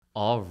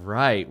All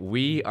right,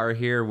 we are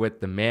here with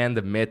the man,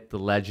 the myth, the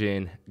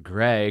legend,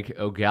 Greg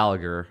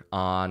O'Gallagher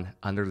on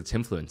Under the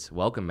Influence.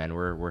 Welcome, man.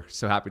 We're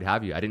so happy to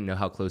have you. I didn't know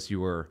how close you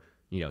were,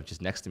 just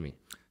next to me.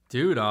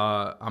 Dude,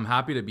 I'm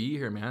happy to be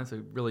here, man. It's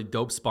a really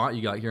dope spot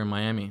you got here in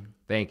Miami.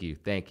 Thank you.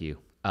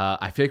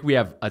 I feel like we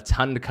have a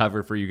ton to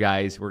cover for you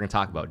guys. We're going to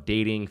talk about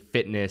dating,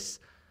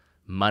 fitness,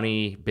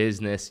 money,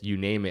 business, you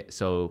name it.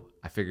 So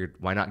I figured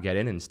why not get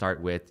in and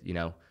start with,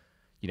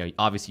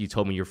 obviously you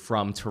told me you're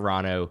from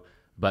Toronto,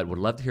 but would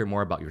love to hear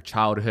more about your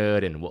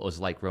childhood and what it was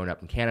like growing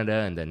up in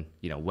Canada, and then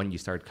when you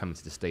started coming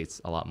to the States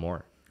a lot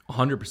more.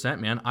 100%,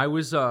 man. I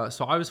was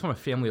from a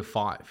family of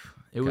five.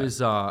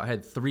 I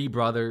had three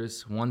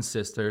brothers, one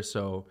sister,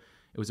 so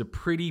it was a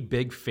pretty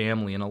big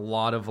family and a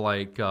lot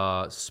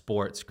of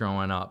sports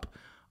growing up.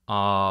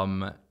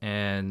 I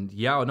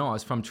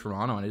was from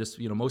Toronto, and I just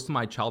most of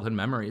my childhood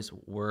memories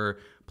were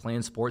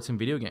playing sports and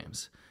video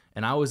games,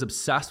 and I was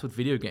obsessed with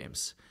video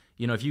games.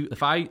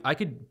 If I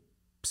could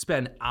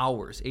spend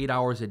hours, 8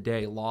 hours a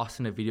day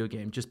lost in a video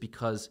game just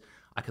because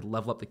I could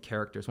level up the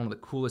characters. One of the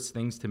coolest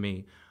things to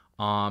me.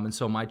 And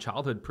so my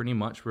childhood pretty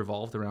much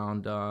revolved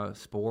around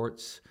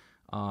sports,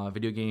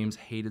 video games.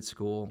 Hated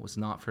school, was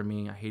not for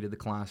me. I hated the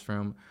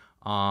classroom.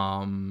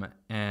 My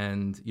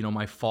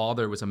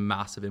father was a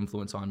massive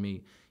influence on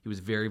me. He was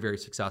very, very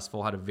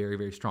successful, had a very,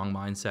 very strong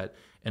mindset,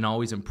 and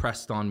always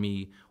impressed on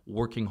me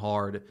working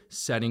hard,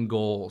 setting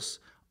goals,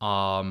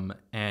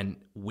 and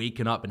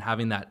waking up and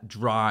having that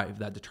drive,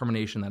 that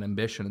determination, that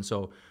ambition. And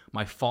so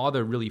my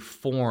father really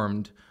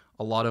formed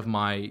a lot of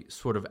my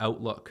sort of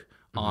outlook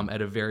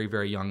at a very,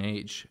 very young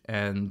age.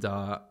 And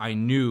I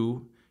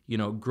knew,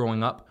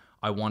 growing up,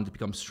 I wanted to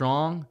become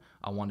strong,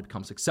 I wanted to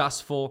become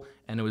successful,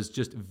 and it was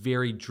just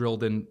very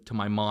drilled into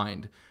my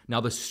mind. Now,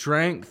 the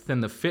strength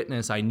and the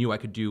fitness I knew I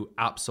could do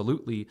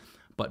absolutely,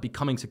 but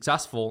becoming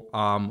successful,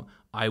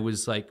 I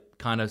was that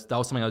was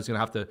something I was going to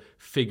have to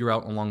figure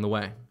out along the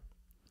way.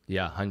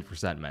 Yeah,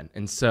 100%, man.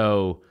 And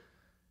so,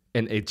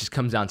 and it just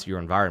comes down to your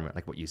environment,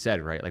 like what you said,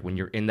 right? Like when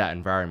you're in that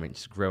environment,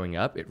 just growing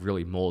up, it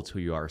really molds who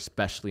you are,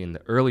 especially in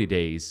the early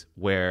days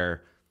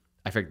where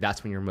I think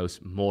that's when you're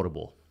most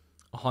moldable.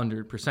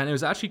 100%. It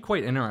was actually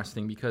quite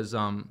interesting because,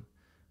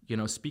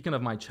 speaking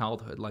of my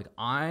childhood,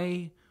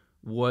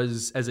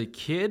 as a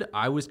kid,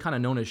 I was kind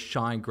of known as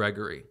Shy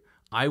Gregory.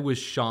 I was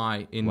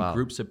shy in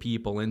groups of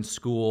people in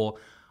school.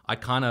 I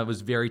kind of was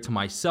very to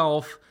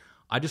myself.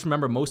 I just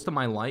remember most of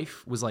my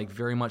life was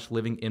very much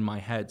living in my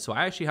head. So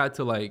I actually had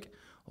to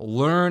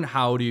learn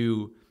how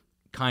to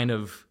kind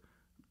of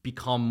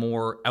become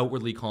more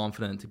outwardly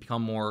confident, to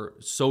become more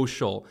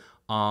social.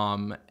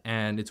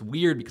 And it's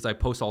weird because I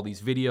post all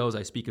these videos,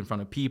 I speak in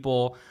front of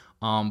people.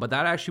 But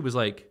that actually was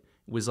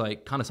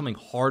kind of something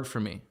hard for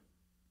me.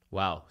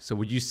 Wow. So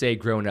would you say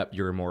growing up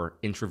you were more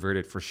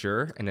introverted for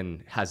sure? And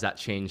then has that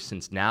changed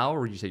since now,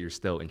 or would you say you're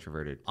still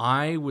introverted?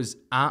 I was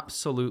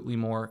absolutely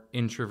more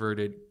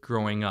introverted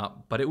growing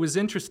up. But it was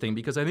interesting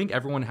because I think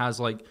everyone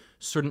has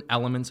certain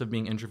elements of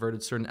being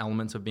introverted, certain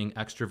elements of being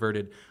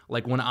extroverted.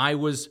 Like when I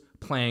was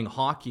playing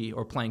hockey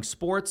or playing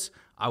sports,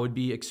 I would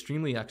be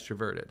extremely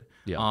extroverted.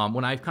 Yeah.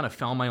 When I kind of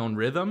found my own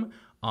rhythm,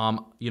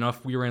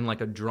 if we were in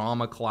a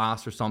drama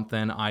class or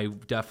something, I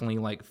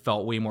definitely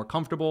felt way more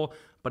comfortable.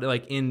 But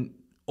in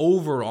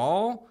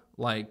overall,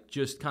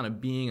 just kind of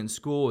being in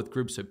school with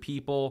groups of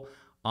people,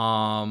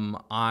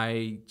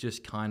 I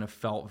just kind of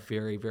felt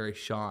very, very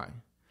shy.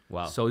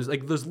 Wow. So it's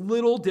there's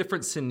little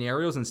different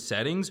scenarios and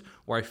settings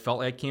where I felt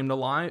like I came to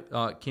life.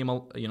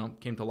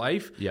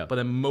 Yeah. But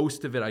then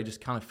most of it, I just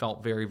kind of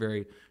felt very,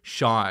 very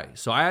shy.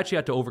 So I actually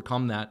had to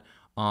overcome that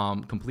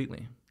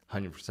completely.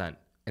 100%.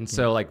 And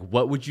so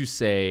what would you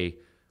say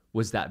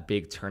was that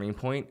big turning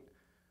point?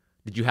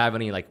 Did you have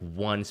any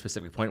one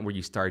specific point where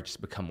you started just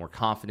become more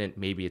confident?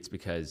 Maybe it's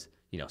because,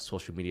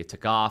 social media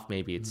took off.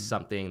 Maybe it's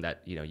something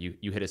that,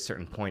 you hit a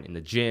certain point in the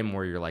gym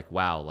where you're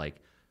wow,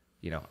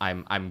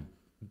 I'm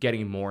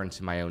getting more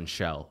into my own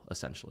shell,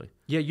 essentially.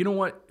 Yeah, you know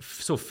what?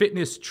 So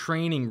fitness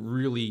training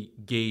really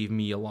gave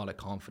me a lot of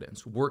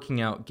confidence.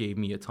 Working out gave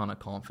me a ton of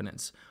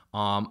confidence.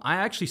 I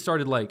actually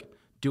started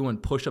doing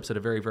push-ups at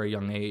a very, very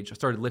young age. I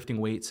started lifting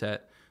weights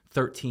at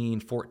 13,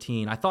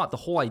 14. I thought the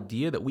whole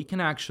idea that we can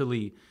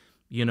actually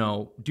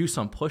do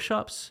some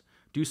push-ups,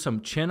 do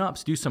some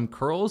chin-ups, do some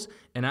curls,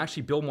 and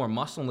actually build more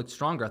muscle and look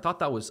stronger. I thought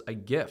that was a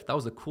gift. That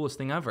was the coolest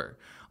thing ever.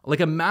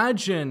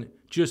 Imagine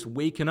just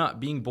waking up,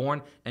 being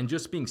born, and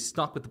just being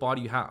stuck with the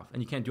body you have,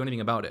 and you can't do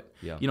anything about it.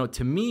 Yeah.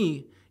 To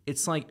me,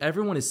 it's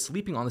everyone is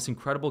sleeping on this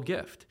incredible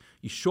gift.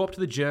 You show up to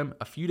the gym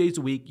a few days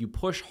a week, you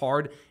push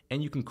hard,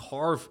 and you can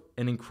carve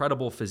an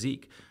incredible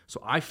physique.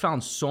 So I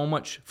found so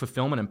much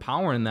fulfillment and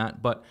power in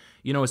that. But,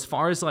 as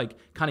far as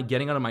kind of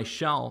getting out of my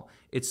shell,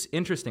 it's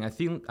interesting. I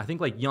think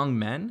young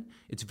men,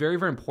 it's very,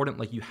 very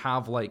important you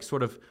have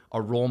sort of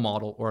a role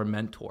model or a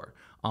mentor.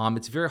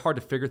 It's very hard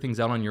to figure things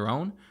out on your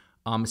own.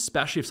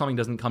 Especially if something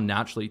doesn't come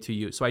naturally to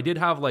you. So I did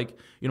have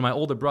my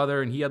older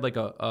brother, and he had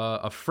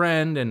a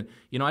friend, and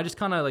I just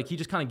kind of he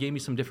just kind of gave me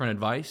some different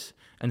advice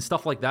and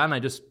stuff like that, and I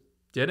just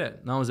did it.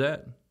 And that was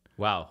it.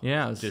 Wow.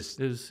 Yeah, That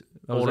was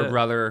older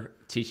brother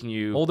teaching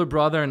you. older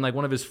brother and like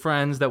one of his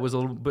friends that was a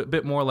little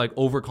bit more like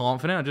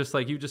overconfident. Just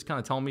like, he would just kind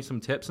of tell me some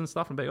tips and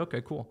stuff and be like,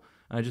 okay, cool.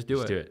 And I just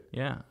do it.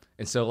 Yeah.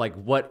 And so like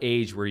what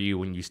age were you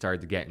when you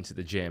started to get into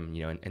the gym,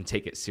 and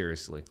take it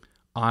seriously?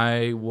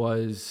 I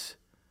was,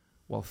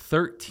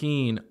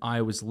 13.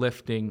 I was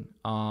lifting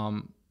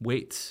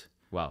weights.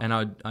 Wow. And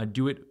I'd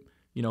do it,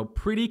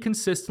 pretty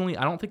consistently.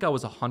 I don't think I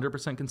was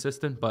 100%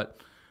 consistent,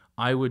 but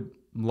I would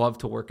love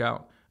to work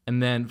out.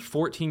 And then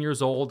 14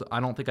 years old, I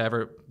don't think I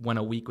ever went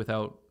a week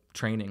without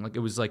training. Like it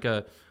was like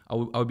I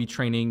would be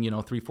training,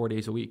 3-4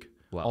 days a week.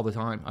 Wow. All the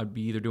time. I'd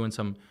be either doing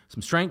some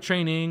strength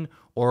training,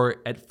 or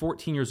at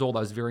 14 years old, I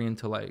was very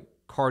into like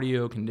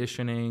cardio,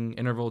 conditioning,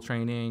 interval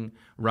training,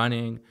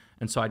 running.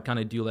 And so I'd kind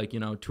of do like,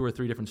 2 or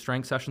 3 different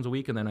strength sessions a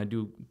week. And then I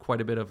do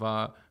quite a bit of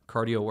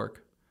cardio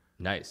work.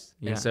 Nice.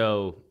 Yeah. And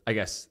so I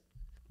guess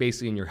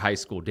basically in your high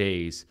school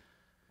days,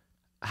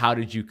 how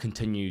did you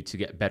continue to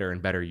get better and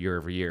better year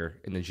over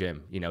year in the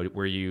gym?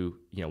 Were you,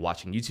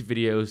 watching YouTube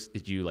videos?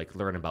 Did you like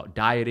learn about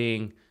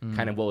dieting?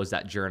 Kind of what was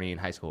that journey in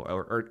high school?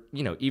 Or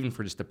even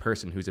for just a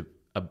person who's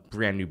a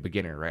brand new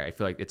beginner, right? I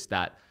feel like it's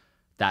that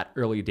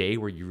early day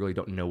where you really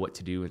don't know what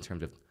to do in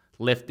terms of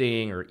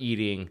lifting or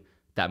eating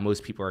that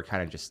most people are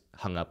kind of just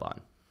hung up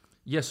on.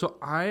 Yeah, so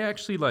I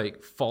actually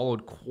like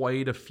followed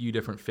quite a few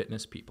different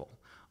fitness people.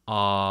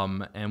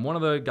 And one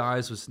of the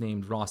guys was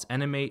named Ross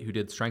Enemate, who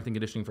did strength and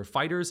conditioning for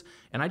fighters.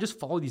 And I just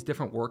followed these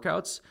different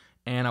workouts,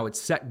 and I would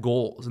set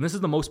goals. And this is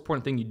the most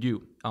important thing you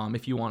do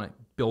if you want to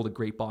build a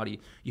great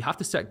body. You have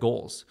to set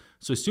goals.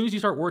 So as soon as you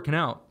start working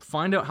out,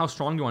 find out how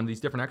strong you are in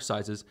these different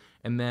exercises,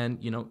 and then,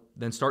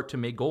 then start to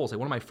make goals. Like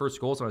one of my first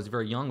goals when I was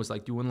very young was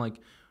like doing like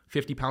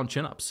 50-pound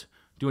chin-ups.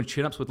 Doing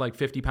chin-ups with like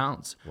 50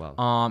 pounds.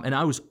 Wow. And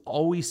I was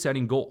always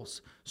setting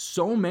goals.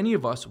 So many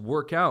of us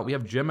work out. We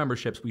have gym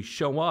memberships. We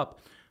show up,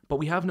 but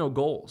we have no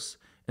goals.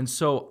 And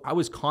so I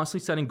was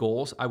constantly setting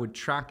goals. I would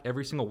track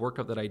every single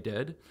workout that I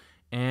did,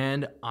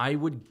 and I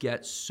would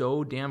get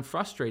so damn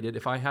frustrated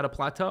if I had a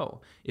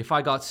plateau. If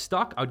I got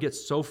stuck, I would get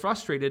so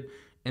frustrated,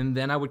 and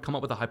then I would come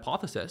up with a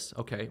hypothesis.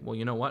 Okay, well,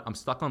 you know what? I'm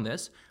stuck on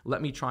this.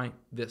 Let me try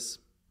this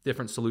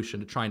different solution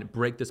to try and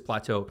break this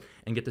plateau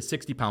and get to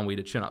 60-pound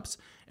weighted chin-ups.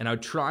 And I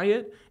would try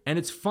it, and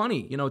it's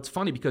funny. It's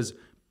funny because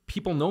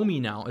people know me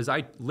now as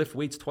I lift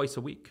weights twice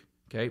a week.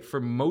 Okay, for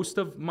most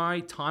of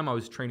my time, I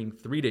was training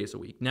 3 days a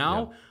week.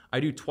 Now,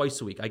 I do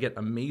twice a week. I get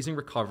amazing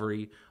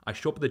recovery. I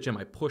show up at the gym.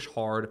 I push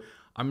hard.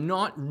 I'm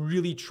not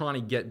really trying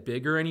to get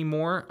bigger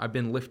anymore. I've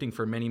been lifting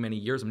for many, many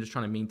years. I'm just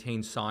trying to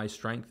maintain size,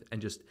 strength,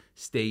 and just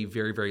stay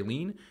very, very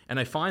lean. And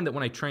I find that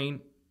when I train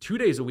 2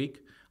 days a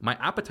week, my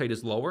appetite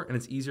is lower, and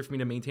it's easier for me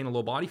to maintain a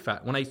low body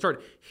fat. When I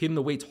start hitting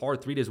the weights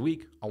hard 3 days a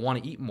week, I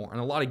want to eat more.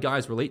 And a lot of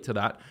guys relate to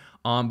that.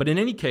 But in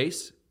any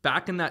case,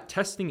 back in that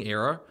testing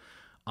era,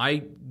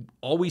 I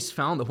always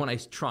found that when I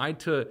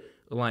tried to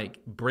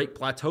like break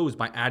plateaus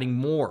by adding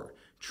more,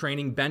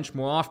 training bench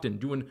more often,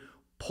 doing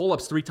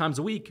pull-ups 3 times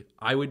a week,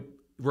 I would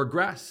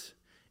regress.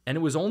 And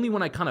it was only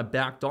when I kind of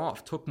backed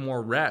off, took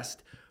more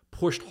rest,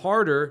 pushed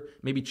harder,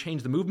 maybe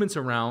changed the movements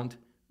around,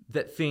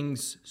 that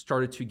things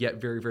started to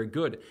get very, very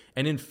good.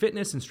 And in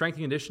fitness and strength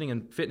and conditioning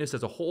and fitness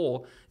as a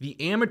whole, the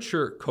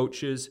amateur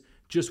coaches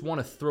just want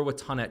to throw a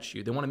ton at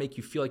you. They want to make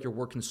you feel like you're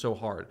working so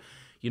hard.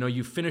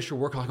 You finish your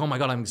work like, oh my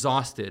God, I'm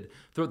exhausted.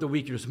 Throughout the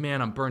week, you're just,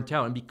 man, I'm burnt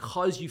out. And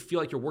because you feel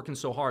like you're working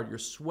so hard, you're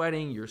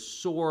sweating, you're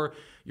sore,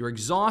 you're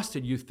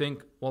exhausted, you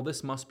think, well,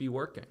 this must be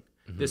working.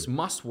 Mm-hmm. This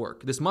must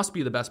work. This must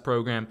be the best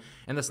program.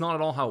 And that's not at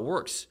all how it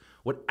works.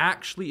 What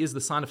actually is the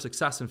sign of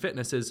success in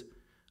fitness is,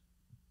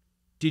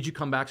 did you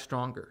come back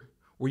stronger?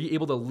 Were you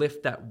able to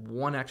lift that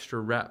 1 extra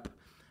rep?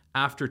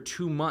 After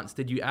 2 months,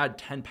 did you add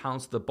 10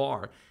 pounds to the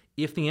bar?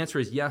 If the answer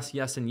is yes,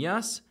 yes, and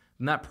yes,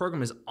 then that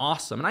program is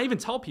awesome. And I even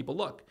tell people,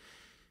 look,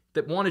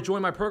 that want to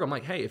join my program,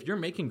 like, hey, if you're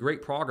making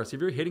great progress,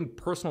 if you're hitting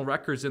personal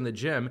records in the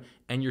gym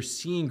and you're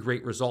seeing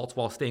great results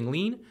while staying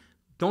lean,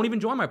 don't even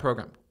join my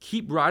program.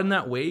 Keep riding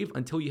that wave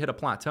until you hit a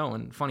plateau.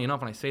 And funny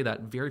enough, when I say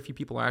that, very few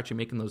people are actually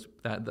making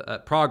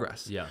that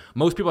progress. Yeah.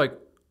 Most people are like,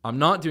 I'm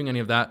not doing any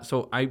of that,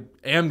 so I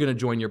am going to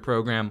join your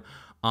program.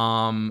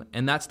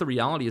 And that's the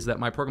reality, is that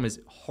my program is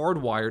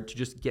hardwired to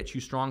just get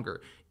you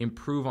stronger,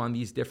 improve on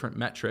these different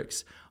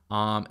metrics.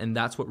 And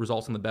that's what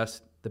results in the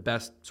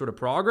best sort of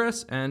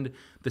progress. And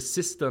the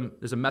system,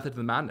 there's a method to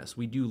the madness.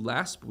 We do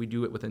less, but we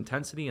do it with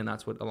intensity, and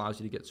that's what allows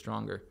you to get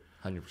stronger.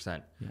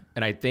 100%. Yeah.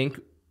 And I think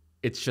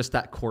it's just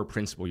that core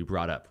principle you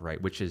brought up,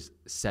 right? Which is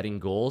setting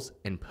goals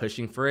and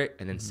pushing for it,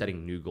 and then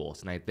setting new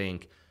goals. And I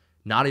think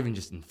not even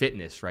just in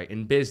fitness, right?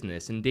 In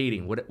business, in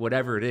dating,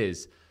 whatever it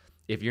is,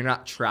 if you're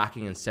not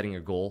tracking and setting a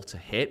goal to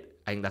hit,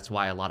 I think that's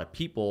why a lot of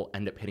people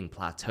end up hitting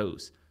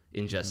plateaus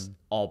in just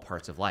all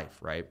parts of life,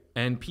 right?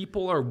 And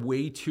people are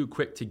way too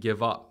quick to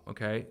give up,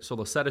 okay? So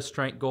they'll set a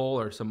strength goal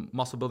or some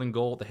muscle building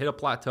goal, they hit a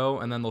plateau,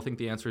 and then they'll think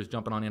the answer is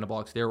jumping on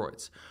anabolic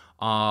steroids.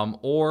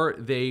 Or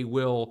they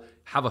will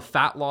have a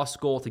fat loss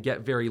goal to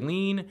get very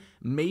lean.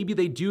 Maybe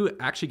they do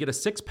actually get a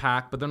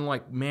 6-pack, but then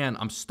like, man,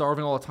 I'm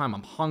starving all the time.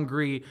 I'm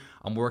hungry.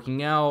 I'm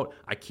working out.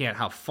 I can't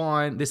have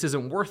fun. This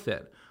isn't worth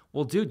it.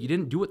 Well, dude, you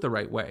didn't do it the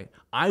right way.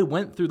 I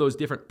went through those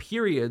different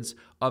periods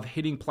of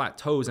hitting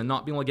plateaus and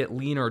not being able to get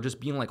leaner or just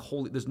being like,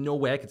 holy, there's no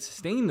way I could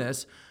sustain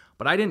this.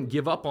 But I didn't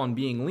give up on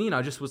being lean.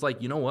 I just was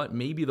like, you know what?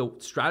 Maybe the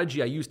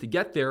strategy I used to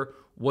get there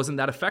wasn't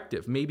that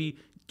effective. Maybe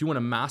doing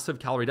a massive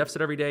calorie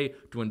deficit every day,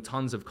 doing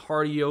tons of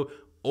cardio,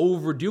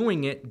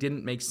 overdoing it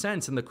didn't make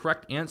sense. And the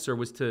correct answer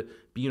was to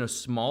be in a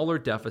smaller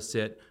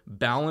deficit,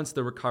 balance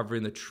the recovery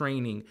and the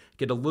training,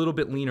 get a little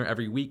bit leaner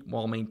every week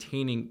while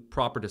maintaining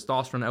proper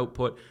testosterone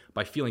output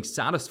by feeling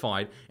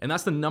satisfied. And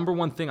that's the number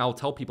one thing I'll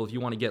tell people if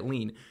you want to get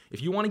lean.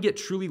 If you want to get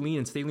truly lean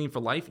and stay lean for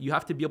life, you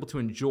have to be able to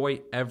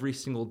enjoy every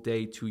single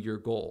day to your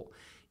goal.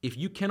 If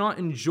you cannot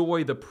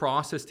enjoy the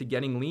process to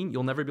getting lean,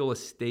 you'll never be able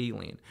to stay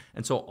lean.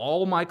 And so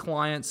all my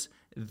clients,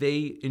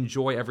 they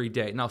enjoy every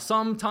day. Now,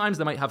 sometimes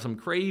they might have some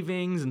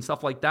cravings and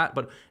stuff like that,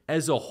 but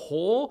as a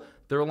whole,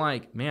 they're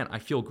like, man, I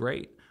feel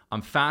great.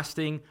 I'm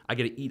fasting. I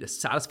get to eat a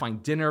satisfying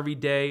dinner every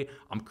day.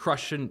 I'm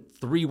crushing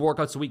 3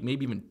 workouts a week,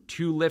 maybe even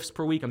 2 lifts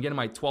per week. I'm getting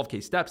my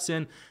 12K steps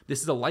in.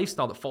 This is a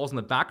lifestyle that falls in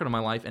the background of my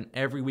life, and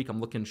every week I'm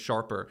looking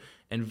sharper.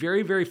 And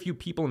very, very few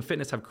people in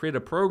fitness have created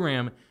a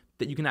program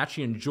that you can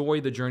actually enjoy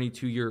the journey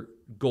to your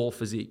goal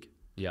physique.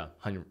 Yeah,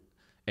 100.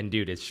 And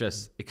dude, it's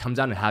just, it comes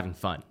down to having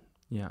fun.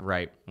 Yeah.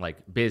 Right. Like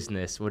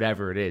business,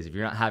 whatever it is, if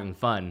you're not having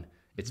fun,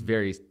 it's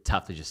very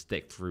tough to just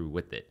stick through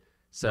with it.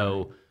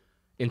 So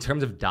in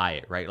terms of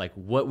diet, right? Like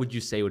what would you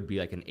say would be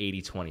like an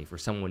 80-20 for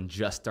someone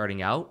just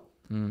starting out?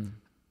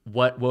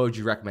 What would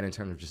you recommend in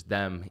terms of just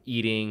them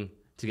eating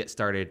to get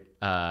started,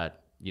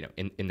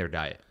 in their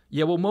diet?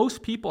 Yeah, well,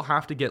 most people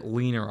have to get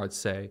leaner, I'd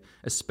say,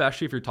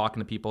 especially if you're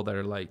talking to people that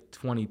are like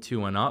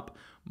 22 and up.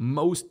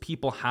 Most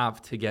people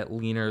have to get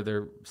leaner.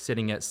 They're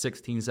sitting at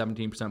 16,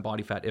 17%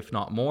 body fat, if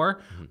not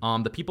more.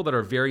 The people that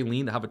are very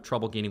lean, that have a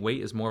trouble gaining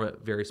weight, is more of a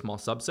very small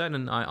subset.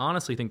 And I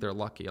honestly think they're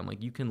lucky. I'm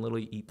like, you can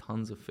literally eat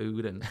tons of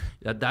food, and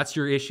that's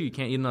your issue. You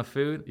can't eat enough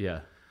food.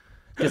 Yeah.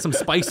 Get some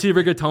spicy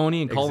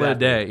rigatoni and call it a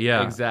day.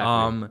 Yeah,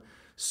 exactly.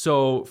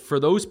 So for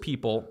those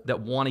people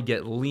that want to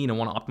get lean and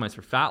want to optimize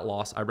for fat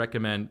loss, I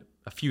recommend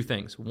a few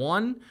things.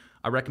 One,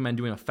 I recommend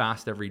doing a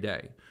fast every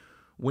day.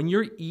 When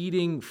you're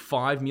eating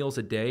 5 meals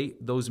a day,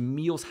 those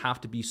meals have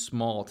to be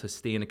small to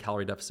stay in a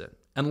calorie deficit,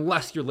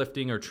 unless you're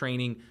lifting or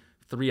training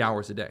 3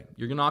 hours a day.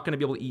 You're not going to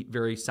be able to eat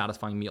very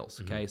satisfying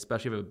meals, okay?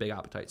 Especially if you have a big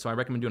appetite. So I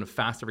recommend doing a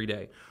fast every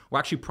day. We're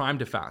actually primed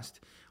to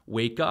fast.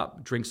 Wake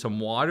up, drink some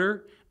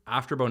water.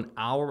 After about an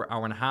hour,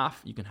 hour and a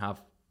half, you can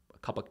have a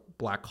cup of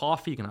black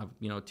coffee. You can have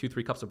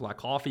 2-3 cups of black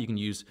coffee. You can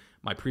use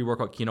my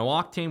pre-workout Keno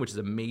Octane, which is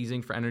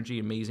amazing for energy,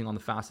 amazing on the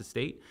fasted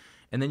state.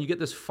 And then you get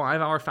this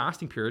 5-hour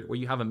fasting period where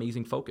you have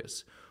amazing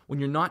focus. When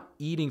you're not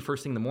eating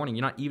first thing in the morning,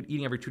 you're not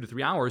eating every 2 to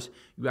 3 hours,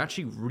 you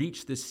actually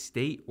reach this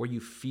state where you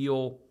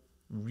feel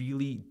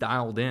really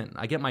dialed in.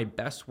 I get my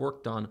best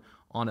work done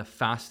on a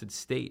fasted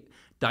state.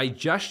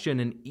 Digestion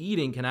and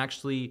eating can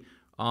actually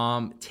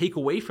take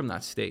away from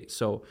that state.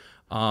 So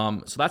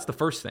that's the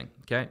first thing,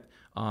 okay?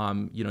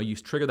 You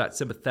trigger that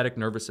sympathetic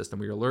nervous system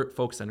where you're alert,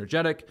 focused,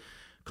 energetic.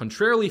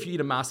 Contrarily, if you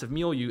eat a massive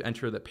meal, you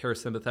enter the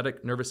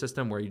parasympathetic nervous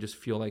system where you just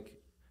feel like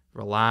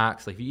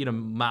relaxed. Like if you eat a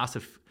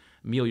massive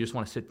meal, you just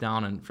want to sit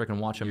down and freaking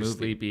watch a movie.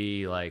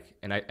 Sleepy, like,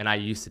 and I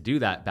used to do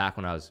that back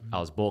when I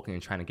was bulking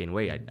and trying to gain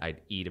weight.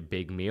 I'd eat a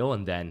big meal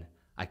and then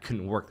I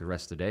couldn't work the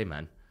rest of the day,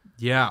 man.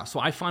 Yeah, so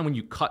I find when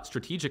you cut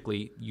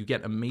strategically, you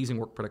get amazing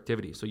work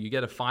productivity. So you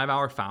get a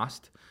 5-hour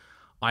fast.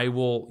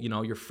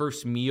 Your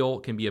first meal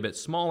can be a bit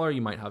smaller.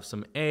 You might have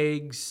some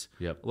eggs,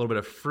 a little bit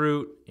of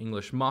fruit,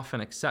 English muffin,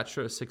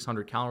 etc.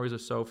 600 calories or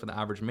so for the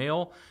average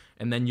male.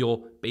 And then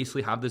you'll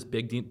basically have this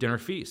big dinner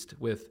feast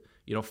with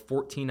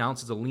 14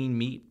 ounces of lean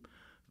meat.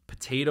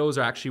 Potatoes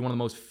are actually one of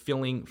the most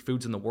filling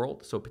foods in the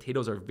world. So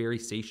potatoes are very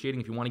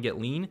satiating. If you want to get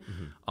lean,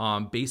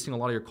 basing a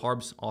lot of your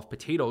carbs off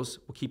potatoes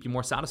will keep you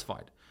more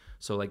satisfied.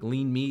 So like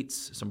lean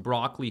meats, some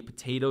broccoli,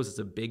 potatoes, it's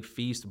a big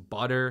feast,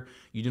 butter.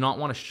 You do not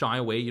want to shy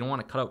away. You don't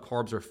want to cut out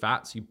carbs or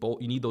fats. You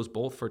need those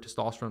both for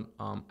testosterone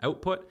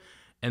output.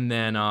 And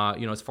then,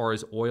 as far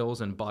as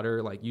oils and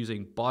butter, like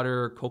using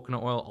butter,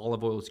 coconut oil,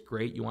 olive oil is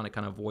great. You want to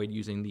kind of avoid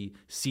using the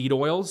seed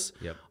oils.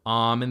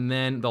 And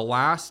then the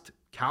last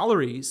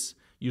calories,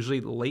 usually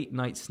the late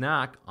night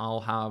snack,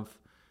 I'll have,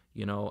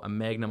 a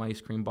Magnum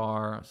ice cream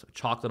bar, a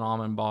chocolate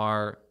almond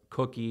bar,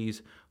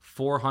 cookies,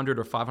 400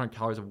 or 500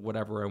 calories of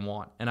whatever I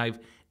want. And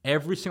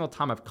every single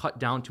time I've cut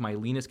down to my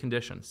leanest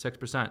condition,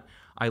 6%,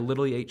 I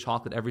literally ate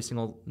chocolate every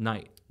single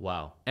night.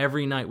 Wow.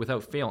 Every night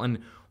without fail. And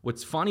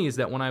what's funny is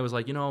that when I was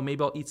like,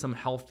 maybe I'll eat some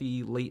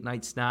healthy late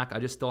night snack, I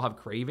just still have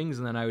cravings.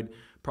 And then I would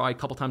probably a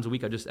couple times a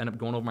week, I just end up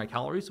going over my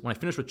calories. When I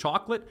finish with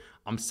chocolate,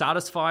 I'm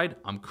satisfied,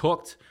 I'm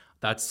cooked,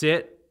 that's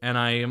it. And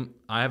I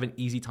have an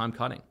easy time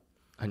cutting.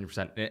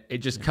 100%. It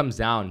just comes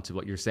down to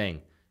what you're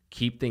saying.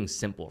 Keep things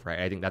simple, right?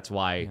 I think that's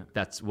why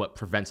that's what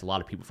prevents a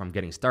lot of people from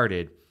getting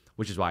started,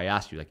 which is why I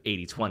asked you like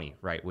 80-20,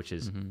 right? Which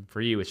is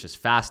for you, it's just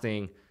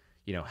fasting,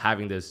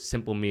 having those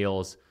simple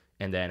meals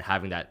and then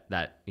having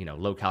that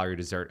low calorie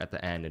dessert at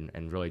the end,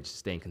 and really just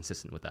staying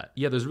consistent with that.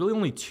 Yeah, there's really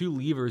only 2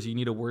 levers you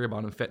need to worry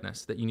about in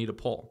fitness that you need to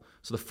pull.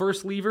 So the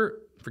first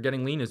lever for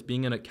getting lean is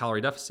being in a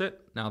calorie deficit.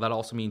 Now that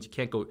also means you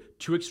can't go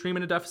too extreme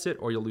in a deficit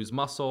or you'll lose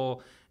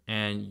muscle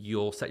and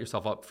you'll set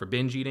yourself up for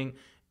binge eating.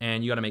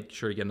 And you got to make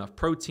sure you get enough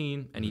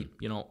protein and eat,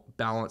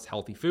 balanced,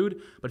 healthy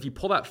food. But if you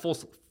pull that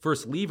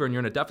first lever and you're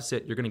in a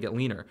deficit, you're going to get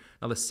leaner.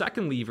 Now, the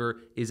second lever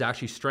is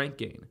actually strength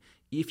gain.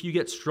 If you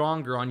get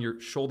stronger on your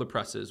shoulder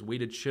presses,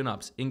 weighted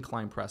chin-ups,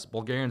 incline press,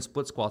 Bulgarian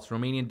split squats,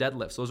 Romanian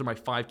deadlifts, those are my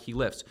 5 key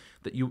lifts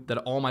that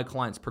all my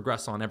clients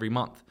progress on every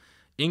month.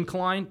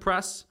 Incline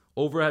press,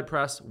 overhead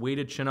press,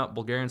 weighted chin-up,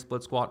 Bulgarian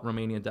split squat,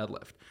 Romanian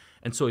deadlift.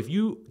 And so if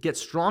you get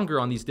stronger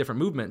on these different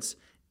movements,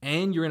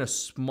 and you're in a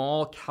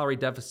small calorie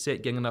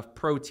deficit, getting enough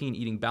protein,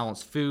 eating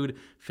balanced food,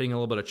 fitting a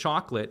little bit of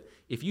chocolate,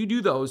 if you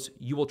do those,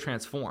 you will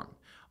transform.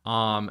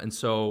 And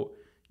so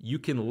you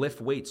can lift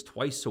weights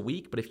twice a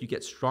week, but if you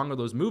get stronger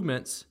those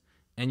movements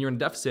and you're in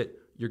deficit,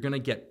 you're gonna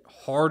get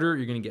harder,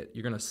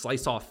 you're gonna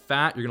slice off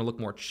fat, you're gonna look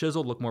more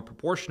chiseled, look more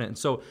proportionate. And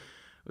so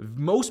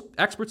most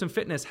experts in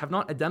fitness have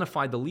not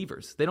identified the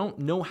levers. They don't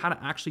know how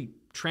to actually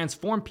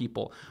transform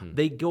people.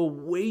 They go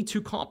way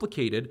too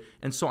complicated.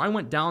 And so I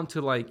went down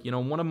to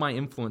one of my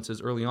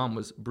influences early on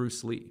was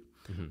Bruce Lee,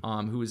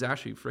 who was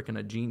actually freaking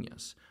a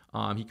genius.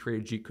 He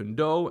created Jeet Kune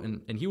Do,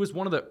 and he was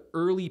one of the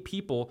early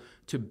people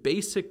to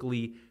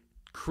basically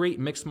create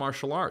mixed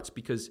martial arts,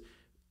 because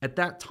at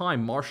that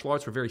time, martial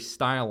arts were very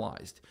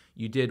stylized.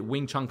 You did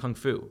Wing Chun Kung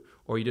Fu,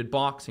 or you did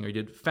boxing, or you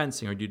did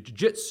fencing, or you did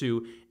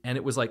jiu-jitsu, and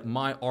it was like,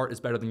 my art is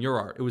better than your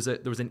art. There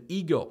was an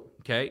ego,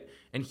 okay?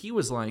 And he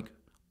was like,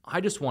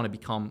 I just want to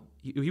become,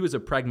 he was a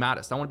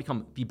pragmatist. I want to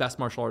become the best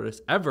martial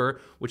artist ever,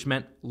 which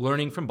meant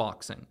learning from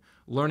boxing,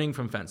 learning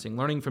from fencing,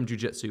 learning from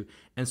jiu-jitsu,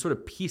 and sort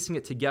of piecing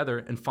it together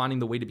and finding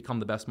the way to become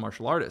the best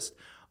martial artist.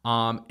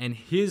 And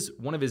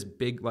one of his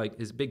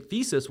big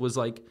thesis was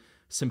like,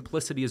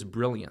 simplicity is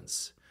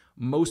brilliance.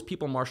 Most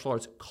people in martial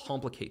arts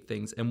complicate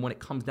things. And when it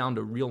comes down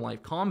to real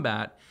life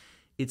combat,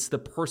 it's the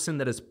person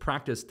that has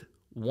practiced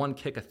one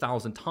kick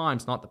 1,000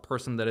 times, not the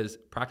person that has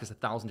practiced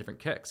 1,000 different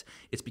kicks.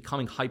 It's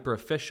becoming hyper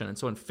efficient. And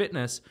so in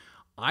fitness,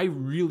 I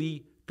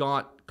really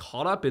got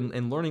caught up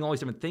in learning all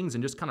these different things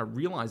and just kind of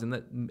realizing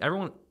that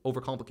everyone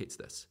overcomplicates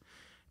this.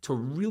 To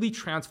really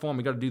transform,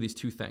 we got to do these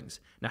 2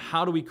 things. Now,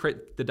 how do we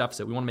create the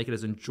deficit? We want to make it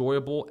as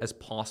enjoyable as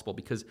possible,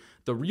 because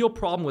the real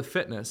problem with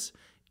fitness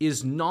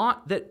is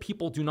not that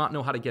people do not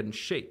know how to get in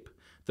shape.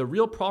 The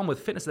real problem with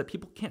fitness is that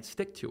people can't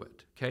stick to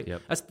it, okay?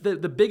 Yep. That's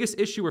the biggest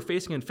issue we're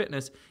facing in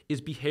fitness is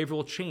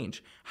behavioral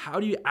change. How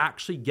do you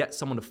actually get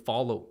someone to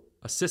follow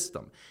a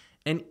system?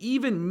 And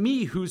even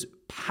me, who's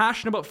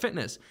passionate about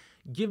fitness,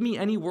 give me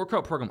any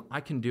workout program,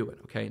 I can do it,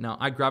 okay? Now,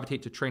 I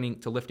gravitate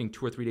to lifting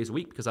 2 or 3 days a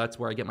week because that's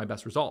where I get my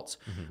best results.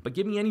 But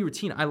give me any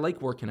routine. I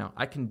like working out.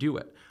 I can do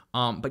it.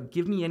 But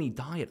give me any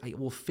diet. I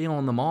will fail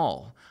on them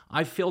all.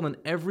 I failed in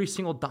every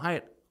single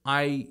diet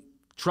I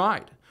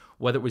tried,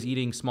 whether it was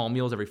eating small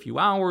meals every few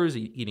hours,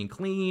 eating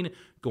clean,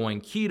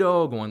 going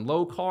keto, going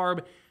low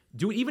carb,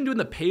 even doing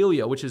the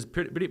paleo, which is a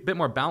bit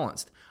more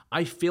balanced.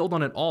 I failed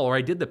on it all, or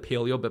I did the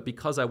paleo, but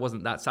because I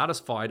wasn't that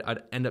satisfied,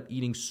 I'd end up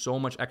eating so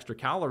much extra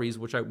calories,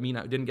 which I mean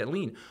I didn't get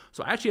lean.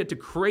 So I actually had to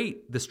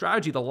create the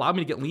strategy that allowed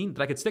me to get lean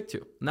that I could stick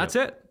to. And that's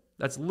it.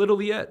 That's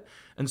literally it.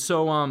 And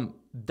so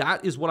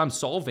that is what I'm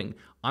solving.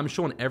 I'm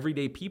showing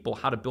everyday people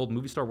how to build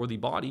movie star worthy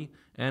body,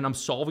 and I'm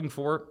solving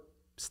for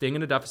staying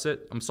in a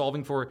deficit. I'm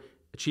solving for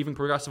achieving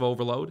progressive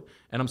overload,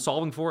 and I'm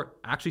solving for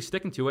actually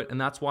sticking to it. And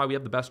that's why we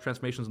have the best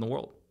transformations in the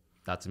world.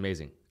 That's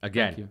amazing.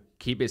 Again,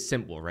 keep it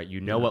simple, right? You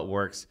know what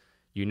works,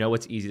 you know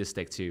what's easy to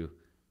stick to,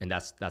 and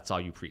that's all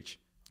you preach.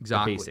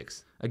 Exactly. The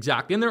basics.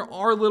 Exactly. And there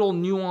are little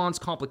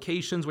nuanced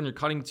complications when you're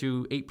cutting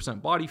to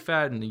 8% body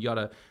fat, and you got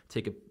to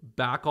take a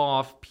back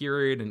off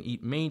period and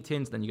eat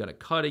maintenance, then you got to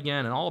cut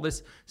again and all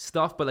this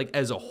stuff. But like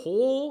as a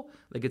whole,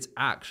 like it's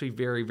actually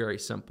very, very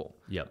simple.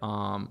 Yep.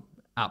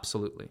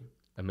 Absolutely.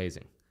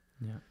 Amazing.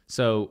 Yeah.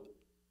 So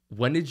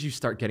when did you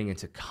start getting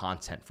into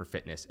content for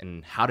fitness,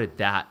 and how did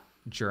that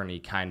journey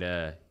kind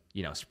of,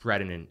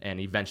 spread and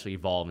eventually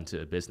evolve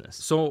into a business?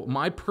 So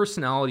my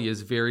personality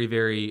is very,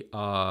 very,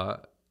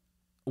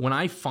 when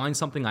I find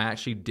something I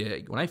actually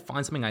dig, when I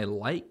find something I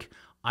like,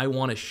 I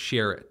want to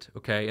share it.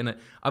 Okay. And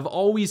I've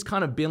always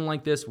kind of been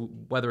like this,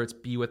 whether it's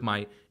be with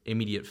my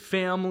immediate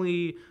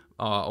family,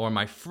 or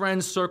my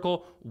friend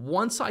circle.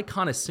 Once I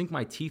kind of sink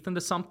my teeth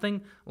into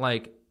something,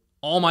 like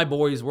all my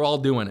boys, we're all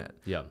doing it.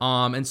 Yeah.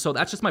 And so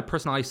that's just my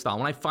personality style.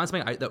 When I find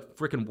something that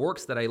freaking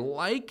works, that I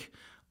like,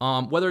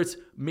 whether it's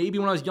maybe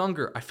when I was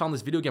younger, I found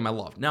this video game I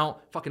love. Now,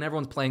 fucking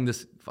everyone's playing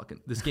this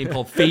game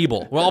called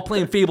Fable. We're all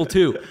playing Fable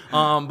too.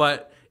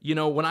 But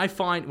when I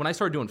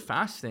started doing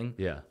fasting,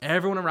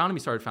 everyone around me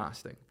started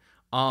fasting.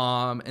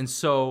 And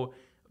so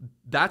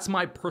that's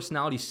my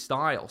personality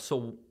style.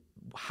 So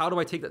how do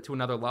I take that to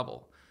another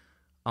level?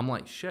 I'm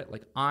like, shit,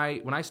 like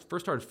when I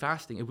first started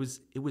fasting, it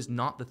was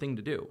not the thing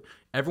to do.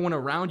 Everyone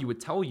around you would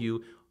tell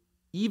you,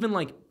 even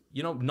like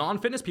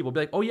non-fitness people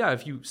be like, oh yeah,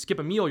 if you skip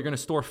a meal, you're going to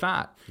store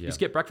fat. Yeah. You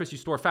skip breakfast, you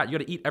store fat. You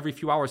got to eat every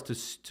few hours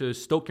to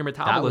stoke your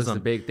metabolism. That was the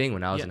big thing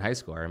when I was in high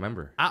school. I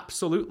remember.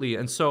 Absolutely.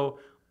 And so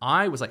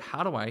I was like,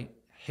 how do I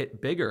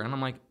hit bigger? And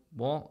I'm like,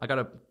 well, I got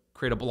to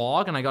create a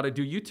blog and I got to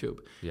do YouTube.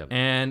 Yep.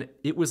 And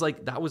it was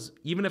like,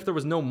 even if there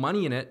was no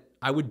money in it,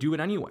 I would do it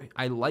anyway.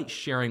 I like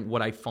sharing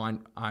what I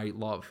find I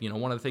love.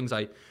 One of the things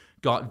I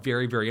got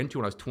very, very into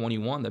when I was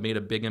 21 that made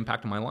a big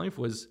impact on my life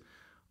was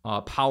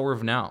Power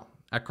of Now,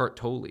 Eckhart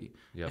Tolle.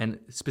 Yep. And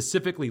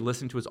specifically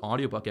listening to his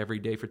audiobook every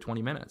day for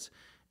 20 minutes.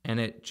 And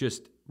it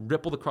just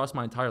rippled across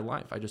my entire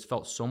life. I just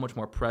felt so much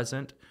more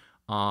present.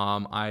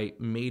 I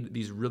made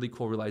these really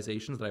cool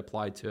realizations that I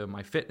applied to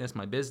my fitness,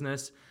 my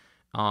business,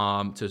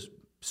 to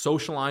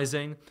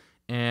socializing.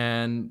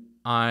 And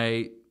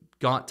I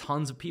got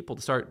tons of people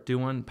to start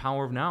doing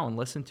Power of Now and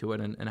listen to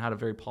it and had a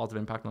very positive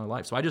impact on their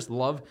life. So I just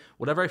love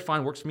whatever I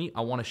find works for me.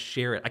 I want to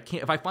share it.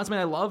 If I find something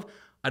I love,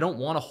 I don't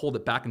want to hold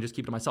it back and just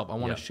keep it to myself. I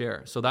want to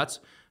share. So that's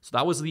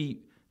what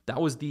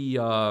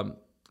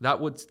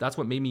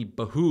made me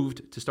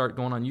behooved to start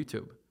going on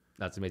YouTube.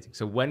 That's amazing.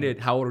 So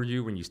how old were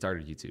you when you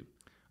started YouTube?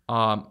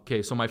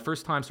 Okay, so my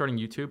first time starting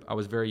YouTube, I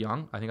was very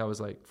young. I think I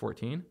was like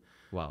 14.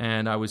 Wow.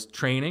 And I was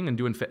training and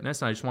doing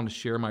fitness, and I just wanted to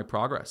share my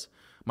progress.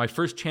 My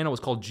first channel was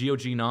called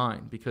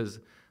GOG9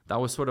 because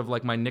that was sort of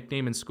like my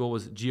nickname in school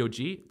was GOG,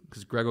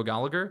 because Gregor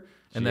Gallagher.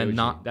 And GOG.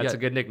 then That's a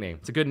good nickname.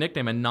 It's a good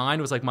nickname. And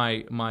 9 was like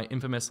my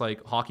infamous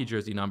like hockey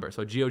jersey number.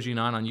 So GOG9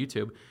 on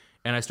YouTube.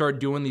 And I started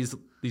doing these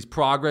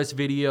progress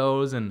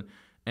videos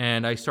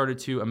and I started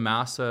to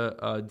amass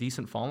a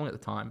decent following at the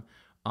time.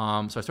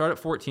 So I started at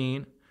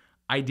 14.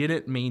 I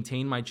didn't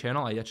maintain my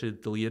channel. I actually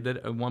deleted it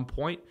at one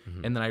point,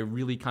 and then I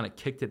really kind of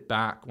kicked it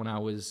back when I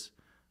was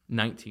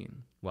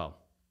 19. Wow.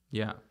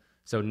 Yeah.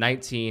 So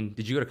 19,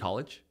 did you go to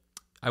college?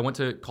 I went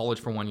to college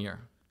for 1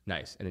 year.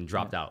 Nice. And then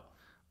dropped out.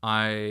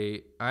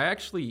 I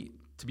actually,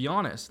 to be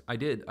honest, I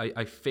did.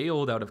 I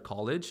failed out of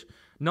college,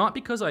 not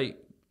because I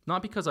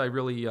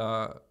really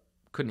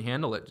couldn't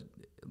handle it.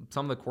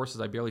 Some of the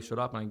courses I barely showed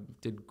up, and I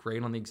did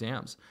great on the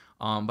exams.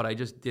 But I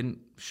just didn't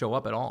show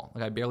up at all.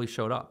 Like I barely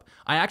showed up.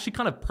 I actually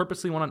kind of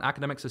purposely went on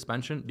academic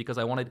suspension because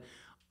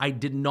I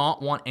did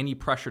not want any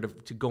pressure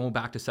to go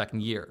back to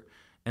second year.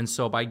 And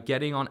so by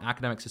getting on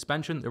academic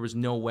suspension, there was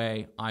no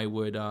way I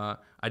would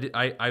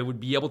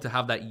be able to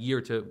have that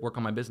year to work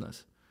on my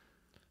business.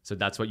 So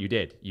that's what you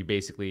did. You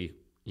basically,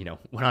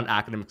 went on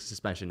academic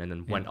suspension and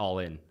then went all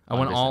in. I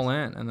went all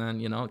in, and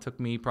then it took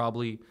me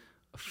probably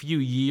a few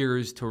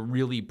years to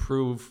really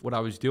prove what I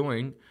was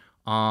doing.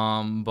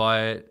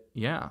 But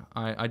yeah,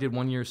 I did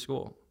 1 year of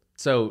school.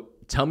 So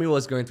tell me what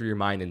was going through your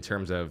mind in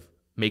terms of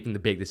making the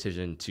big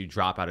decision to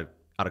drop out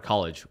of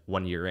college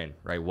 1 year in,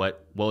 right?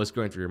 What was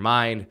going through your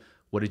mind?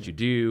 What did you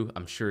do?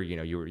 I'm sure,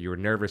 you were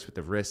nervous with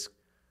the risk.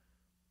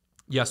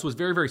 Yes, it was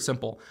very, very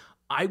simple.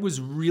 I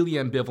was really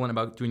ambivalent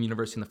about doing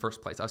university in the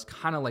first place. I was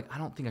kind of like, I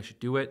don't think I should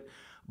do it.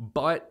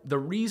 But the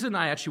reason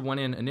I actually went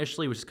in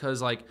initially was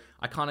because I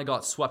kind of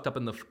got swept up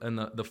in the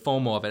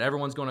FOMO of it.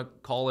 Everyone's going to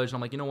college. And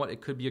I'm like, you know what?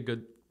 It could be a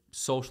good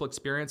social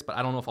experience, but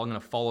I don't know if I'm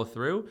going to follow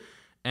through.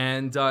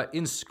 And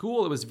in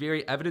school, it was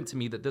very evident to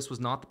me that this was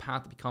not the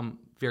path to become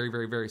very,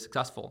 very, very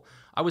successful.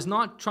 I was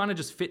not trying to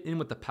just fit in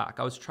with the pack.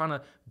 I was trying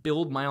to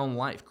build my own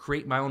life,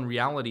 create my own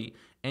reality,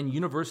 and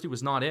university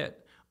was not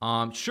it.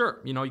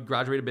 Sure, you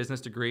graduate a business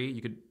degree,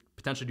 you could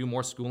potentially do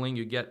more schooling,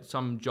 you get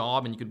some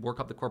job, and you could work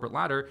up the corporate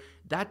ladder.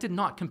 That did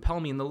not compel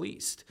me in the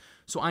least.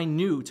 So I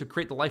knew to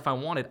create the life I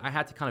wanted, I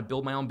had to kind of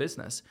build my own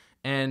business.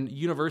 And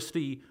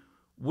university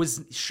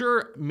was,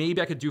 sure,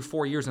 maybe I could do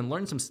 4 years and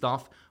learn some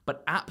stuff,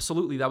 but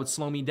absolutely that would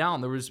slow me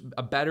down. There was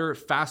a better,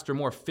 faster,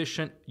 more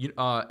efficient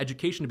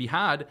education to be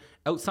had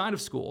outside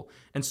of school.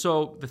 And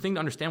so the thing to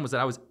understand was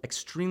that I was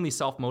extremely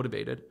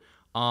self-motivated.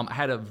 I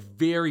had a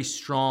very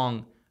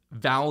strong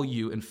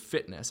value in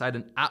fitness. I had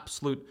an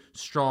absolute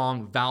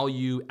strong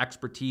value,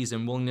 expertise,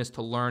 and willingness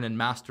to learn and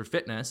master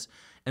fitness.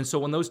 And so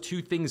when those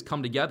two things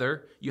come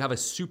together, you have a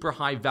super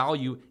high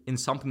value in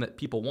something that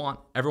people want.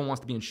 Everyone wants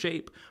to be in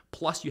shape.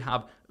 Plus you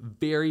have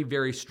very,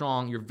 very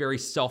strong, you're very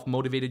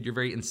self-motivated, you're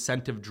very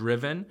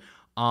incentive-driven,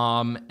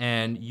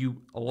 and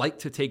you like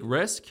to take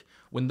risk.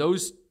 When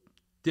those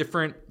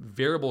different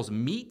variables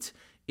meet,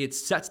 it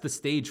sets the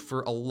stage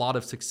for a lot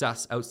of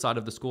success outside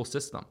of the school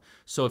system.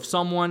 So if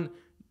someone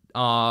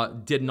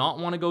did not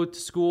want to go to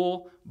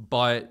school,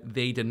 but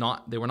they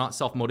were not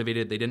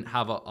self-motivated, they didn't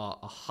have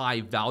a high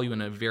value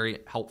and a very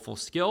helpful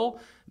skill,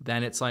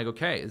 then it's like,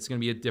 okay, it's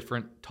going to be a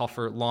different,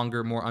 tougher,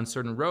 longer, more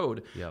uncertain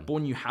road. Yeah. But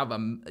when you have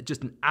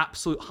just an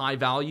absolute high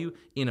value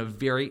in a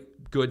very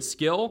good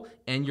skill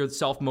and you're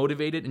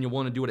self-motivated and you're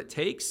willing to do what it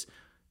takes,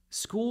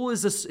 school it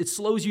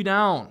slows you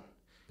down.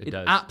 It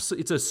does.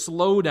 It's a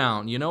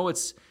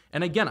slowdown,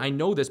 and again, I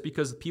know this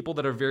because people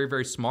that are very,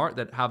 very smart,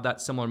 that have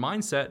that similar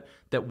mindset,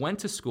 that went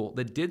to school,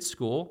 that did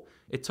school,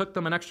 it took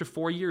them an extra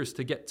 4 years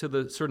to get to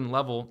the certain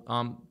level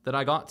that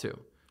I got to.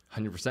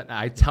 100%.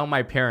 I tell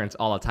my parents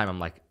all the time, I'm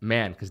like,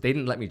 man, because they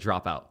didn't let me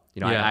drop out.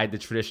 I had the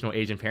traditional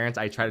Asian parents.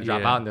 I tried to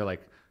drop out and they're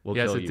like, will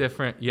Yeah, kill it's a you.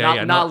 different. Yeah, not,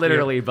 yeah, not no,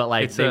 literally, yeah. but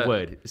like It's they a-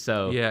 would.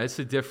 So Yeah, it's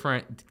a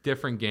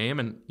different game,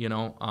 and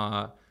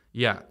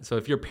yeah. So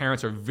if your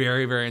parents are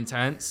very very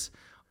intense,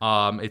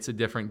 it's a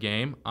different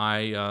game.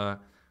 It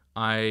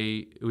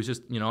was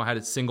just I had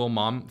a single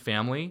mom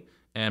family,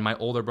 and my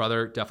older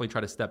brother definitely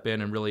tried to step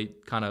in and really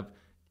kind of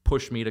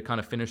push me to kind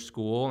of finish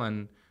school,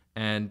 and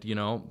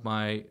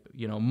my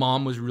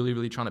mom was really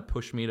really trying to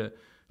push me to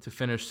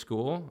finish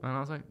school, and I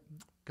was like,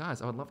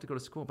 guys, I would love to go to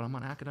school, but I'm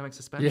on academic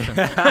suspension.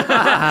 hey,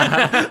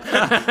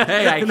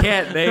 I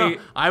can't.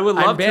 I would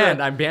love I'm banned.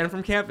 to. I'm banned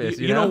from campus.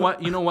 You know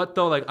what? You know what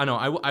though? Like I know.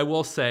 I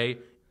will say,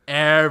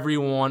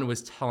 everyone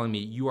was telling me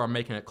you are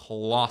making a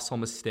colossal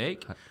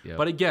mistake. Yep.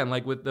 But again,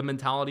 like with the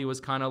mentality was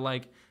kind of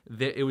like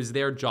it was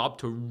their job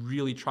to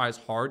really try as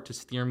hard to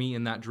steer me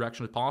in that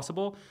direction as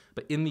possible.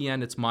 But in the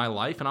end, it's my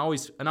life, and I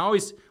always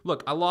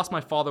look. I lost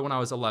my father when I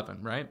was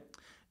 11, right?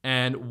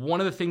 And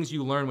one of the things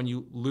you learn when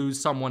you lose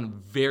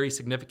someone very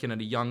significant at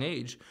a young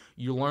age,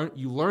 you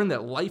learn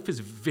that life is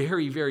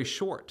very, very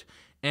short.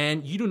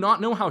 And you do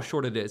not know how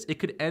short it is. It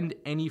could end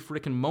any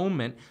freaking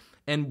moment.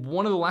 And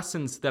one of the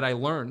lessons that I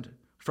learned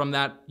from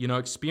that,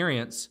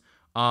 experience,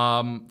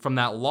 from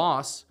that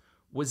loss,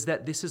 was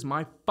that this is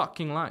my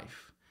fucking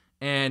life.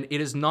 And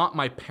it is not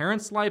my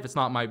parents' life. It's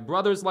not my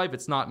brother's life.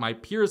 It's not my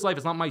peers' life.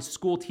 It's not my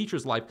school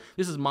teacher's life.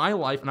 This is my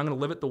life, and I'm going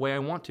to live it the way I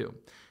want to.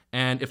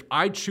 And if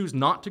I choose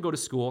not to go to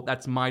school,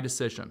 that's my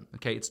decision,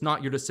 okay? It's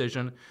not your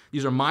decision.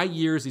 These are my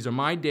years. These are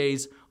my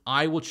days.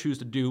 I will choose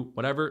to do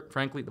whatever,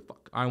 frankly, the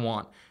fuck I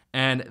want.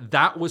 And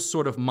that was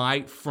sort of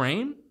my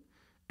frame.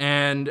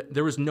 And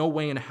there was no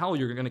way in hell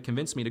you're going to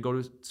convince me to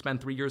go to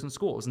spend 3 years in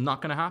school. It's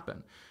not going to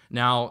happen.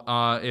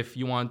 Now, if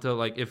you want to,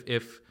 like,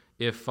 if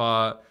you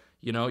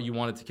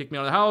wanted to kick me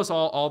out of the house,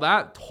 all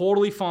that,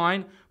 totally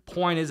fine.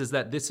 Point is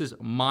that this is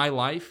my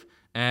life.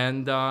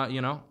 And,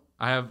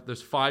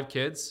 there's 5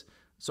 kids.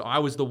 So I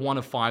was the one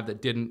of 5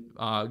 that didn't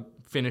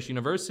finish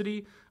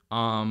university.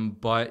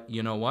 But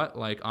you know what?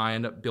 Like I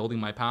ended up building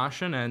my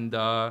passion, and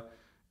that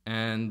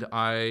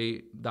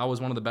was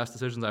one of the best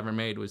decisions I ever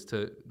made, was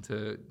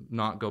to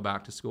not go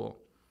back to school.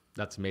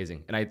 That's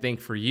amazing. And I think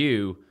for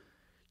you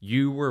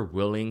were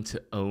willing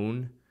to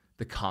own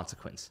the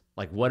consequence.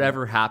 Like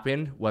whatever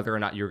happened, whether or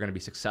not you were going to be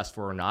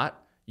successful or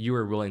not, you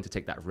were willing to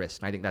take that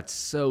risk. And I think that's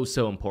so,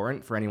 so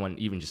important for anyone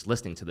even just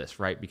listening to this,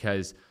 right?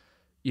 Because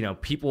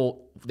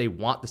people, they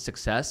want the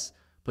success,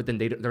 but then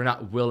they're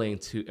not willing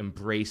to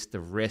embrace the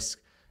risk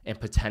and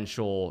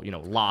potential,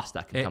 loss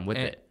that can come with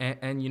it.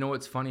 And you know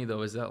what's funny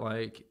though is that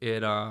like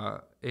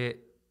there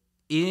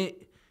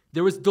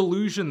was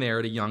delusion there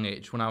at a young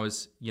age when I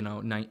was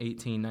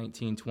 18,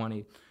 19,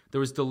 20. There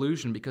was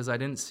delusion because I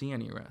didn't see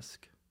any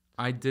risk.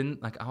 I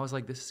was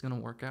like, this is gonna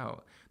work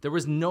out. There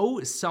was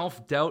no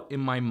self-doubt in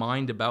my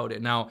mind about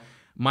it. Now,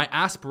 my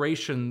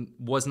aspiration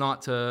was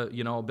not to,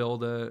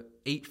 build a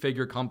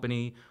 8-figure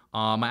company.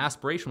 My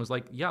aspiration was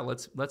like, yeah,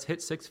 let's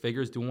hit 6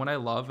 figures, doing what I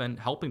love and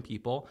helping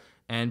people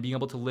and being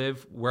able to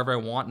live wherever I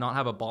want, not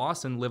have a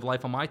boss, and live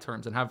life on my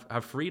terms and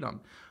have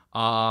freedom.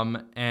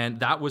 And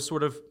that was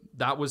sort of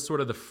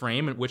the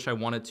frame in which I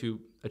wanted to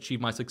achieve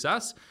my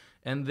success.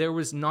 And there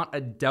was not a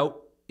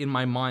doubt in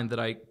my mind that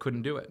I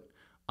couldn't do it.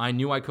 I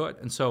knew I could.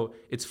 And so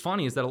it's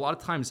funny is that a lot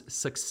of times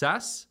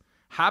success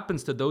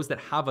happens to those that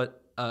have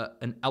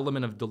an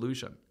element of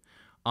delusion.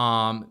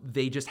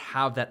 They just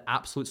have that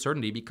absolute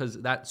certainty, because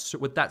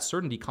with that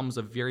certainty comes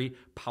a very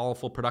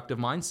powerful, productive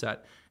mindset.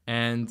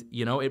 And,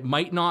 it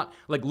might not,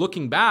 like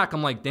looking back,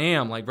 I'm like,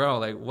 damn, like, bro,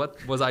 like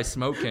what was I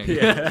smoking?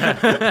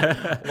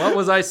 What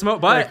was I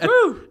smoking? But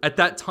at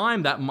that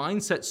time, that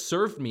mindset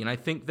served me. And I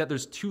think that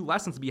there's 2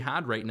 lessons to be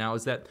had right now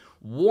is that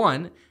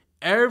 1,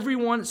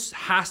 everyone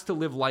has to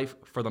live life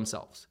for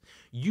themselves.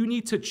 You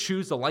need to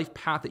choose the life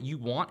path that you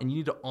want, and you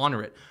need to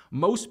honor it.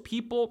 Most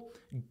people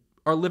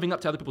are living up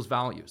to other people's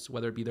values,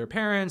 whether it be their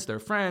parents, their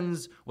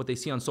friends, what they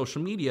see on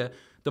social media.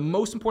 The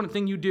most important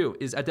thing you do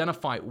is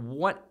identify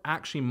what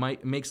actually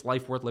makes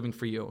life worth living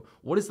for you.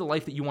 What is the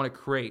life that you want to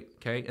create,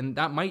 okay? And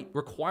that might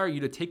require you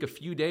to take a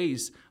few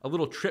days, a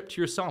little trip to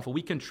yourself, a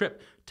weekend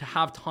trip, to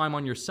have time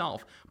on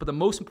yourself. But the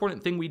most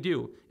important thing we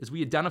do is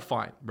we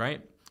identify,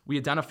 right? We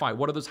identify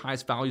what are those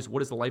highest values,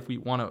 what is the life we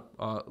want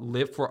to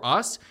live for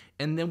us,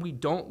 and then we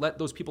don't let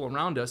those people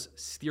around us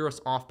steer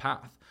us off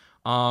path.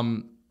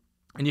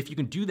 And if you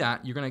can do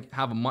that, you're going to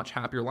have a much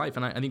happier life.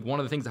 And I think one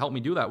of the things that helped me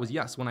do that was,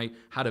 yes, when I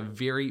had a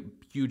very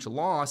huge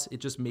loss, it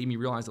just made me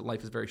realize that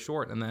life is very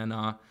short. And then,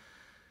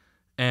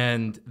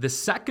 and the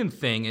second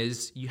thing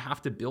is you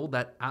have to build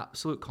that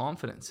absolute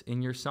confidence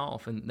in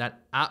yourself, and that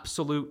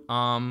absolute,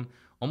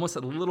 almost a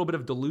little bit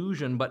of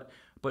delusion, but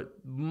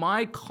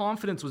my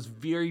confidence was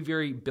very,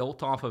 very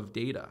built off of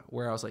data,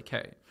 where I was like,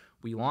 hey,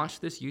 we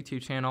launched this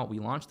YouTube channel, we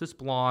launched this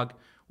blog,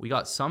 we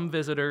got some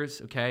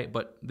visitors, okay,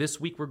 but this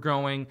week we're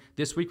growing,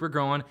 this week we're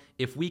growing.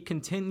 If we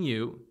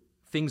continue,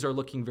 things are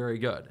looking very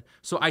good.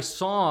 So I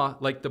saw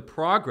like the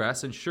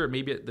progress, and sure,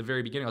 maybe at the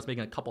very beginning I was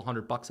making a couple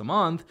 $100 a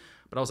month,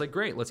 but I was like,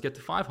 great, let's get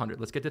to 500,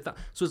 let's get to 1,000.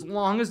 So as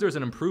long as there's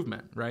an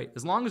improvement, right?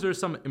 As long as there's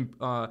some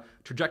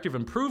trajectory of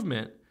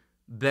improvement,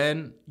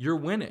 then you're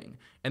winning.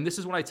 And this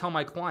is what I tell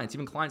my clients,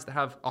 even clients that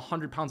have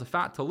 100 pounds of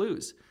fat to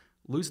lose.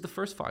 Lose the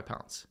first 5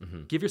 pounds.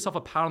 Give yourself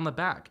a pat on the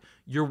back.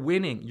 You're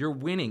winning. You're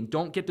winning.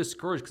 Don't get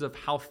discouraged because of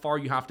how far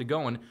you have to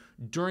go. And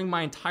during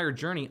my entire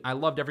journey, I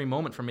loved every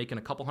moment, from making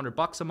a couple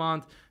 $100 a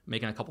month,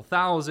 making a couple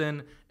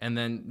thousand, and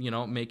then,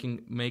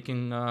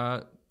 making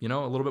a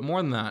little bit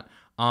more than that.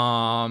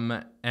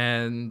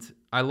 And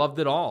I loved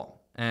it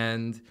all.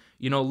 And,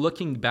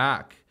 looking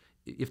back,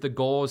 if the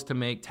goal is to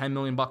make $10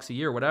 million a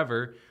year,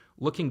 whatever,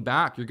 looking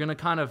back, you're going to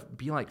kind of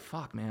be like,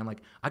 fuck, man,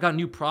 like I got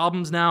new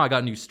problems now. I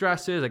got new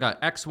stresses. I got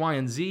X, Y,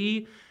 and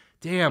Z.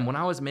 Damn, when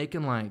I was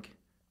making like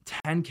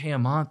 $10K a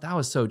month, that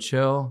was so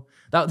chill.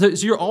 So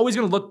you're always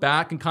going to look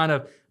back and kind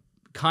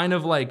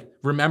of like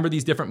remember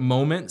these different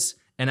moments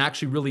and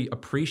actually really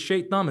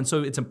appreciate them. And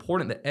so it's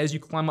important that as you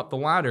climb up the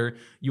ladder,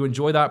 you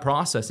enjoy that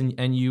process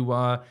and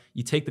you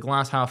take the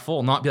glass half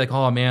full, not be like,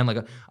 oh man,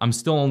 like I'm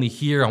still only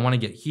here. I want to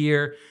get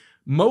here.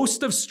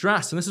 Most of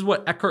stress, and this is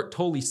what Eckhart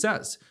Tolle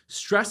says,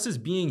 stress is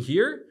being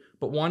here,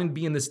 but wanting to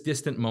be in this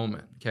distant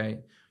moment, okay?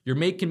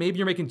 Maybe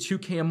you're making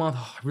 2K a month.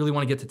 Oh, I really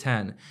want to get to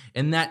 10.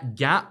 And that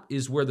gap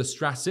is where the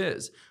stress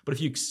is. But if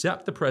you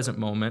accept the present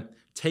moment,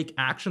 take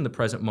action in the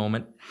present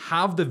moment,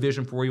 have the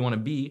vision for where you want to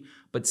be,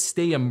 but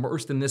stay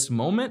immersed in this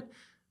moment,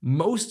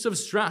 most of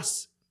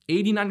stress,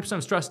 80-90%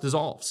 of stress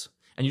dissolves.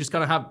 And you just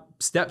gotta have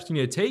steps you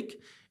need to take,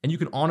 and you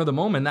can honor the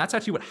moment. And that's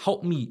actually what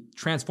helped me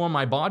transform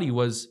my body.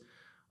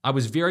 I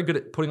was very good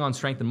at putting on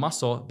strength and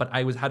muscle, but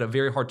I had a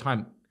very hard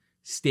time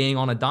staying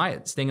on a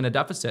diet, staying in a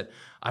deficit.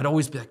 I'd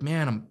always be like,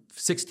 man, I'm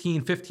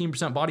 16,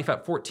 15% body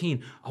fat,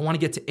 14. I want to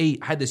get to 8.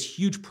 I had this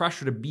huge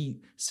pressure to be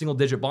single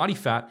digit body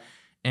fat.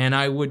 And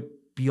I would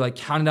be like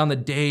counting down the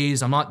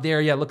days. I'm not there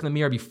yet. Look in the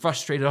mirror, I'd be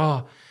frustrated.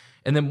 Oh.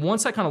 And then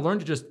once I kind of learned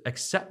to just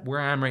accept where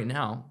I am right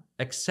now,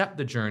 accept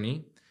the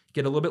journey,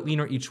 get a little bit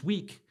leaner each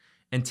week,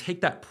 and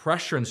take that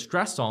pressure and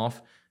stress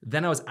off,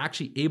 then I was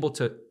actually able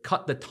to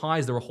cut the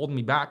ties that were holding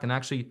me back and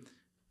actually,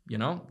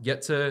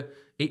 get to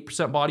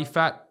 8% body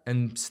fat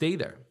and stay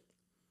there.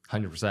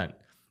 100%.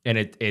 And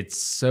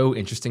it's so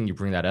interesting you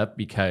bring that up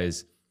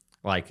because,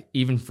 like,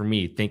 even for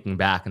me, thinking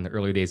back in the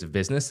early days of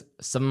business,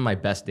 some of my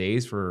best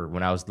days were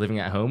when I was living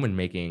at home and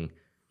making,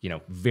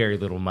 very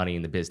little money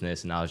in the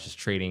business. And I was just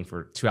trading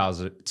for 2 hours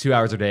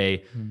a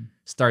day,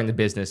 starting the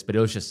business. But it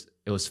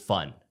was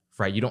fun,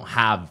 right? You don't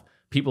have,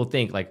 people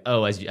think like,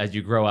 oh, as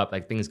you grow up,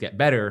 like things get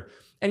better.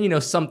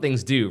 And, some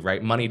things do,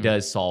 right? Money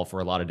does solve for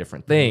a lot of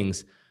different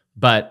things,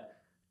 but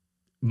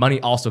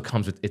money also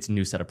comes with its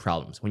new set of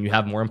problems. When you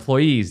have more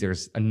employees,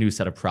 there's a new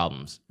set of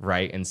problems,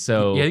 right? And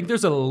so I think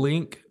there's a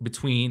link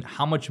between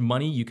how much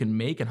money you can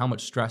make and how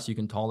much stress you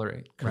can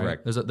tolerate.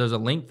 Correct. Right? There's a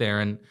link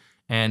there, and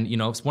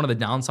it's one of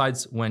the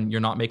downsides when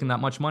you're not making that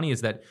much money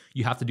is that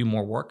you have to do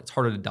more work. It's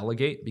harder to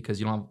delegate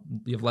because you have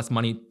less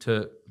money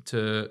to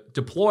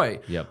deploy.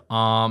 Yep.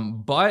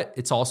 But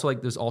it's also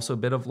like there's also a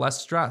bit of less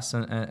stress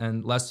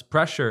and less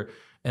pressure.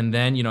 And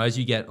then, as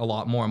you get a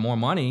lot more and more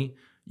money,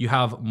 you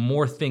have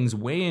more things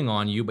weighing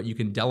on you, but you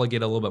can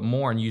delegate a little bit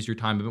more and use your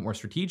time a bit more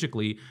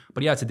strategically.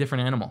 But yeah, it's a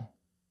different animal.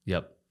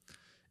 Yep.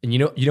 And you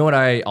know what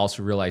I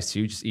also realized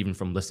too, just even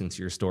from listening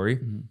to your story,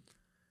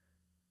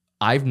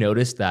 I've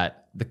noticed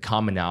that the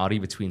commonality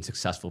between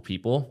successful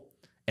people,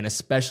 and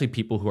especially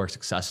people who are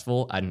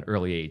successful at an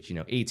early age,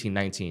 18,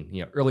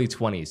 19, early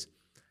 20s,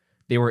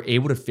 they were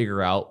able to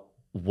figure out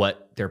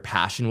what their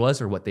passion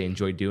was or what they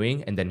enjoyed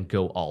doing and then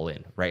go all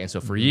in, right? And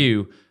so for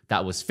you,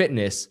 that was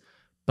fitness.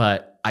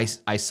 But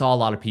I saw a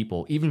lot of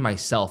people, even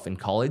myself in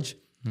college,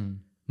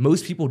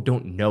 most people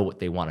don't know what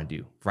they want to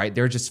do, right?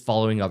 They're just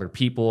following other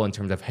people in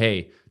terms of,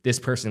 hey, this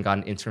person got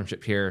an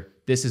internship here.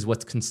 This is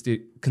what's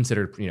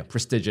considered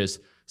prestigious.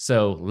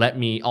 So let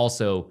me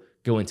also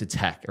go into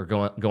tech or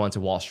go into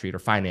Wall Street or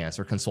finance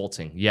or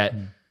consulting. Yet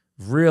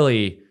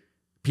really,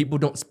 people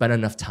don't spend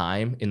enough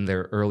time in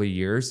their early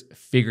years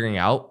figuring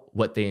out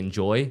what they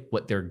enjoy,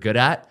 what they're good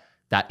at,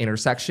 that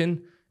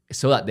intersection,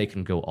 so that they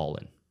can go all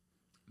in.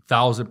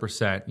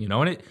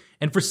 1,000%,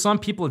 and for some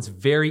people, it's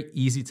very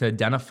easy to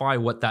identify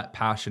what that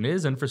passion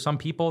is. And for some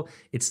people,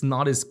 it's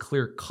not as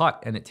clear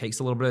cut and it takes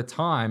a little bit of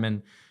time.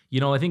 And,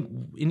 I think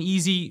an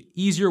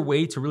easier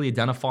way to really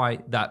identify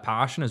that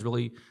passion is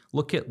really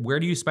look at where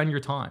do you spend your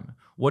time?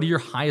 What are your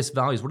highest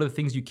values? What are the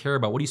things you care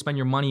about? What do you spend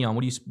your money on?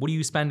 What do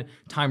you spend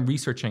time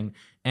researching?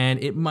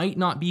 And it might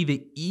not be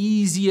the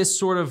easiest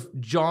sort of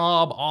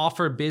job,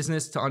 offer,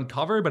 business to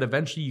uncover, but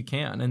eventually you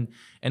can.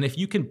 And if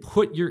you can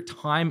put your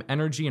time,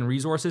 energy, and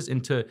resources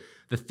into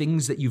the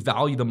things that you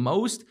value the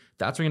most,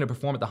 that's where you're going to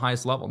perform at the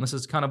highest level. And this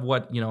is kind of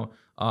what,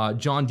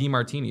 John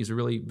DeMartini is a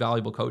really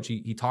valuable coach.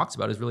 He talks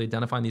about is really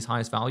identifying these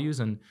highest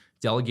values and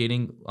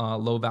delegating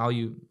low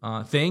value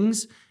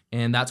things.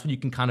 And that's when you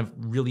can kind of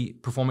really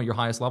perform at your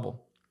highest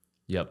level.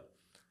 Yep.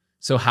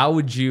 So how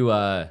would you,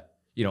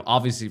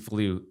 obviously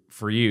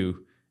for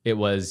you, it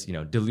was,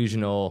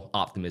 delusional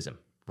optimism,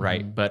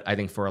 right? Mm-hmm. But I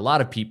think for a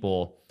lot of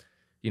people,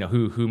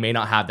 who may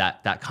not have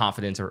that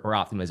confidence or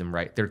optimism,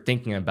 right? They're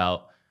thinking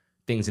about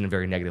things in a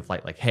very negative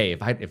light. Like, hey,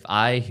 if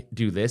I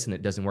do this and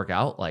it doesn't work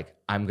out, like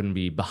I'm going to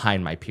be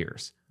behind my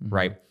peers,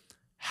 right?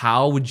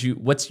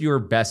 what's your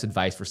best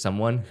advice for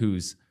someone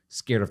who's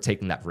scared of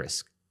taking that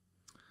risk?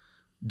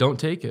 Don't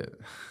take it.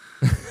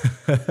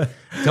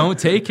 Don't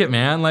take it,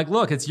 man. Like,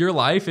 look, it's your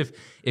life.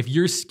 If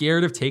you're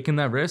scared of taking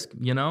that risk,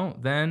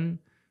 then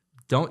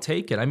don't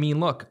take it. I mean,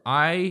 look,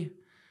 I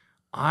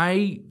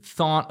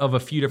thought of a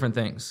few different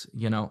things,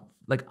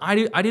 like I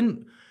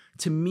didn't,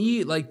 to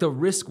me, like the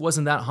risk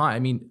wasn't that high. I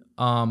mean,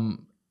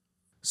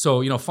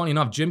 so, funny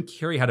enough, Jim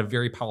Carrey had a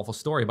very powerful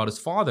story about his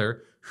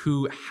father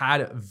who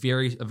had a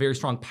very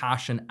strong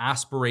passion,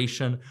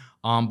 aspiration,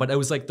 but it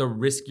was like the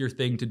riskier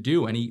thing to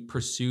do. And he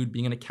pursued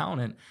being an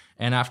accountant.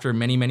 And after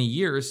many, many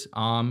years,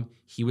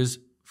 he was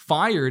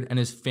fired and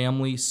his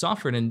family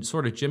suffered. And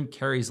sort of Jim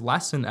Carrey's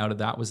lesson out of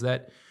that was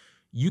that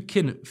you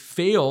can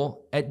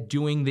fail at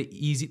doing the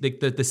easy,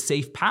 the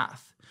safe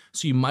path.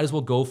 So you might as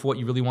well go for what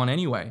you really want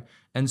anyway.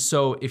 And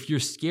so if you're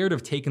scared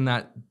of taking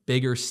that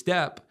bigger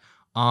step,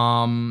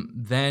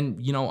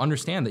 then,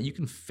 understand that you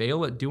can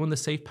fail at doing the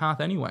safe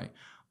path anyway.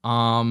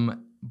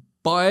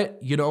 But,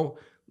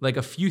 like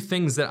a few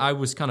things that I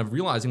was kind of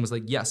realizing was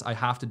like, yes, I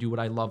have to do what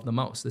I love the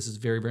most. This is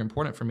very, very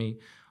important for me.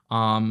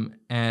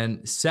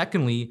 And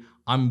secondly,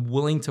 I'm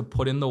willing to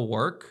put in the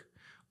work.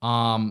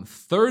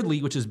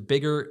 Thirdly, which is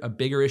a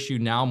bigger issue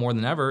now more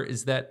than ever,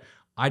 is that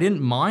I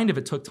didn't mind if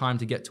it took time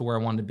to get to where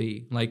I wanted to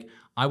be. Like,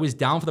 I was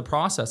down for the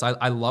process.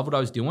 I love what I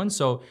was doing,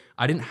 so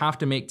I didn't have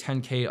to make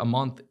 $10K a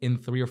month in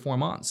 3 or 4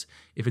 months.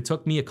 If it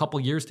took me a couple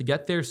years to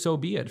get there, so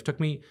be it.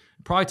 It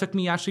probably took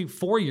me actually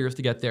 4 years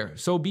to get there,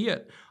 so be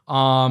it.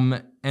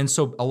 And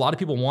so a lot of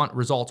people want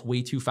results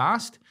way too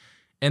fast.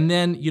 And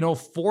then,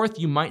 fourth,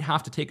 you might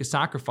have to take a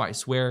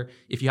sacrifice where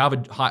if you have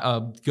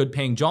a good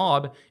paying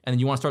job and then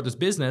you want to start this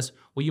business,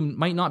 well, you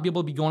might not be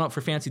able to be going out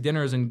for fancy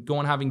dinners and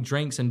going having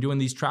drinks and doing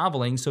these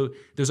traveling. So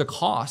there's a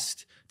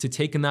cost to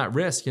taking that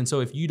risk. And so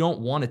if you don't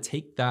want to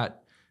take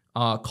that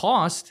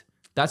cost,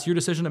 that's your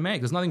decision to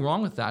make. There's nothing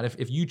wrong with that.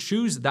 If you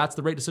choose that's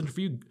the right decision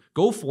for you,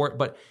 go for it.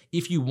 But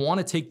if you want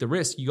to take the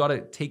risk, you got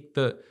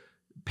to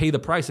pay the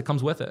price that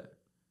comes with it.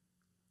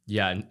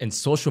 Yeah, and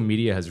social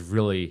media has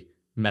really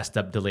messed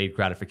up delayed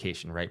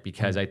gratification, right?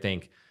 Because I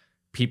think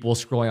people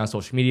scrolling on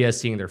social media,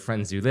 seeing their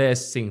friends do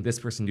this, seeing this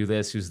person do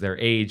this, who's their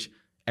age,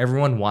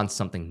 everyone wants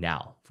something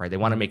now, right? They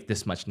want to make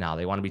this much now.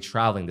 They want to be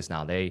traveling this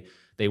now. They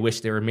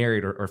wish they were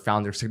married or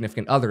found their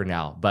significant other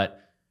now.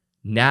 But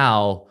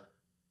now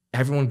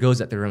everyone goes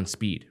at their own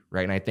speed,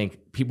 right? And I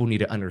think people need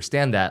to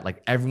understand that,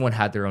 like, everyone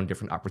had their own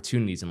different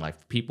opportunities in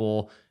life.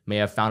 People may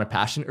have found a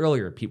passion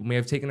earlier. People may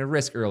have taken a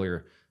risk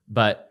earlier.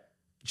 But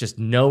just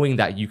knowing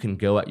that you can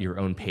go at your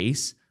own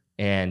pace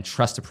and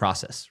trust the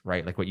process,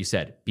 right? Like what you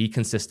said, be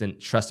consistent,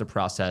 trust the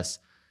process,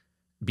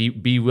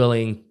 be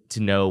willing to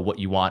know what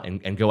you want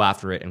and go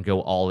after it and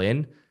go all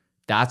in.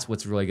 That's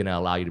what's really going to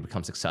allow you to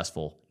become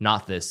successful.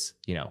 Not this,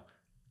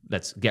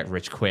 let's get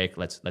rich quick.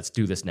 Let's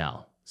do this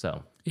now.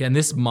 So yeah, and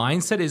this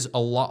mindset is a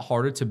lot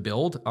harder to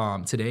build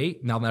today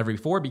now than ever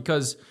before,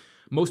 because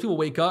most people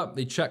wake up,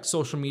 they check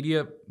social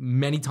media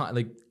many times,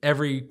 like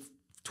every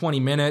 20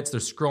 minutes, they're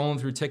scrolling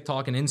through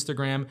TikTok and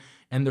Instagram,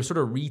 and they're sort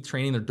of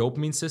retraining their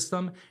dopamine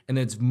system. And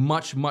it's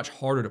much, much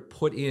harder to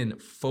put in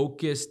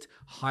focused,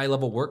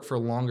 high-level work for a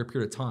longer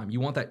period of time.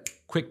 You want that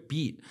quick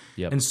beat.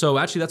 Yep. And so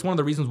actually, that's one of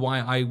the reasons why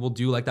I will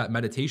do like that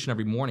meditation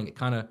every morning. It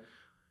kind of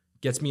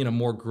gets me in a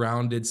more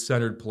grounded,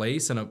 centered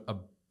place and a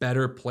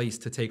better place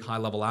to take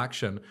high-level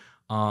action.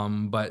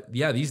 But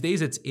yeah, these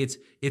days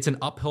it's an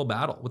uphill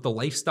battle. With the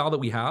lifestyle that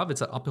we have,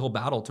 it's an uphill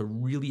battle to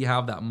really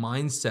have that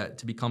mindset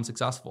to become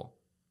successful.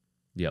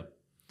 Yep.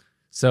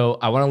 So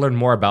I want to learn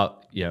more about,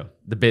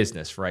 the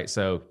business, right?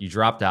 So you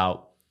dropped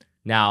out.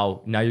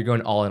 Now you're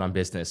going all in on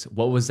business.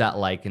 What was that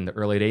like in the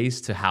early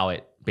days to how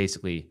it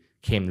basically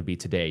came to be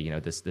today?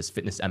 This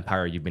fitness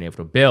empire you've been able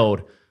to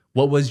build.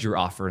 What was your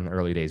offer in the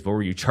early days? What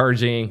were you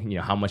charging?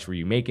 How much were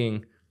you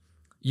making?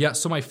 Yeah.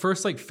 So my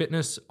first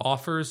fitness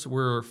offers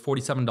were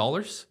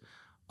 $47.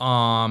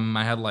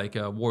 I had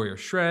a Warrior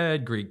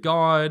Shred, Greek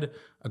God,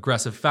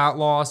 aggressive fat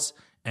loss.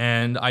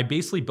 And I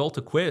basically built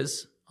a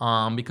quiz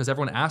because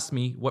everyone asked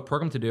me what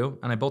program to do.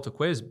 And I built a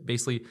quiz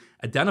basically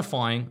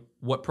identifying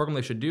what program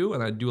they should do.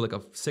 And I'd do a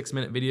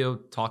 6-minute video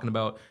talking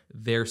about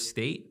their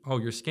state. Oh,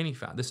 you're skinny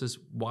fat. This is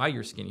why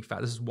you're skinny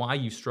fat. This is why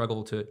you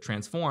struggle to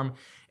transform.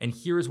 And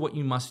here's what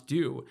you must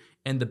do.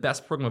 And the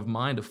best program of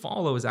mine to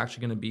follow is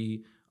actually going to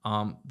be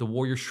the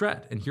Warrior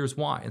Shred. And here's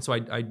why. And so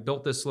I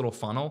built this little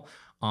funnel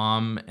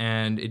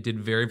and it did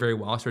very, very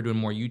well. I started doing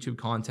more YouTube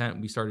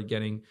content. We started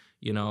getting,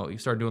 you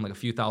started doing a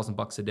few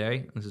 $1,000 a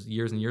day. This is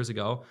years and years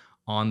ago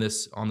on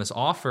this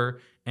offer.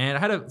 And I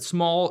had a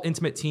small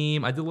intimate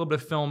team. I did a little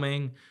bit of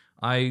filming.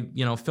 I,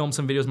 filmed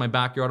some videos in my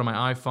backyard on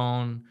my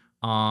iPhone.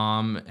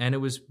 And it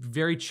was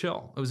very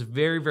chill. It was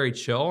very, very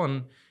chill.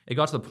 And it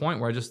got to the point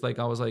where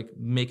I was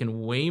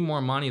making way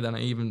more money than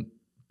I even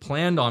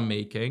planned on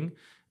making.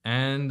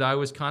 And I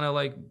was kind of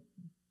I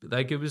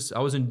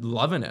was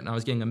loving it. And I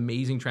was getting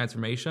amazing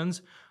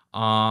transformations.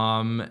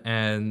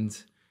 Then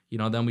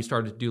we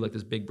started to do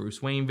this big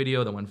Bruce Wayne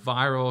video that went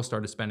viral,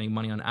 started spending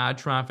money on ad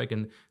traffic,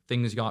 and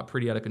things got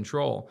pretty out of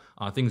control.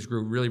 Things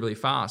grew really, really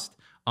fast.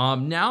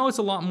 Now it's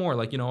a lot more.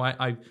 Like,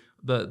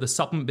 the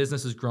supplement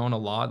business has grown a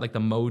lot. Like the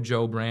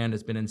Mojo brand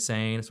has been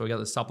insane. So I got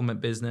the supplement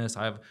business.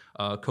 I have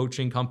a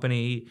coaching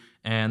company,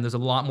 and there's a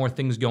lot more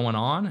things going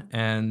on.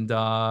 And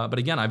but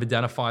again, I've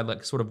identified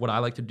like sort of what I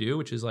like to do,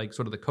 which is like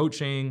sort of the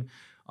coaching,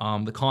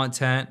 the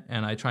content,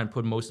 and I try and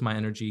put most of my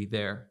energy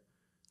there.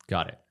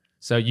 Got it.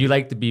 So you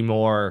like to be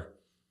more,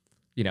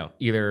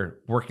 either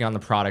working on the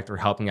product or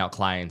helping out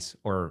clients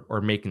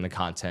or making the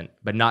content,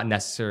 but not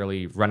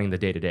necessarily running the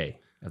day-to-day.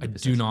 I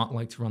do not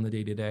like to run the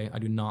day-to-day. I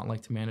do not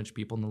like to manage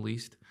people in the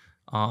least.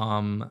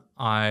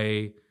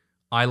 I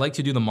like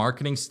to do the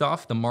marketing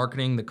stuff, the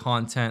marketing, the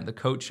content, the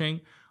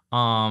coaching.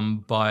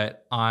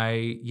 But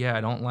I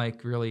don't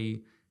like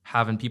really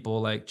having people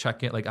like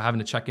check in, like having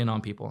to check in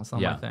on people. It's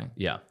not my thing.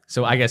 Yeah.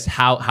 So I guess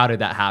how did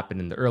that happen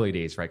in the early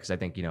days, right? Because I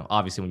think,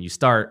 obviously when you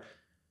start,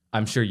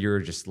 I'm sure you're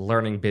just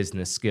learning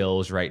business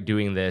skills, right?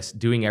 Doing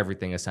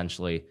everything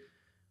essentially.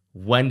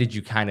 When did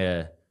you kind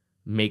of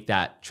make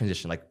that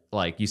transition?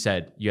 Like you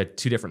said, you had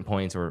two different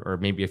points or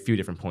maybe a few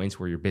different points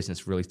where your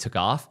business really took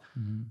off.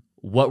 Mm-hmm.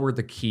 What were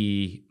the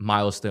key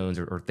milestones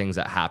or things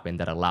that happened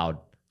that allowed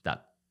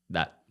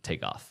that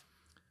takeoff?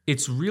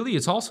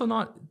 It's also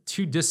not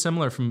too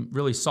dissimilar from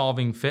really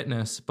solving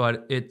fitness,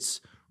 but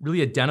it's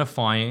really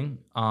identifying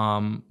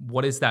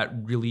what is that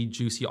really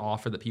juicy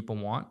offer that people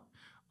want.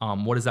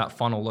 What does that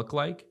funnel look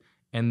like?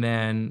 And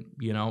then,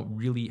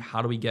 really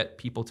how do we get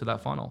people to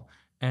that funnel?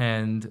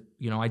 And,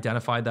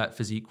 identified that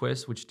physique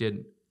quiz, which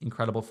did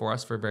incredible for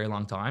us for a very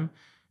long time.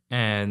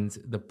 And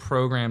the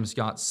programs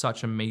got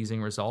such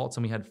amazing results.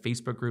 And we had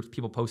Facebook groups,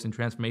 people posting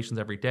transformations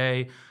every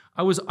day.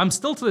 I'm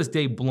still to this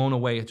day blown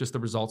away at just the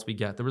results we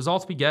get. The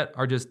results we get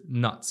are just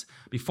nuts.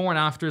 Before and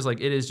afters, like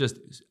it is just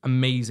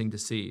amazing to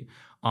see.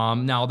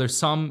 Now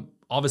there's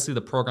obviously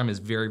the program is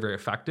very, very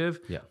effective.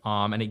 Yeah.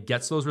 And it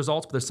gets those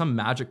results, but there's some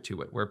magic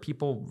to it where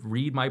people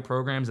read my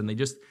programs and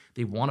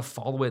they want to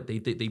follow it. They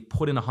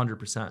put in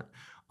 100%.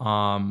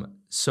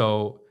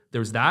 So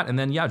there's that. And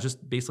then,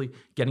 just basically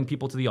getting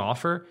people to the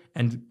offer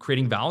and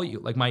creating value.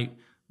 Like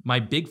my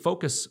big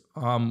focus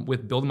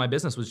with building my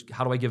business was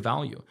how do I give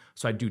value?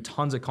 So I do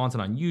tons of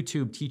content on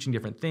YouTube, teaching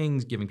different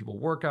things, giving people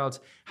workouts,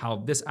 how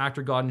this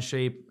actor got in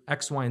shape,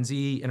 X, Y, and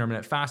Z,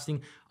 intermittent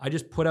fasting. I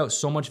just put out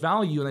so much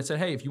value and I said,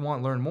 hey, if you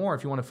want to learn more,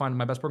 if you want to find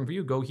my best program for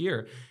you, go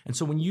here. And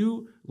so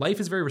life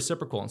is very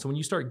reciprocal. And so when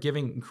you start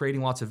giving and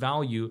creating lots of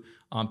value,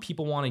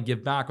 people want to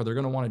give back or they're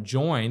going to want to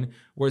join.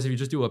 Whereas if you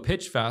just do a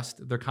pitch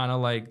fest, they're kind of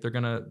like, they're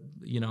going to,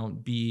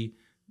 be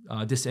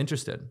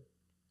disinterested.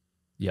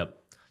 Yep.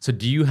 So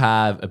do you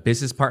have a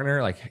business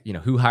partner? Like,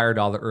 who hired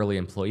all the early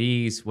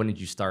employees? When did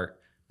you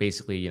start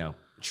basically,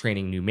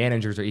 training new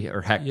managers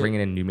or bringing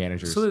in new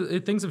managers? So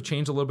things have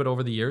changed a little bit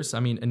over the years. I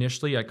mean,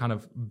 initially I kind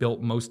of built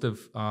most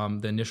of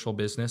the initial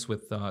business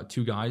with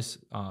two guys,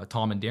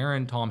 Tom and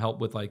Darren. Tom helped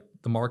with like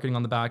the marketing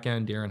on the back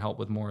end. Darren helped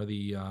with more of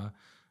the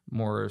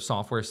more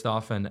software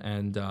stuff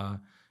and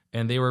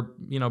they were,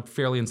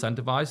 fairly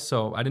incentivized.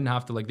 So I didn't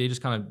have to they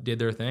just kind of did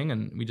their thing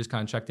and we just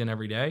kind of checked in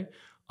every day.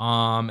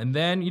 And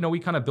then, we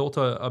kind of built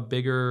a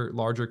bigger,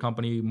 larger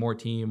company, more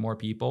team, more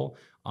people.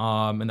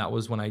 And that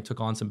was when I took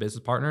on some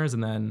business partners.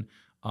 And then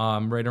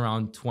right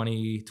around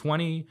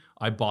 2020,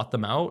 I bought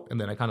them out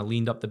and then I kind of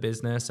leaned up the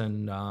business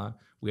and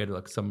we had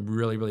some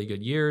really, really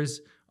good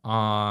years.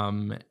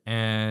 And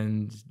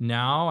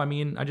now,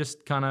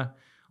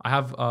 I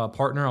have a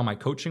partner on my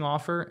coaching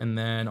offer and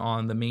then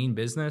on the main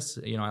business,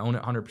 I own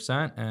it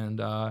 100%.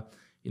 And, I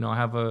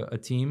have a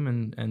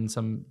team and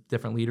some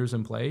different leaders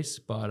in place,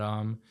 but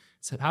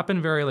it's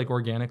happened very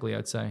organically,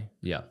 I'd say.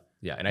 Yeah.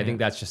 Yeah. And I think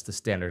that's just the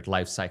standard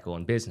life cycle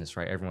in business,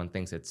 right? Everyone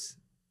thinks it's,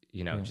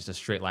 just a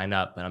straight line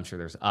up, but I'm sure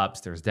there's ups,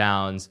 there's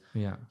downs.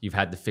 Yeah. You've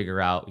had to figure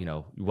out,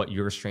 what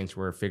your strengths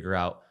were, figure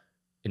out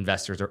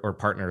investors or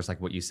partners, like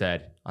what you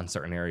said, on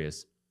certain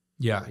areas.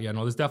 Yeah. Yeah.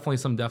 No, there's definitely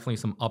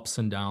some ups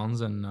and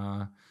downs. And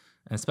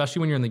especially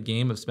when you're in the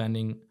game of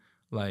spending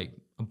like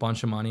a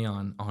bunch of money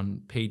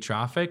on paid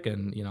traffic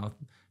and,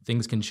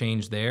 things can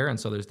change there. And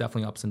so there's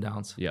definitely ups and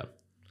downs. Yeah.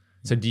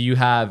 So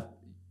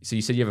so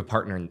you said you have a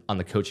partner on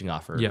the coaching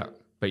offer. Yeah.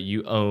 But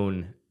you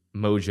own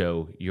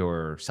Mojo,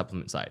 your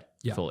supplement side,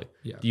 fully.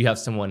 Yeah. Do you have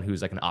someone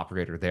who's like an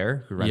operator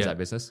there who runs that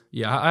business?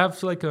 Yeah. I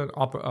have like an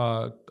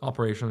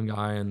operation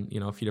guy and,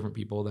 a few different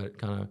people that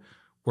kind of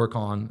work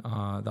on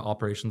the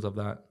operations of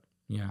that.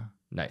 Yeah.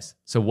 Nice.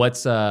 So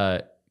what's,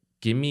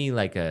 give me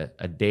like a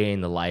day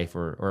in the life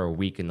or a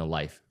week in the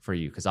life for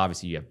you. Cause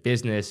obviously you have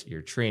business,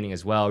 you're training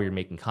as well. You're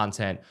making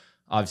content.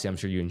 Obviously I'm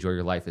sure you enjoy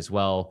your life as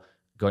well,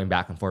 going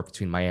back and forth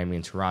between Miami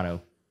and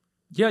Toronto.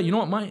 Yeah, you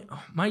know what?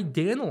 My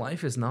day in the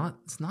life it's not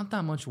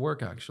that much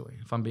work actually,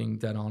 if I'm being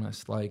dead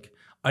honest. Like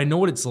I know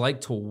what it's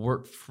like to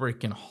work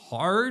freaking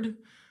hard.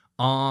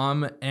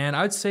 And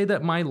I'd say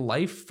that my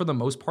life for the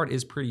most part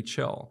is pretty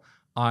chill.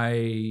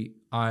 I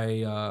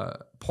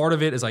part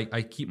of it is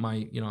I keep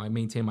my, I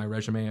maintain my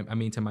resume, I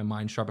maintain my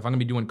mind sharp. If I'm gonna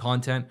be doing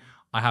content,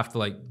 I have to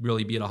like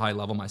really be at a high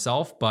level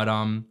myself. But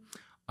I'm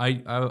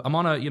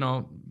on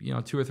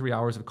a 2 or 3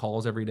 hours of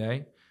calls every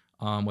day.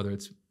 Whether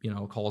it's,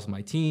 calls with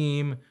my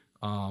team,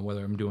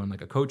 whether I'm doing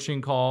like a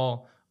coaching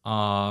call,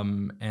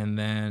 and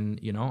then,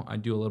 you know, I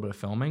do a little bit of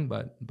filming,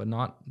 but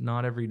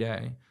not every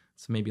day.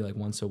 So maybe like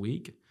once a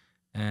week.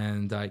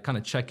 And I kind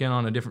of check in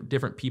on a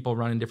different people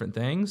running different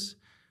things.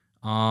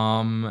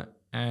 And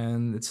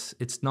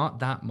it's not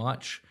that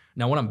much.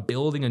 Now, when I'm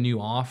building a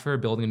new offer,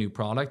 building a new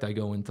product, I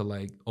go into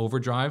like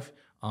overdrive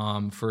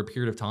for a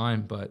period of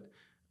time. But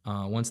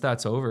once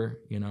that's over,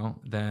 you know,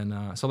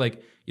 then so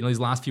like, you know, these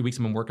last few weeks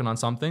I've been working on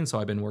something, so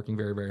I've been working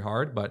very, very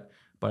hard. But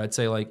I'd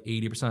say like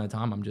 80% of the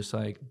time I'm just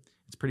like,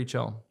 it's pretty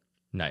chill.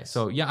 Nice.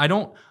 So yeah,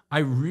 I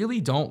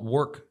really don't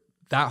work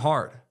that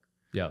hard.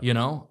 Yeah. You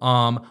know,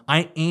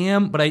 I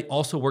am, but I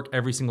also work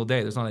every single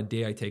day. There's not a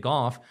day I take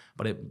off,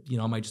 but it, you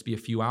know, it might just be a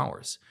few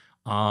hours.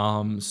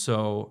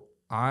 So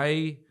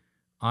I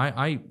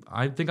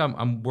think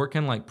I'm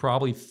working like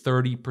probably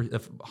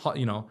 30%,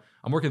 you know,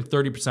 I'm working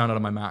 30% out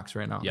of my max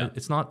right now. Yeah.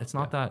 It's not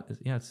that.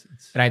 Yeah. It's.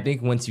 And I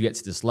think once you get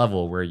to this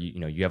level where you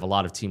know you have a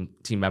lot of team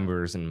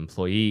members and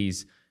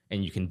employees,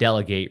 and you can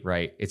delegate,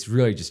 right? It's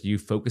really just you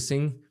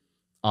focusing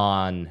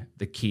on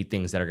the key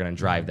things that are going to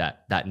drive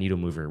that needle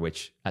mover,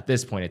 which at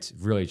this point it's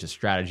really just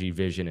strategy,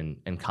 vision,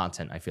 and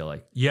content, I feel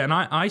like. Yeah, and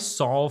I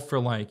solve for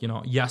like, you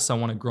know, yes, I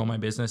want to grow my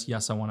business.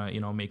 Yes, I want to, you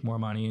know, make more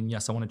money, and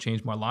yes, I want to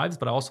change more lives,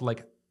 but I also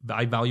like,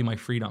 I value my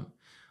freedom.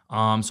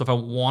 So if I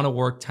want to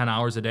work 10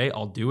 hours a day,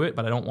 I'll do it,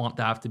 but I don't want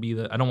that to be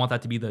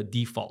the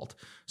default.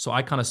 So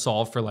I kind of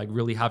solve for like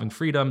really having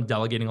freedom,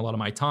 delegating a lot of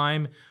my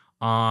time.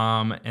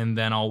 And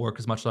then I'll work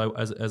as much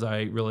as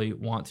I really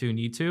want to,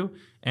 need to.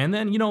 And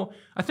then, you know,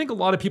 I think a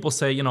lot of people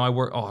say, you know, I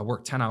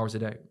work 10 hours a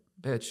day.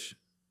 Bitch,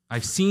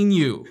 I've seen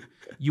you.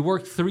 You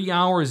work 3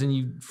 hours and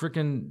you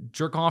freaking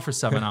jerk off for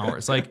 7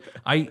 hours.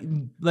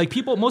 Most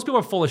people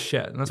are full of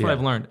shit, and that's what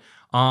I've learned.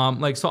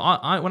 So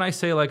when I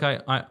say like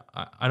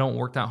I don't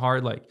work that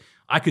hard, like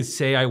I could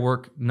say I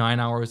work 9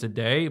 hours a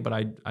day, but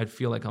I'd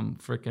feel like I'm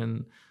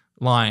freaking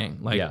lying.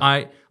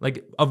 I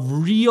like a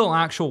real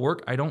actual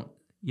work. I don't.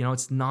 You know,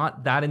 it's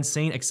not that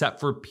insane except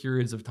for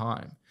periods of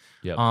time.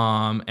 Yep.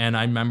 And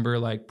I remember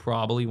like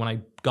probably when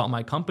I got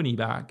my company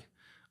back,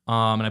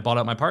 and I bought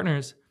out my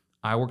partners,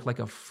 I worked like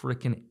a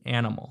freaking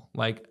animal,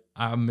 like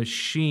a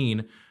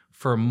machine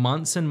for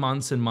months and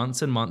months and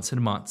months and months and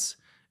months.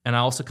 And I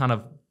also kind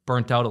of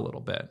burnt out a little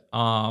bit.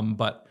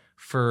 But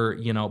for,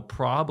 you know,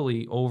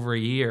 probably over a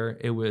year,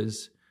 it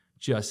was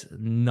just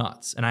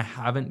nuts. And I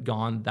haven't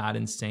gone that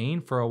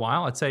insane for a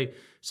while. I'd say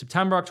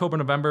September, October,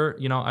 November,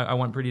 you know, I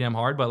went pretty damn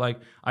hard, but like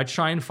I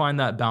try and find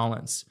that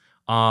balance.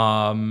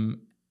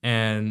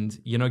 And,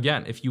 you know,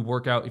 again, if you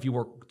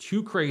work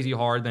too crazy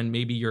hard, then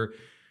maybe your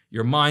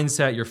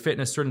mindset, your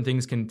fitness, certain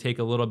things can take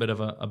a little bit of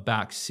a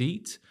back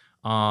seat.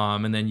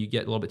 And then you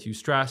get a little bit too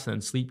stressed, and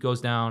then sleep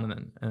goes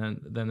down,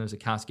 and then there's a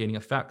cascading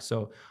effect.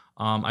 So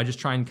I just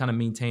try and kind of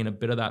maintain a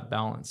bit of that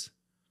balance.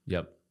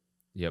 Yep.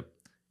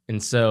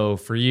 And so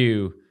for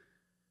you,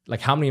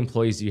 like how many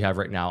employees do you have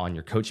right now on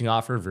your coaching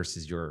offer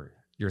versus your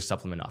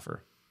supplement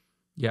offer?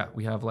 Yeah,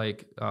 we have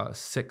like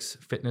 6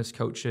 fitness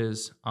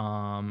coaches,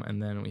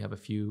 and then we have a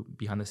few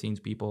behind the scenes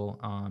people,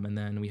 and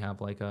then we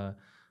have like a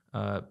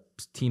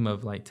team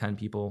of like 10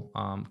 people,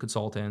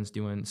 consultants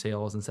doing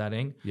sales and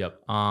setting.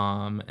 Yep.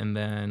 And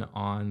then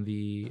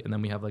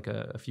we have like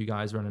a few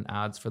guys running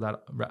ads for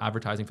that,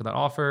 advertising for that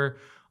offer.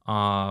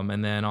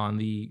 And then on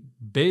the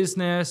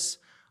business,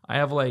 I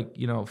have like,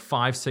 you know,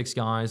 5-6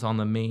 guys on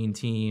the main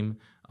team.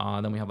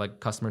 Then we have like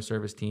customer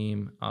service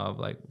team of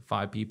like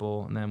 5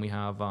 people. And then we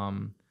have,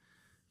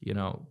 you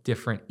know,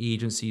 different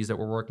agencies that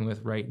we're working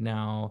with right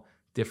now,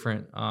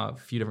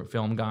 few different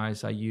film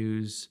guys I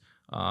use,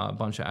 a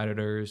bunch of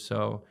editors.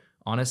 So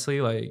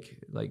honestly, like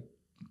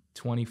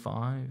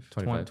 25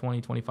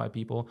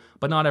 people,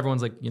 but not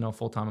everyone's like, you know,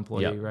 full-time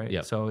employee, right?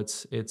 Yep. So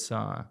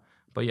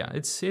but yeah,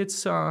 it's,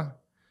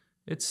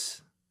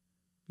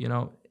 you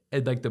know,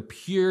 like the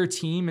pure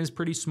team is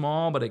pretty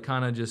small, but it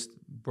kind of just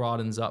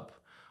broadens up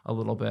a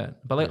little bit.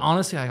 But like,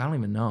 honestly, I don't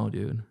even know,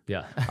 dude.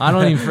 Yeah. I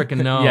don't even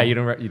freaking know. Yeah. You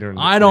don't.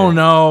 I don't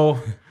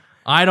know.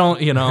 I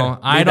don't, you know,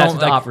 I don't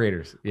like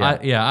operators.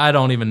 Yeah. I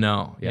don't even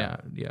know. Yeah.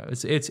 Yeah.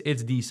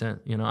 It's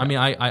decent. You know, I mean,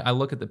 I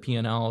look at the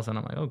P&Ls and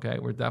I'm like, okay,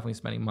 we're definitely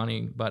spending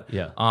money, but we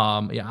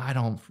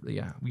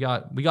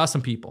got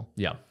some people.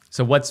 Yeah.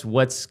 So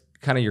what's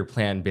kind of your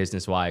plan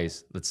business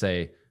wise? Let's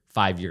say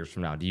 5 years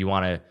from now, do you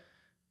want to,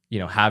 you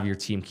know, have your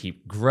team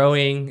keep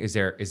growing? Is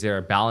there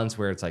a balance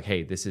where it's like,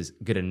 hey, this is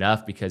good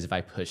enough because if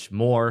I push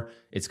more,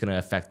 it's going to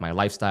affect my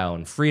lifestyle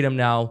and freedom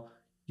now?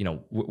 You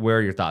know, where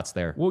are your thoughts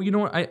there? Well, you know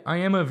what? I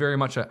am a very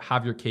much a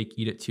have your cake,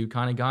 eat it too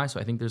kind of guy. So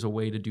I think there's a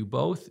way to do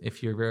both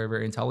if you're very,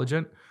 very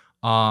intelligent.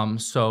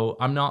 So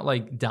I'm not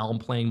like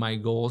downplaying my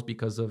goals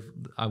because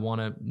I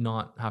want to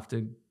not have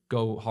to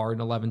go hard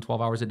 11,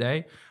 12 hours a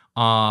day.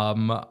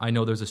 I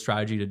know there's a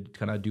strategy to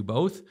kind of do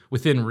both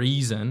within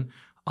reason.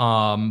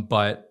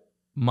 But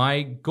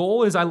my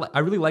goal is I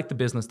really like the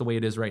business the way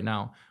it is right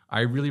now.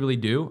 I really, really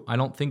do. I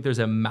don't think there's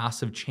a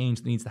massive change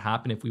that needs to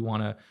happen if we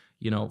want to,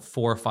 you know,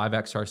 4 or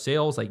 5x our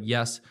sales. Like,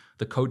 yes,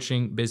 the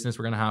coaching business,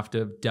 we're going to have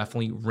to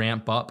definitely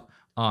ramp up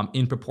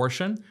in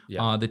proportion,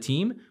 Yeah. the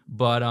team.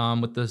 But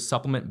with the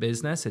supplement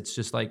business, it's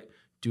just like,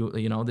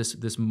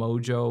 this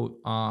Mojo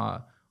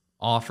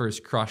offer is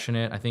crushing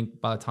it. I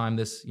think by the time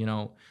this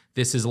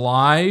is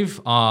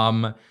live,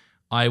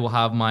 I will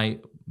have my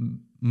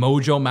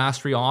Mojo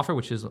Mastery offer,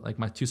 which is like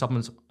my 2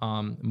 supplements,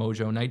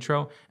 Mojo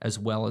Nitro, as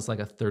well as like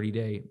a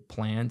 30-day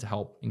plan to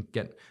help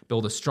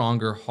build a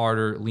stronger,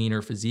 harder,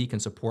 leaner physique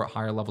and support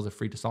higher levels of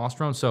free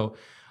testosterone. So,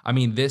 I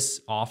mean,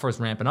 this offer is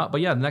ramping up. But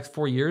yeah, the next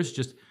 4 years,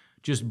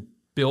 just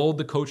build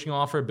the coaching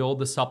offer, build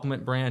the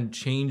supplement brand,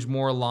 change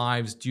more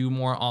lives, do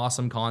more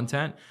awesome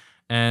content,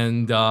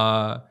 and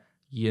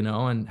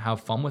and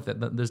have fun with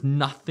it. There's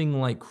nothing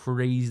like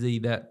crazy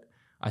that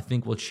I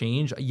think will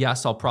change.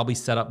 Yes, I'll probably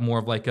set up more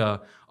of like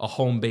a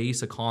home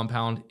base, a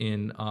compound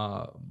in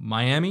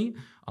Miami.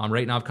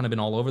 Right now, I've kind of been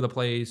all over the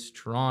place: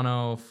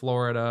 Toronto,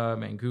 Florida,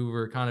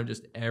 Vancouver, kind of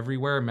just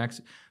everywhere.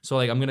 So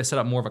like, I'm going to set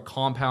up more of a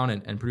compound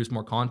and produce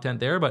more content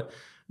there, but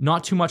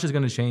not too much is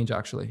going to change,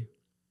 actually.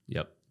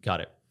 Yep.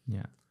 Got it.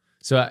 Yeah.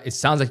 So it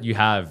sounds like you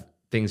have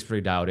things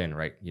pretty dialed in,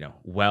 right?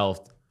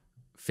 Wealth,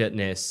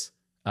 fitness.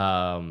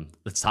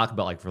 Let's talk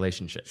about like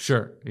relationships.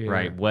 Sure. Yeah,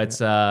 right.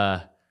 What's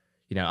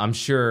I'm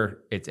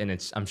sure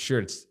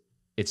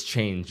it's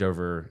changed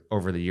over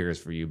the years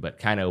for you, but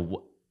kind of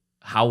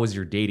how was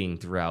your dating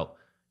throughout,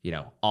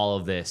 all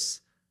of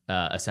this,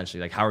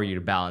 essentially? Like, how are you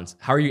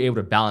able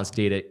to balance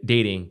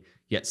dating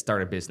yet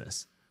start a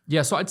business?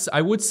 Yeah. So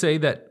I would say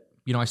that,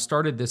 I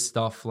started this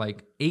stuff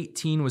like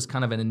 18 was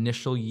kind of an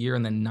initial year,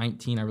 and then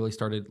 19, I really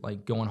started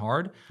like going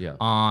hard. Yeah.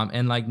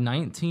 And like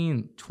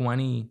 19,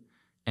 20,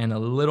 and a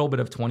little bit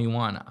of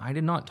 21, I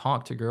did not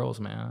talk to girls,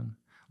 man.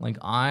 Like,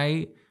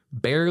 I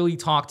barely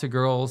talked to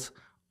girls.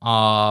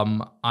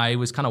 I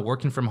was kind of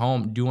working from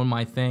home, doing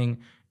my thing,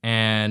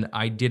 and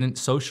I didn't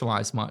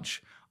socialize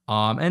much.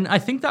 And I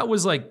think that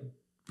was like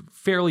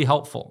fairly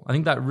helpful. I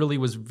think that really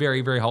was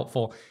very, very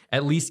helpful,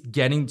 at least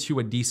getting to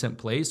a decent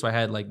place. So I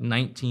had like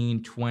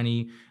 19,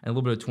 20, and a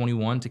little bit of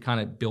 21 to kind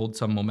of build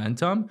some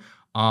momentum.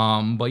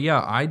 But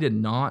yeah, I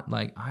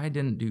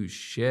didn't do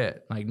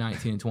shit like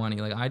 19 and 20.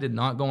 Like, I did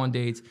not go on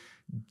dates,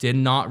 did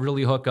not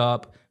really hook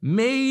up.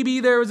 Maybe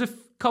there was a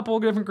couple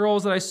of different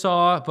girls that I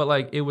saw, but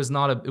like, it was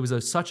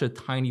such a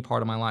tiny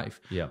part of my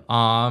life. Yeah.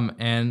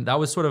 And that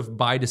was sort of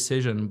by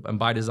decision and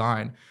by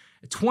design.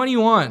 At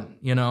 21,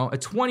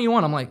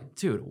 I'm like,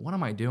 dude, what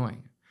am I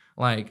doing?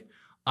 Like,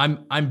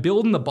 I'm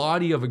building the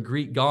body of a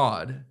Greek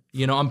god.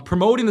 I'm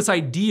promoting this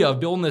idea of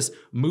building this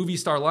movie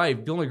star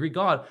life, building a Greek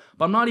god,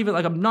 but I'm not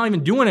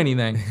even doing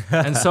anything.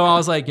 And so I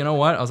was like, you know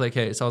what? I was like,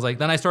 hey. So I was like,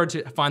 then I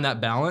started to find that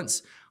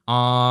balance.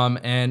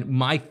 And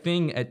my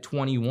thing at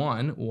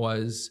 21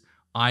 was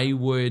I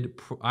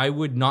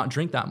would not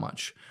drink that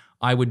much.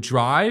 I would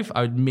drive.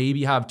 I would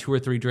maybe have 2 or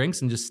 3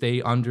 drinks and just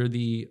stay under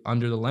the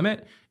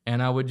limit.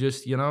 And I would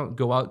just,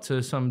 go out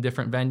to some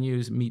different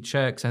venues, meet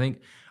chicks. I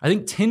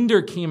think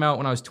Tinder came out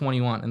when I was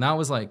 21, and that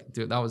was like,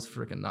 dude, that was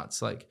freaking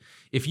nuts. Like,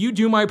 if you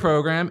do my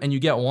program and you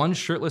get one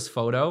shirtless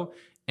photo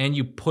and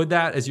you put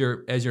that as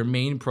your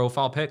main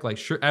profile pic, like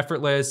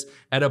effortless,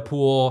 at a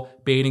pool,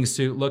 bathing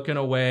suit, looking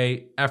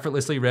away,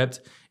 effortlessly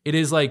ripped, it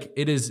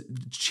is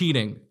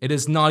cheating. It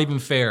is not even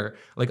fair.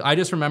 Like, I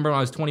just remember when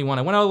I was 21,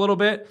 I went out a little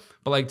bit,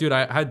 but like, dude,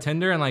 I had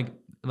Tinder, and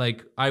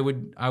like I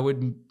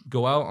would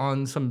go out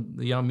on some,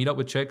 meet up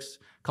with chicks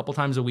a couple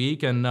times a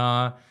week. And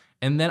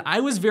then I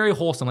was very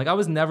wholesome. Like, I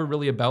was never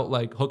really about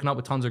like hooking up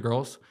with tons of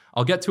girls.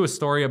 I'll get to a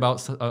story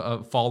about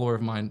a follower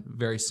of mine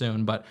very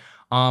soon. But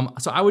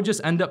so I would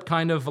just end up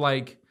kind of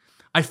like,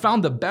 I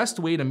found the best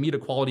way to meet a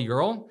quality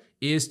girl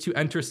is to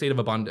enter a state of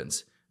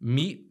abundance,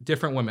 meet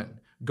different women,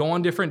 go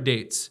on different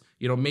dates,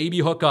 maybe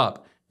hook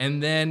up.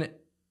 And then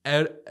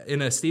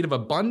in a state of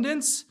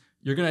abundance,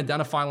 you're going to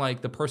identify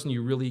like the person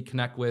you really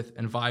connect with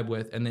and vibe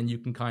with, and then you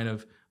can kind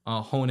of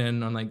hone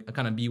in on like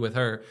kind of be with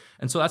her.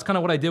 And so that's kind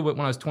of what I did when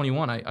I was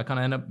 21. I kind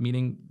of ended up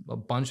meeting a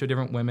bunch of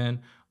different women,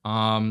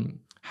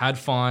 had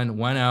fun,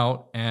 went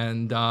out,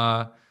 and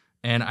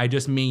I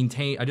just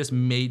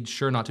made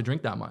sure not to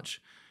drink that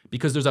much,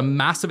 because there's a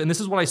massive, and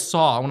this is what I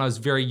saw when I was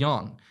very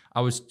young.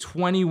 I was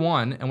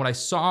 21, and what I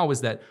saw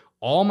was that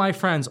all my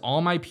friends, all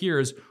my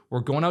peers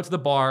were going out to the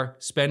bar,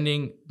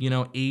 spending,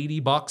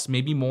 $80,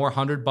 maybe more,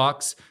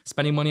 $100,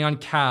 spending money on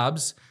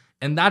cabs.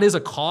 And that is a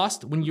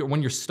cost when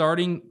you're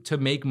starting to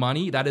make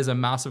money. That is a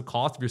massive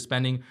cost if you're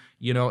spending,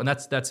 and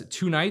that's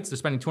 2 nights. They're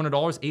spending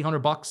 $200,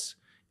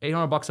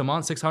 $800 a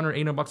month,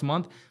 $600, $800 a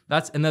month.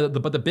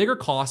 But the bigger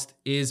cost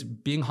is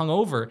being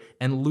hungover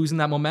and losing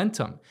that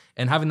momentum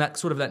and having that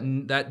sort of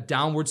that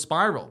downward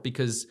spiral,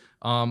 because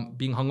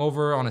being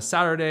hungover on a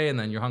Saturday, and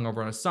then you're hungover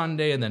on a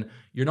Sunday, and then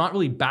you're not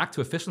really back to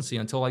efficiency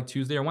until like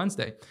Tuesday or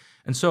Wednesday.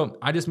 And so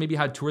I just maybe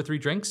had 2 or 3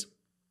 drinks,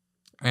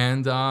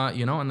 and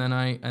and then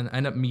I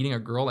ended up meeting a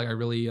girl like I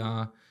really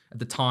at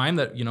the time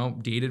that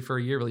dated for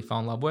a year, really fell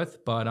in love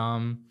with. But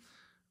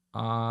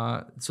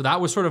so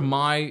that was sort of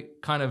my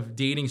kind of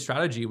dating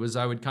strategy, was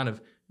I would kind of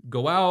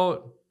go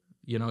out,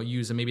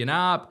 use maybe an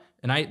app.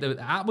 And the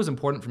app was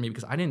important for me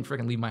because I didn't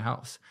freaking leave my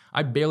house.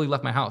 I barely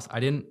left my house. I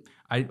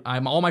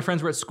I'm all my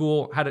friends were at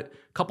school, had a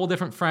couple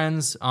different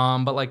friends,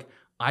 but like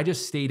I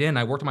just stayed in.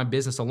 I worked on my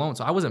business alone,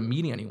 so I wasn't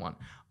meeting anyone.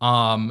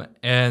 And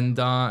then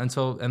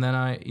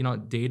I,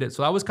 dated.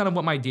 So that was kind of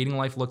what my dating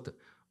life looked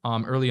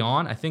early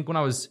on. I think when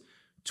I was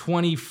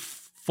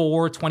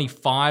 24,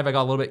 25, I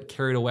got a little bit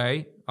carried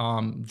away,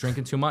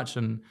 drinking too much,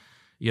 and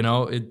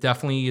it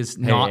definitely is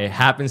not. It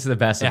happens to the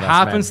best of us. It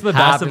happens to the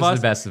best of us. To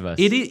the best of us.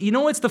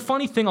 It's the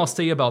funny thing I'll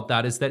say about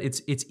that is that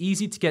it's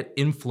easy to get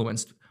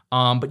influenced,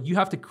 but you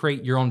have to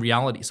create your own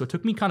reality. So it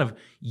took me kind of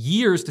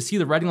years to see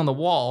the writing on the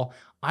wall.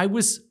 I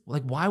was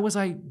like, why was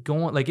I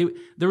going? Like,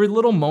 there were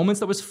little moments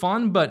that was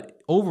fun,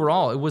 but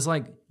overall, it was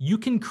like, you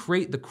can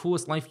create the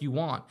coolest life you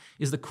want.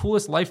 Is the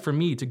coolest life for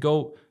me to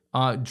go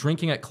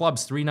drinking at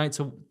clubs 3 nights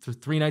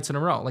in a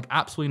row? Like,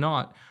 absolutely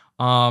not.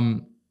 So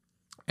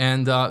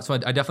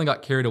I definitely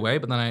got carried away,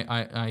 but then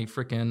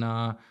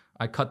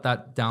I cut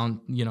that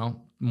down,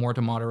 more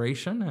to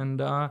moderation. And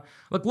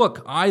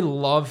look, I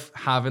love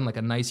having like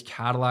a nice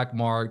Cadillac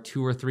Marg,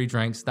 2 or 3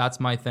 drinks. That's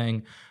my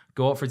thing.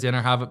 Go out for dinner,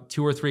 have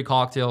 2 or 3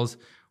 cocktails,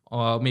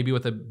 maybe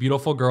with a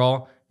beautiful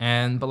girl.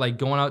 But like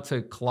going out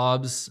to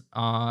clubs,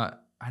 I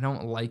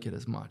don't like it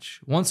as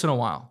much. Once in a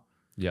while.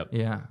 Yep.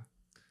 Yeah.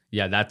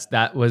 Yeah,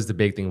 that was the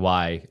big thing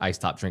why I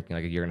stopped drinking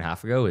like a year and a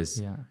half ago is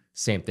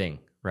same thing,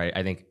 right?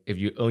 I think if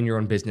you own your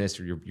own business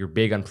or you're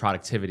big on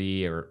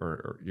productivity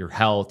or your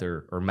health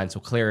or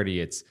mental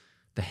clarity, it's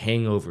the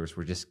hangovers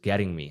were just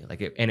getting me.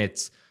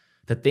 It's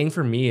the thing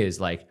for me is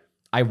like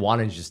I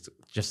wanted just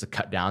to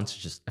cut down to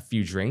just a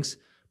few drinks,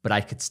 but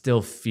I could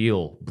still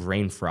feel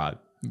brain fog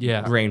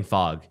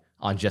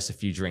on just a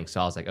few drinks.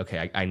 So I was like,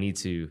 okay, I need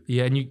to.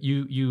 Yeah, and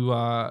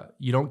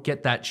you don't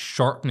get that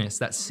sharpness,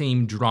 that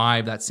same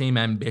drive, that same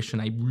ambition.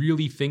 I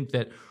really think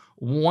that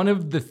one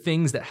of the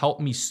things that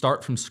helped me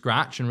start from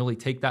scratch and really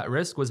take that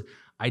risk was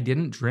I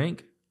didn't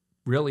drink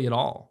really at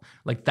all.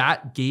 Like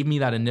that gave me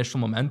that initial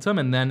momentum,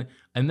 and then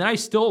I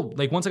still,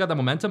 like, once I got that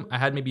momentum, I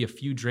had maybe a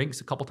few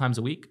drinks a couple times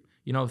a week.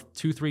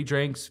 2-3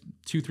 drinks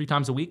 2-3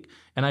 times a week,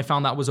 and I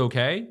found that was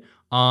okay.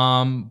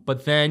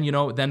 But then,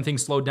 then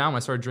things slowed down when I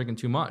started drinking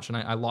too much, and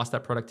I lost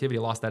that productivity,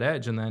 I lost that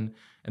edge. And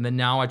then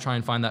now I try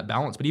and find that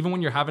balance. But even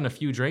when you're having a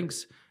few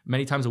drinks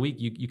many times a week,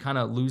 you kind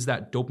of lose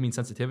that dopamine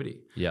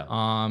sensitivity. Yeah.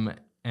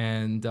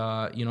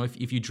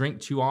 If you drink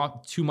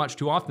too much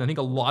too often, I think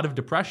a lot of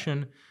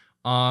depression,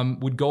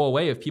 would go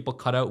away if people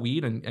cut out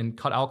weed and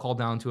cut alcohol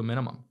down to a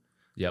minimum.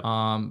 Yep.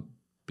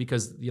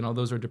 Because,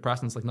 those are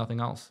depressants like nothing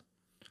else.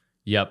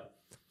 Yep.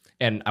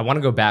 And I want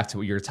to go back to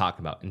what you were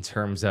talking about in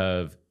terms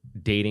of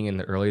dating in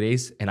the early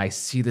days. And I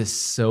see this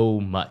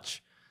so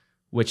much,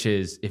 which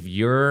is if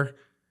you're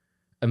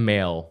a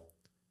male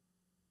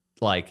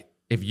trying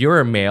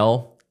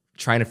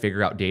to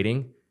figure out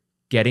dating,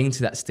 getting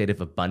to that state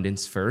of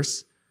abundance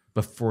first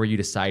before you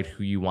decide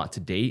who you want to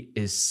date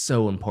is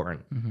so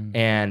important. Mm-hmm.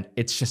 And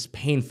it's just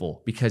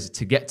painful because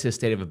to get to a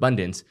state of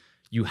abundance,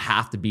 you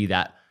have to be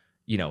that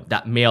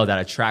male that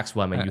attracts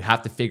women. Right. You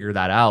have to figure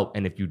that out.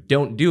 And if you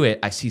don't do it,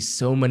 I see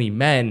so many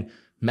men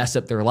mess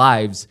up their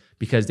lives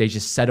because they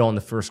just settle on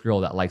the first girl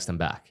that likes them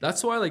back.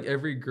 That's why like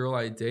every girl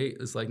I date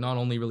is like not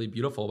only really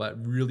beautiful,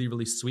 but really,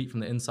 really sweet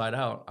from the inside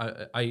out.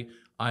 I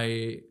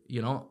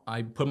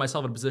put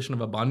myself in a position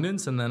of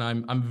abundance, and then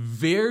I'm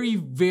very,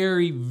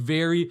 very,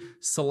 very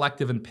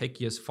selective and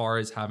picky as far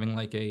as having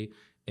like a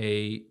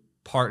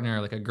partner,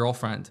 like a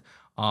girlfriend.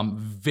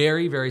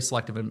 Very, very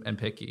selective and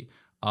picky.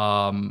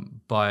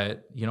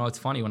 But it's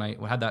funny when I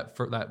had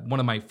that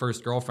one of my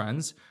first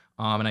girlfriends,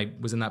 and I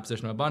was in that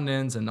position of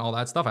abundance and all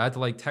that stuff. I had to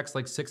like text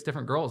like 6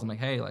 different girls. I'm like,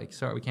 hey, like,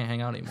 sorry, we can't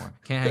hang out anymore.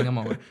 Can't hang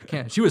out.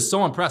 Can't. She was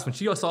so impressed when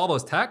she saw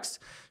those texts.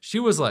 She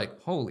was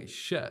like, holy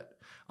shit.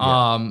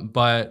 Yeah.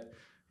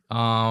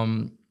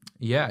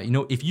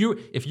 If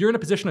you're in a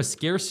position of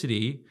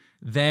scarcity,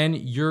 then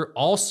you're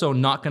also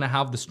not going to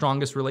have the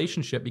strongest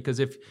relationship because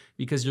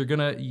you're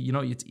gonna,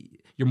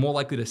 you're more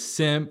likely to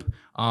simp.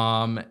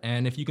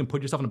 And if you can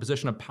put yourself in a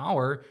position of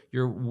power,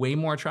 you're way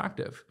more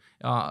attractive.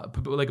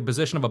 Like a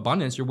position of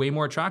abundance, you're way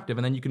more attractive,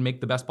 and then you can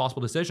make the best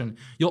possible decision.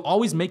 You'll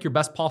always make your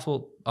best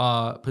possible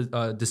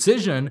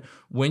decision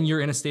when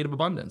you're in a state of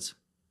abundance.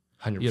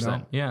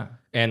 100%. Yeah.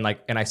 And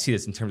I see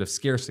this in terms of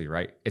scarcity,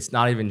 right? It's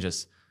not even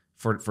just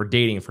for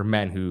dating for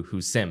men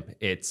who simp.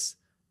 It's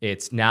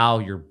now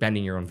you're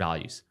bending your own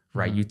values,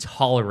 right? Mm-hmm. You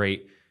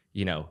tolerate,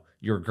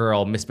 your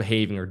girl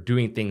misbehaving or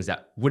doing things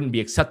that wouldn't be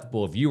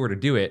acceptable if you were to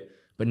do it,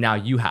 but now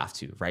you have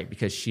to, right?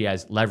 Because she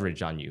has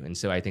leverage on you. And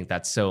so I think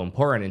that's so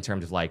important in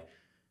terms of like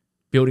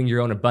building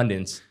your own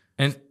abundance.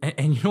 And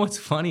what's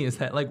funny is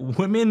that like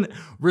women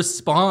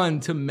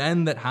respond to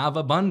men that have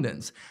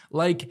abundance.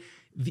 Like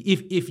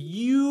if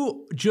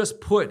you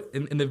just put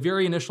in the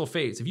very initial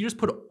phase, if you just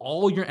put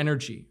all your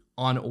energy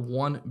on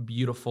one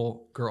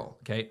beautiful girl,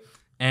 okay?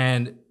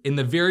 And in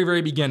the very,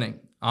 very beginning,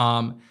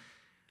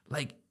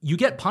 like you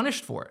get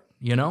punished for it.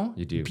 You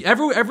do.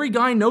 Every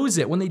guy knows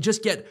it when they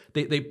just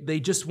they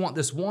just want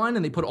this one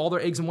and they put all their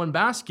eggs in one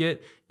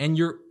basket, and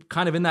you're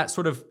kind of in that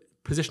sort of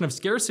position of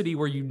scarcity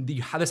where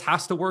this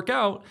has to work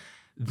out.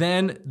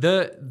 then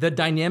the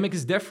dynamic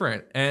is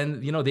different,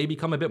 and they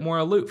become a bit more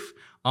aloof.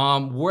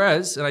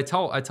 Whereas, and I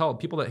tell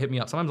people that hit me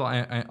up,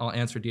 sometimes I'll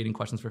answer dating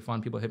questions for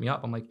fun. People hit me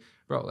up, I'm like,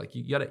 bro, like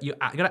you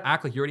gotta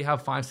act like you already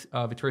have 5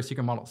 Victoria's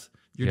Secret models.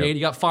 You're dating,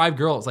 you got 5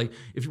 girls. Like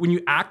when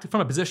you act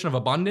from a position of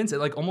abundance, it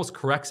like almost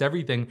corrects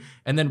everything.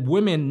 And then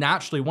women,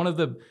 naturally, one of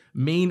the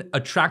main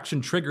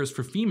attraction triggers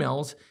for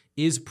females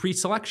is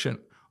pre-selection.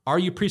 Are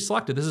you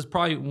pre-selected? This is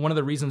probably one of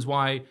the reasons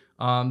why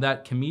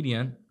that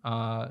comedian,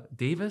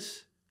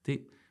 who's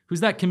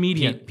that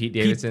comedian? Pete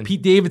Davidson.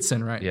 Pete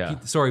Davidson, right? Yeah.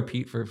 Sorry,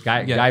 Pete, for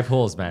guy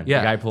pulls, man.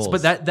 Yeah, Guy pulls.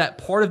 But that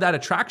part of that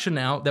attraction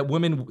now, that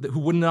women who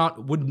would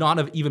not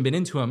have even been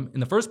into him in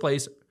the first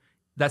place,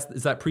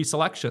 is that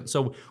pre-selection.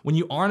 So when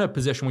you are in a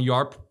position where you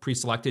are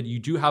pre-selected, you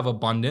do have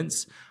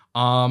abundance.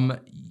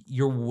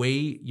 You're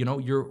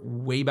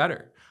way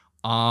better.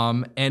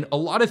 And a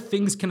lot of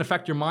things can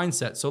affect your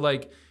mindset. So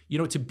like,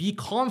 to be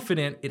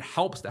confident, it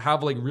helps to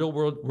have like real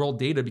world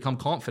data to become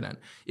confident.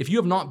 If you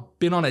have not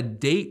been on a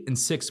date in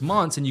 6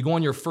 months and you go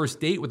on your first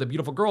date with a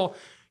beautiful girl,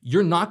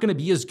 you're not going to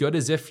be as good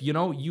as if,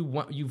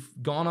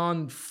 you've gone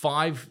on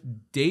 5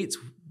 dates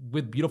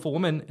with beautiful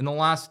women in the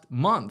last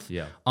month.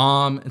 Yeah.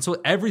 And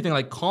so everything,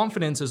 like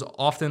confidence is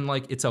often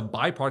like, it's a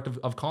byproduct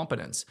of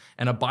competence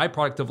and a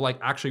byproduct of like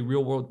actually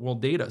real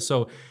world data.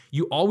 So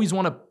you always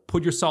want to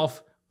put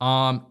yourself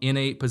in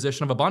a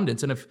position of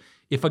abundance. And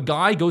if a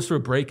guy goes through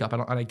a breakup,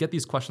 and I get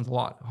these questions a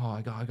lot,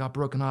 I got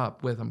broken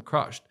up with, I'm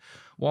crushed.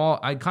 Well,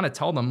 I kind of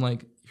tell them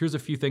like, here's a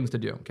few things to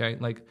do, okay?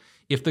 Like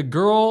if the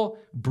girl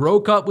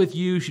broke up with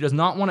you, she does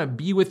not want to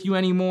be with you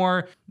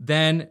anymore,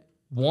 then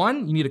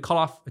 1, you need to cut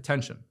off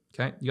attention.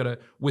 Okay, you gotta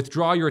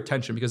withdraw your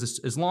attention, because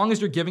as long as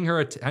you're giving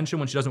her attention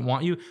when she doesn't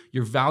want you,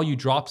 your value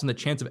drops, and the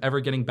chance of ever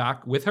getting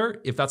back with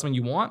her, if that's something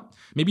you want,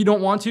 maybe you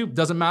don't want to,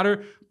 doesn't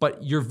matter,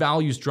 but your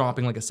value's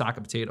dropping like a sack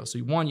of potatoes. So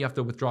 1, you have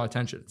to withdraw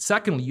attention.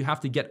 Secondly, you have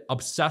to get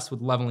obsessed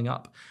with leveling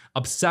up,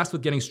 obsessed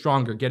with getting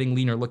stronger, getting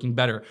leaner, looking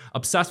better,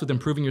 obsessed with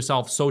improving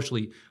yourself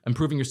socially,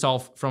 improving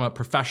yourself from a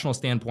professional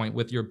standpoint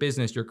with your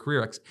business, your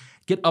career.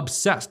 Get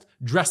obsessed,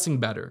 dressing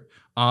better,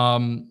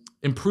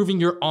 improving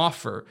your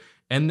offer,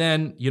 and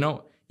then,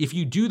 if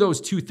you do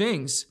those 2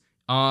 things,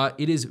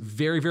 it is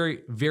very, very,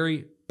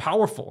 very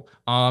powerful.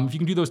 If you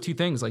can do those 2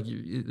 things, like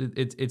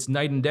it's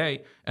night and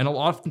day. And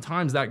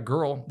oftentimes that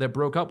girl that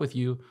broke up with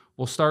you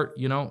will start,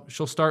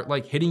 she'll start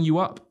like hitting you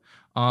up.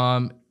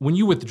 When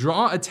you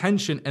withdraw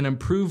attention and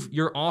improve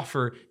your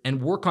offer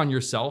and work on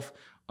yourself,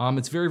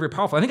 it's very, very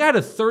powerful. I think I had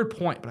a third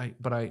point,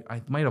 but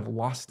I might have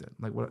lost it.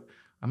 Like what?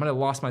 I might have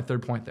lost my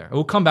third point there. It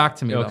will come back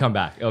to me. It'll come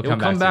back. It'll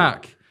come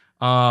back.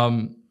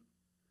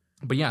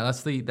 But yeah,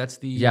 that's the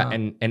yeah.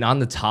 And on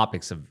the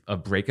topics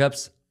of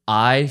breakups,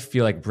 I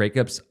feel like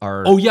breakups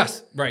are. Oh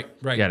yes, right.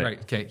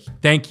 Okay,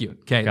 thank you.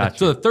 Okay, Gotcha.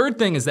 So the third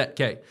thing is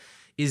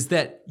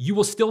that you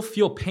will still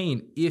feel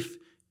pain if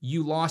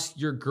you lost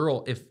your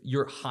girl, if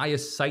your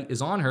highest sight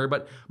is on her.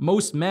 But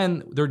most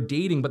men, they're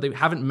dating, but they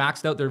haven't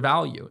maxed out their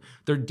value.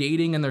 They're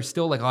dating and they're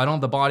still like, I don't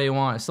have the body I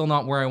want. It's still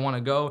not where I want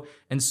to go.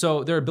 And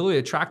so their ability to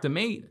attract a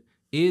mate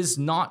is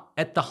not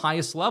at the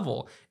highest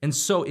level. And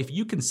so if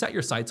you can set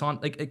your sights on,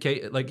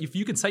 if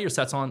you can set your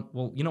sights on,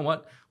 well, you know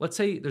what? Let's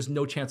say there's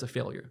no chance of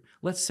failure.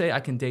 Let's say I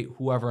can date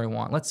whoever I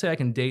want. Let's say I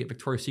can date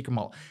Victoria's Secret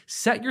model.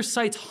 Set your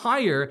sights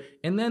higher,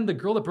 and then the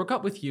girl that broke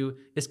up with you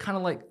is kind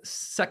of like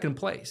second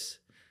place.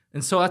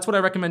 And so that's what I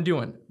recommend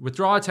doing.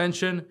 Withdraw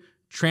attention,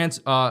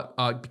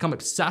 become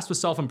obsessed with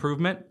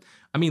self-improvement.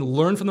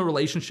 Learn from the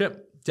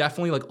relationship.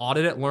 Definitely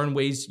audit it, learn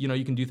ways,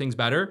 you can do things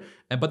better.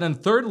 But then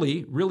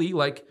thirdly, really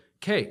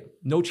okay,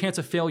 no chance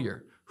of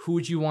failure. Who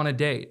would you want to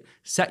date?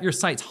 Set your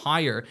sights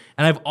higher.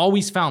 And I've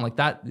always found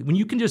that when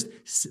you can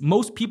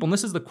most people, and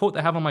this is the quote that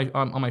I have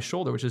on my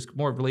shoulder, which is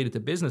more related to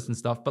business and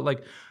stuff,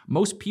 but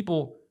most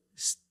people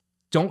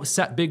don't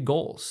set big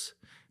goals.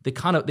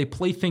 They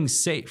play things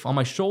safe. On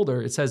my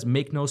shoulder, it says,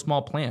 make no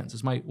small plans.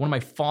 It's one of my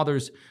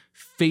father's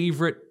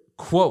favorite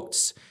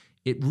quotes.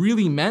 It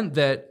really meant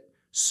that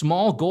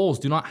small goals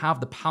do not have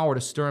the power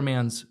to stir a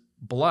man's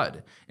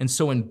blood. And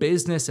so in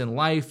business and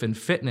life and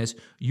fitness,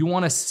 you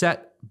want to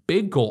set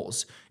big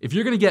goals. If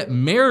you're going to get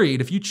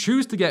married, if you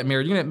choose to get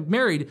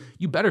married,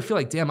 you better feel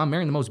like, damn, I'm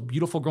marrying the most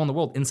beautiful girl in the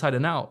world inside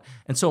and out.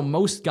 And so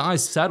most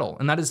guys settle.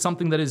 And that is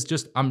something that is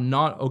just, I'm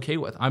not okay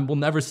with. I will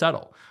never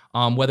settle.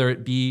 Whether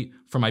it be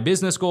for my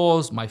business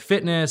goals, my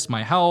fitness,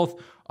 my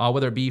health,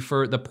 whether it be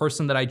for the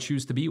person that I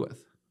choose to be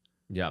with.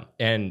 Yeah.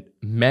 And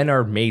men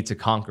are made to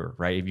conquer,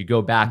 right? If you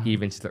go back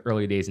even to the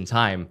early days in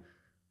time,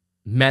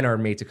 men are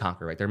made to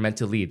conquer, right? They're meant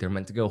to lead. They're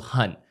meant to go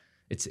hunt.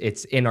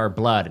 It's in our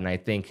blood. And I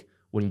think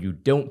when you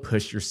don't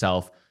push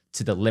yourself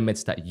to the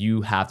limits that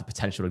you have the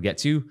potential to get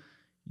to,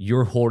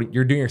 you're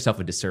doing yourself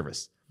a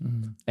disservice.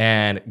 Mm-hmm.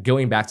 And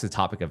going back to the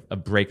topic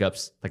of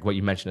breakups, like what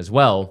you mentioned as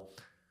well,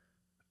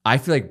 I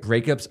feel like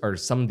breakups are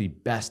some of the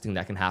best thing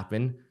that can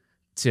happen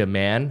to a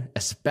man,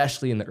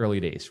 especially in the early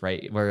days,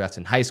 right? Whether that's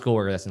in high school,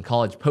 whether that's in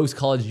college,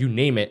 post-college, you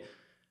name it,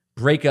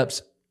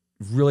 breakups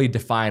really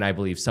define, I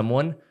believe,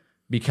 someone,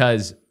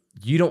 because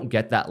you don't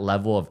get that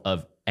level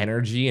of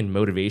energy and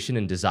motivation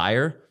and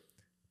desire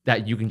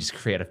that you can just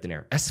create out of thin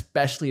air,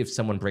 especially if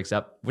someone breaks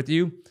up with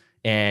you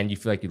and you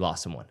feel like you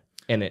lost someone.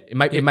 And it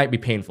might be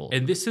painful.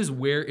 And this is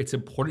where it's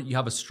important you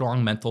have a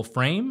strong mental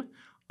frame,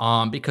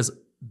 because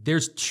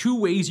there's two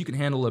ways you can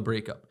handle a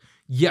breakup.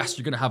 Yes,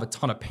 you're gonna have a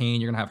ton of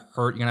pain, you're gonna have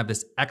hurt, you're gonna have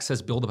this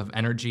excess buildup of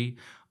energy.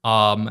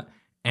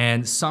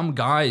 And some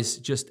guys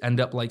just end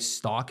up like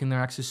stalking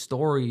their ex's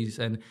stories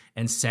and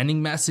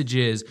sending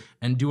messages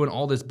and doing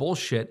all this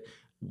bullshit.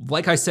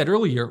 Like I said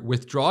earlier,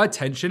 withdraw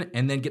attention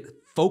and then get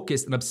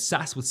focused and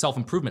obsessed with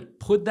self-improvement.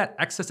 Put that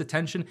excess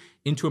attention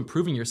into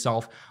improving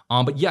yourself.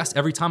 But yes,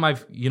 every time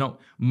I've, a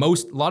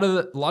lot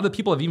of the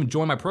people have even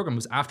joined my program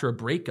was after a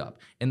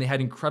breakup and they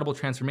had incredible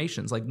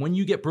transformations. Like when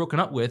you get broken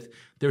up with,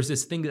 there's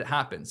this thing that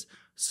happens.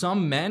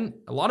 Some men,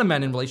 a lot of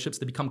men in relationships,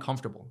 they become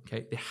comfortable.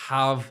 Okay, they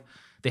have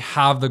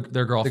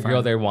their girlfriend. The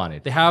girl they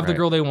wanted. They have the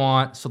girl they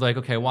want. So they're like,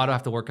 okay, why do I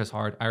have to work as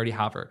hard? I already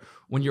have her.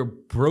 When you're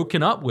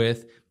broken up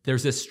with,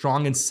 there's this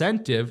strong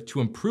incentive to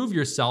improve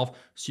yourself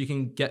so you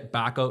can get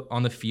back out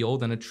on the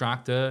field and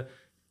attract a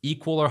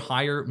equal or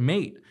higher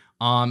mate.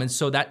 And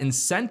so that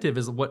incentive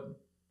is what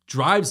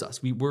drives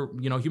us. We're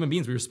human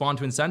beings. We respond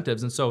to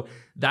incentives. And so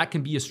that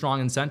can be a strong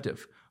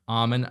incentive.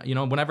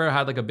 Whenever I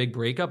had like a big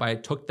breakup, I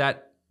took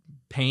that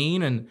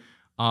pain and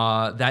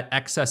that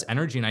excess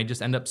energy, and I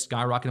just end up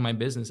skyrocketing my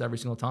business every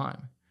single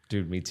time.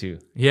 Dude, me too.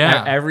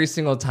 Yeah. Every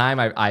single time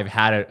I've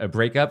had a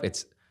breakup,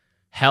 it's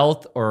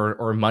health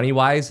or money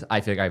wise,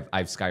 I think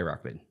I've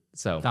skyrocketed.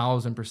 So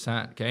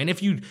 1,000%. Okay. And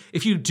if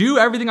you do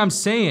everything I'm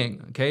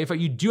saying, okay, if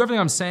you do everything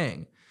I'm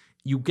saying,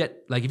 you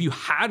get like, if you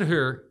had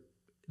her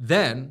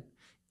then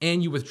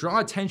and you withdraw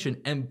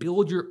attention and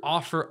build your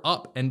offer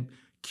up and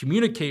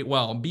communicate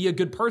well and be a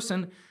good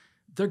person,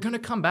 they're gonna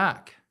come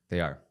back.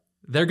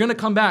 They're gonna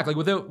come back like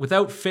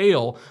without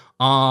fail.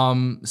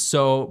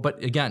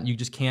 But again, you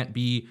just can't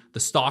be the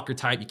stalker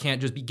type. You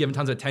can't just be giving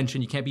tons of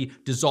attention. You can't be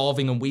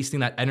dissolving and wasting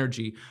that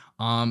energy.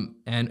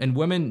 And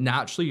women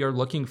naturally are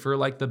looking for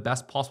like the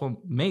best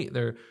possible mate.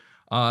 They're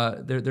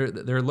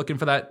looking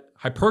for that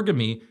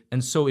hypergamy.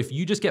 And so if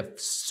you just get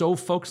so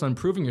focused on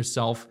improving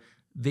yourself,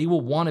 they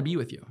will want to be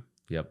with you.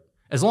 Yep.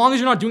 As long as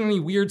you're not doing any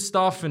weird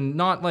stuff and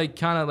not like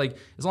kind of like,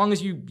 as long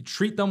as you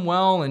treat them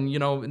well and,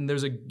 and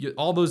there's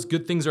all those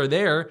good things are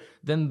there,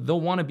 then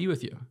they'll want to be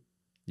with you.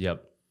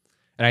 Yep.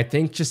 And I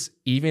think just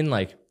even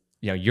like,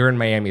 you're in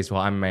Miami as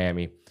well, I'm in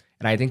Miami.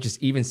 And I think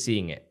just even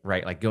seeing it,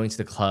 right? Like going to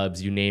the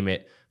clubs, you name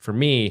it. For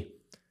me,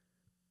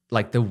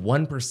 like the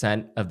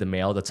 1% of the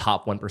male, the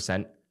top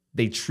 1%,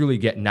 they truly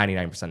get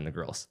 99% of the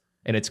girls.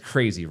 And it's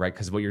crazy, right?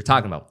 Because what you're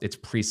talking about, it's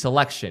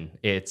pre-selection.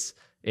 It's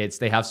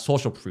they have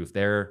social proof.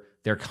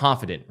 They're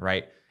confident,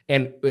 right?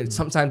 And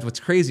sometimes what's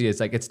crazy is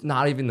like, it's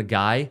not even the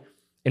guy.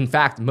 In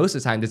fact, most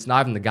of the time, it's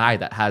not even the guy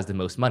that has the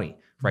most money,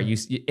 right?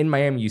 In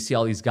Miami, you see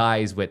all these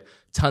guys with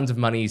tons of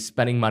money,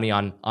 spending money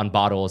on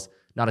bottles.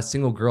 Not a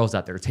single girl's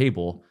at their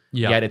table.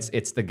 Yeah. Yet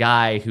it's the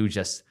guy who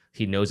just,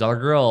 he knows all the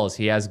girls.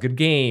 He has good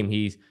game.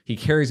 He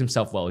carries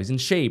himself well. He's in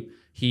shape.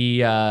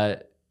 He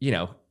might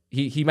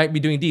be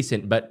doing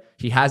decent, but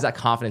he has that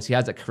confidence. He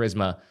has that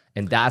charisma.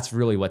 And that's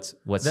really what's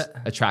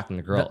attracting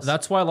the girls.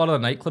 That's why a lot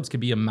of the nightclubs can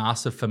be a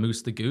massive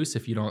famous the goose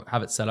if you don't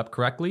have it set up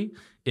correctly.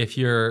 If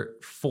you're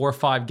 4 or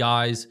 5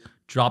 guys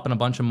dropping a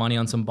bunch of money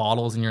on some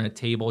bottles and you're in a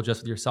table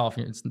just with yourself,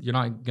 you're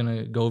not going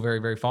to go very,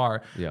 very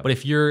far. Yeah. But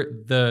if you're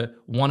the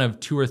one of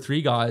 2 or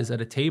 3 guys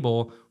at a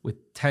table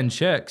with 10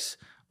 chicks,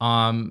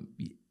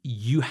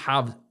 you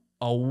have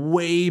a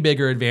way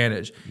bigger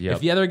advantage. Yep. If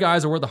the other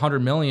guys are worth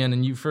 100 million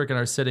and you freaking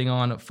are sitting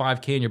on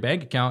 $5K in your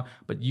bank account,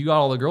 but you got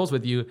all the girls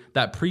with you,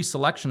 that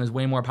pre-selection is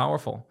way more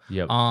powerful.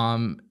 Yep.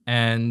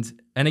 And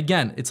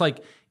again, it's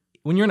like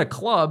when you're in a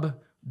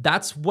club,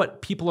 that's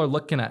what people are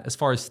looking at as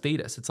far as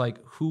status. It's like,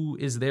 who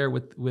is there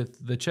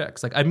with the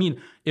chicks? Like, I mean,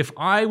 if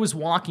I was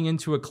walking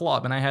into a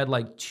club and I had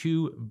like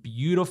 2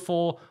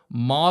 beautiful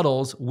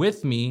models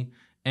with me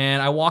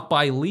and I walk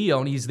by Leo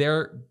and he's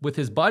there with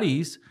his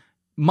buddies,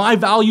 my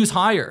value's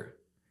higher.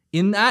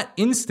 In that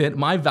instant,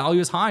 my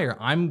value is higher.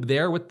 I'm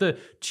there with the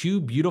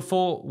 2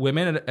 beautiful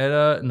women at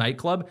a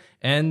nightclub,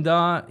 and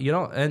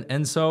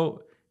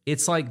so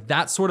it's like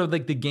that's sort of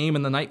like the game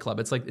in the nightclub.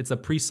 It's like it's a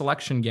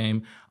pre-selection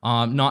game,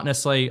 not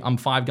necessarily I'm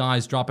 5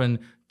 guys dropping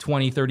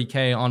 20,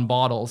 30K on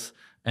bottles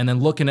and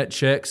then looking at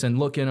chicks and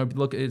look.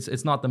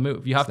 It's not the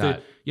move. You have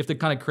to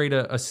kind of create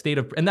a state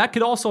of, and that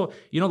could also,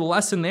 the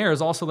lesson there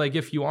is also like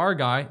if you are a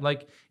guy,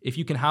 like if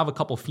you can have a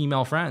couple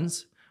female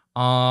friends,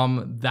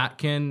 that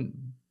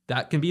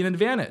can be an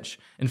advantage.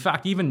 In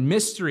fact, even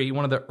Mystery,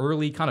 one of the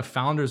early kind of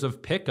founders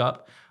of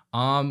Pickup,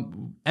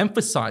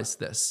 emphasized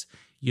this.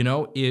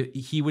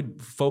 He would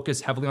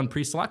focus heavily on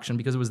pre-selection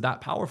because it was that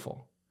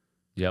powerful.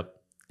 Yep.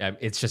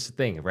 It's just a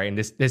thing, right? And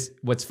this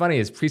what's funny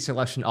is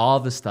pre-selection, all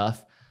of this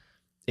stuff,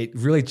 it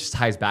really just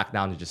ties back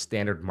down to just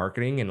standard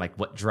marketing and like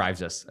what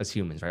drives us as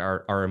humans, right?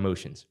 Our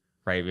emotions,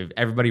 right? If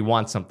everybody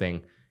wants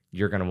something,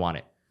 you're going to want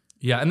it.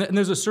 Yeah, and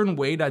there's a certain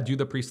way to do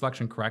the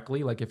pre-selection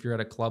correctly. Like if you're at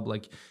a club,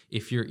 like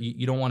if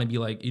you don't want to be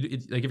like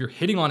if you're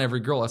hitting on every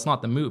girl, that's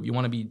not the move. You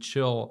want to be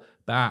chill,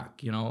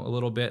 back, you know, a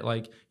little bit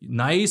like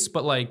nice,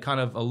 but like kind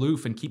of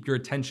aloof, and keep your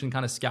attention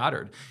kind of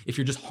scattered. If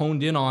you're just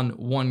honed in on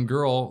one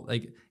girl,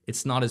 like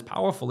it's not as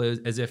powerful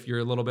as if you're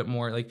a little bit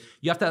more like,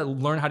 you have to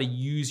learn how to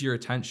use your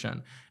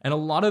attention. And a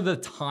lot of the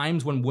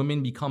times when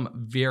women become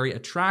very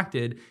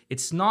attracted,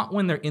 it's not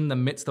when they're in the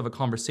midst of a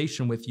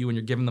conversation with you and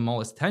you're giving them all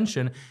this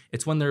attention.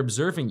 It's when they're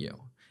observing you.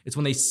 It's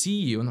when they see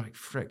you and they're like,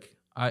 frick,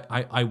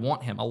 I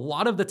want him. A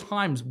lot of the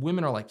times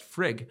women are like,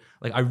 frig,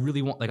 like I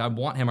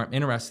want him, I'm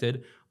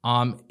interested.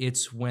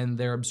 It's when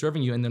they're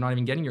observing you and they're not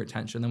even getting your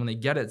attention. Then when they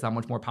get it, it's that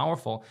much more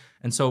powerful.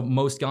 And so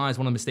most guys,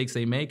 one of the mistakes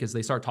they make is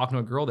they start talking to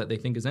a girl that they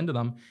think is into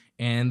them,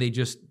 and they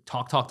just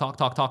talk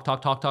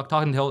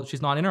until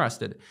she's not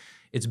interested.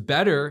 It's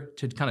better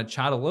to kind of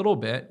chat a little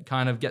bit,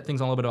 kind of get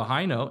things on a little bit of a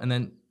high note, and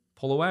then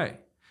pull away.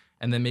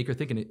 And then make her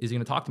thinking, is he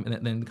gonna talk to me?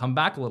 And then come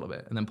back a little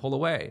bit, and then pull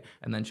away,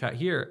 and then chat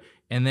here.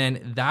 And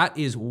then that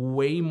is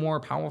way more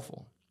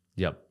powerful.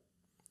 Yep.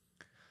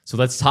 So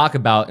let's talk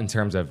about in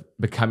terms of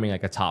becoming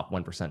like a top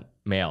 1%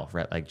 male,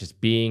 right? Like just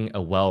being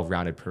a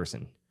well-rounded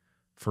person.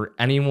 For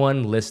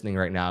anyone listening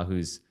right now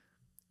who's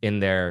in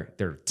their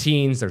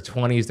teens, their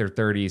 20s, their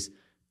 30s,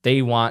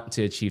 they want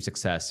to achieve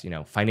success, you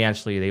know,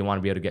 financially, they want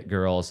to be able to get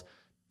girls,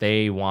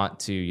 they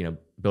want to, you know,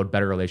 build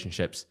better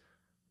relationships.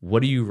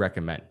 What do you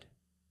recommend?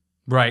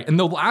 Right. And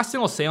the last thing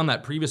I'll say on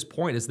that previous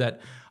point is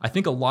that I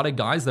think a lot of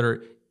guys that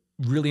are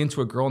really into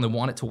a girl and they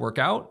want it to work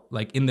out,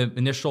 like in the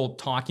initial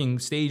talking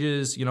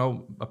stages, you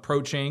know,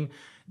 approaching,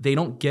 they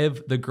don't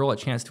give the girl a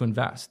chance to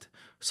invest.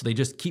 So they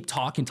just keep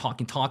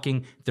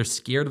talking. They're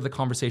scared of the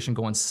conversation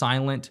going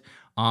silent.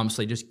 So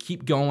they just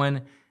keep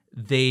going.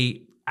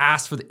 They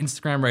ask for the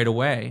Instagram right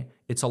away.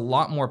 It's a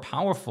lot more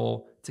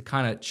powerful to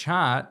kind of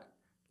chat,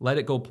 let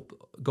it go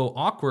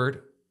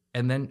awkward,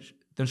 and then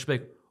she'll be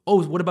like,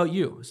 oh, what about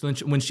you? So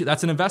then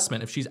that's an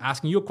investment. If she's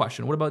asking you a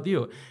question, what about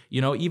you? You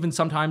know, even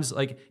sometimes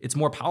like it's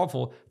more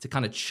powerful to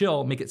kind of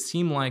chill, make it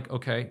seem like,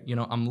 okay, you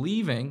know, I'm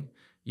leaving,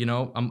 you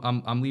know,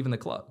 I'm leaving the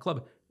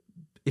club.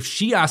 If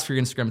she asks for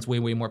your Instagram, it's way,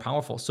 way more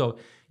powerful. So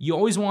you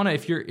always want to,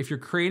 if you're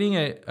creating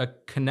a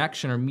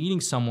connection or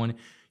meeting someone,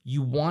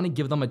 you want to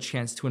give them a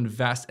chance to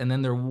invest, and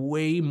then they're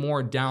way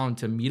more down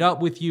to meet up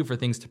with you for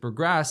things to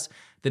progress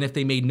than if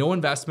they made no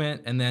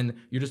investment and then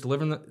you're just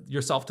delivering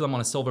yourself to them on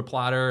a silver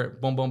platter,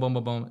 boom, boom, boom,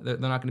 boom, boom. They're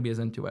not going to be as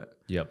into it.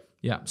 Yep.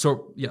 Yeah.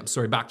 So yeah,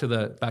 sorry, back to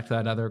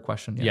that other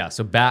question. Yeah.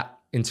 So back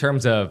in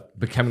terms of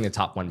becoming a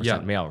top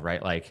 1% male,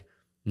 right? Like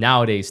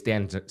nowadays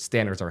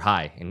standards are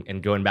high,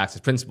 and going back to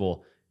this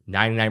principle,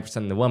 99%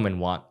 of the women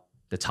want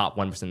the top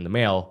 1% of the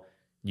male.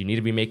 You need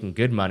to be making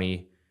good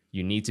money.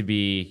 You need to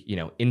be, you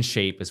know, in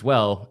shape as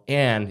well.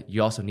 And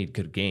you also need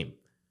good game,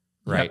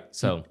 right? Yeah.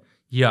 So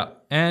yeah.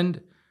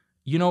 And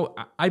you know,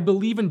 I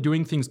believe in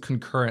doing things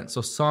concurrent. So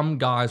some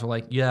guys are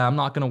like, yeah, I'm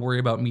not going to worry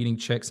about meeting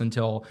chicks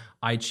until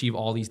I achieve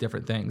all these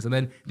different things. And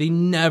then they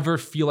never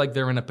feel like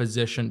they're in a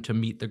position to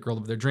meet the girl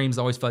of their dreams.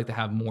 They always feel like they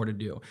have more to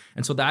do.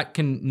 And so that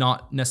can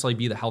not necessarily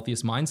be the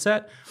healthiest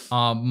mindset.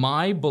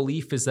 My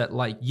belief is that,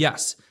 like,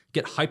 yes,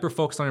 get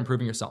hyper-focused on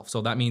improving yourself.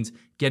 So that means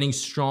getting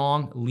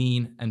strong,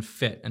 lean, and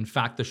fit. In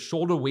fact, the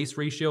shoulder-waist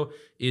ratio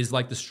is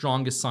like the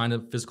strongest sign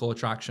of physical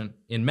attraction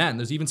in men.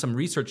 There's even some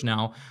research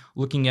now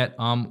looking at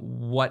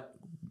what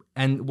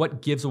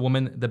gives a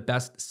woman the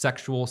best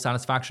sexual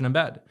satisfaction in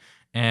bed.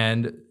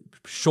 And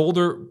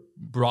shoulder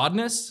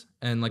broadness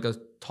and like a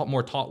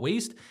more taut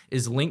waist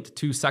is linked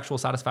to sexual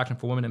satisfaction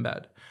for women in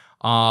bed.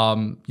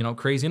 You know,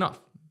 crazy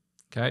enough.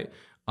 Okay.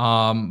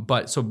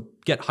 But so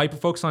get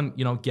hyper-focused on,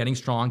 you know, getting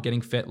strong,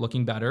 getting fit,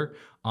 looking better,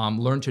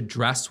 learn to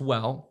dress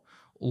well,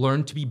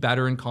 learn to be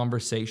better in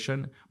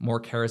conversation,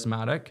 more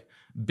charismatic,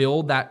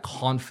 build that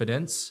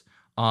confidence.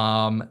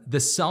 The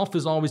self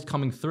is always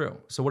coming through.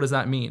 So what does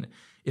that mean?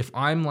 If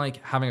I'm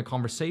like having a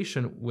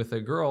conversation with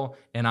a girl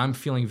and I'm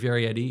feeling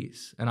very at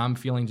ease and I'm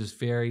feeling just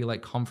very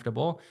like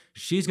comfortable,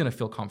 she's going to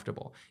feel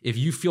comfortable. If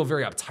you feel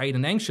very uptight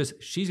and anxious,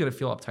 she's going to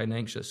feel uptight and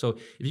anxious. So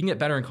if you can get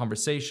better in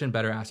conversation,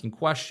 better asking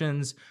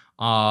questions,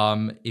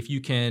 if you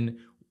can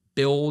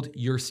build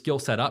your skill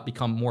set up,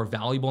 become more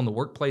valuable in the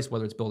workplace,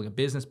 whether it's building a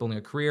business, building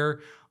a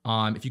career,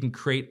 if you can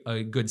create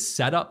a good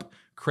setup,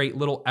 create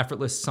little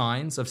effortless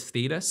signs of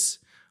status,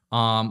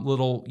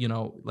 little, you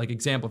know, like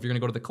example, if you're gonna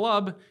go to the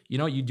club, you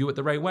know, you do it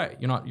the right way.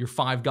 You're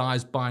five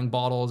guys buying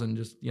bottles and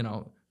just, you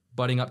know,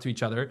 butting up to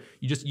each other.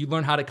 You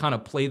learn how to kind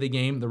of play the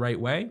game the right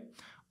way.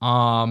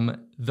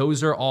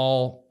 Those are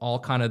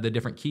all kind of the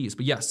different keys.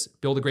 But yes,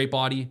 build a great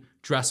body,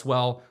 dress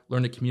well,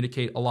 learn to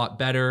communicate a lot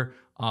better,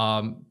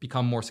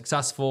 become more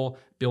successful,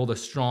 build a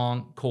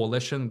strong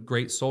coalition,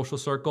 great social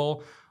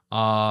circle.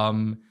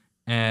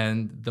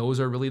 And those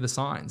are really the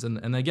signs.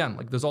 And again,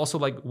 like there's also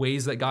like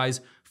ways that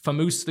guys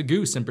famoose the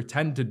goose and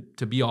pretend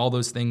to be all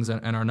those things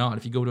and are not.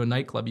 If you go to a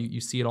nightclub, you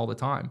see it all the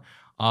time.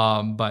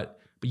 But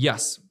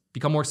yes,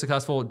 become more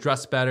successful,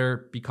 dress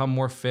better, become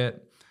more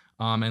fit,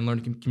 and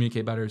learn to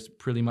communicate better is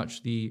pretty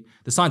much the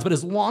signs. But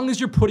as long as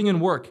you're putting in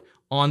work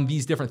on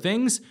these different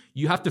things,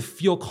 you have to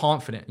feel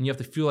confident and you have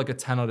to feel like a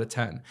 10 out of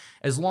 10.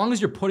 As long as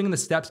you're putting in the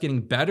steps,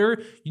 getting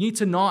better, you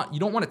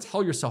don't want to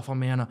tell yourself, oh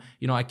man,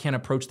 I can't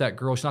approach that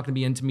girl. She's not going to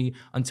be into me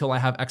until I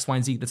have X, Y,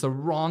 and Z. That's a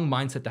wrong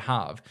mindset to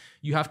have.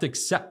 You have to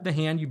accept the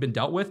hand you've been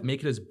dealt with,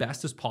 make it as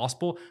best as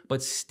possible,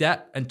 but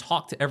step and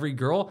talk to every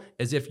girl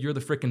as if you're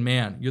the freaking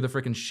man. You're the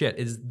freaking shit.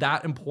 It is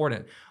that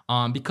important.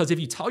 Because if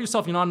you tell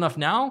yourself you're not enough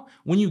now,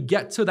 when you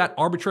get to that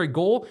arbitrary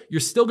goal, you're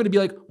still going to be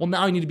like, well,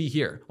 now I need to be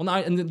here.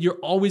 And then you're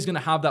always going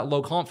to have that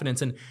low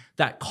confidence. And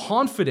that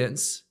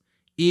confidence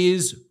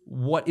is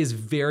what is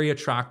very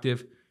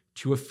attractive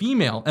to a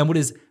female. And what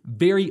is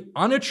very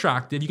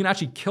unattractive, you can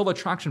actually kill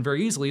attraction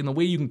very easily. And the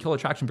way you can kill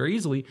attraction very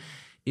easily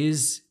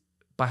is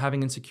by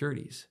having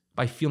insecurities,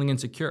 by feeling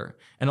insecure.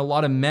 And a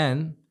lot of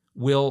men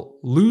will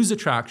lose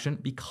attraction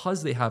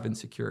because they have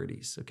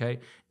insecurities, okay?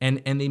 And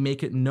they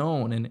make it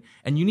known.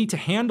 And you need to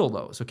handle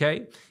those,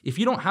 okay? If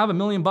you don't have $1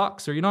 million or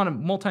you're not a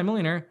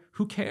multimillionaire,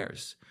 who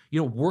cares?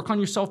 Work on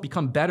yourself,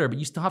 become better, but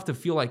you still have to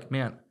feel like,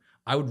 man,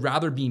 I would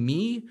rather be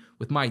me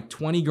with my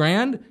 20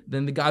 grand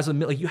than the guys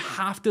with like, you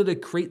have to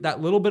create that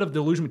little bit of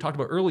delusion we talked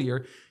about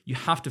earlier. You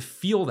have to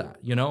feel that,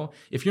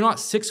 If you're not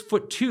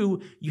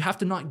 6'2", you have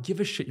to not give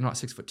a shit you're not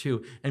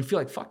 6'2" and feel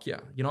like, fuck yeah,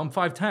 I'm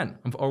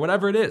 5'10", or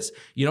whatever it is.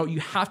 You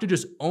have to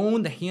just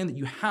own the hand that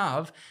you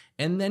have.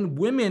 And then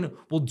women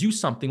will do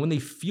something when they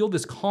feel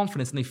this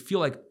confidence and they feel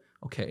like,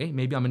 okay,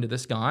 maybe I'm into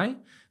this guy.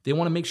 They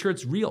want to make sure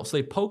it's real. So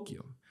they poke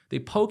you. They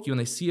poke you and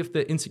they see if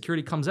the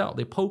insecurity comes out.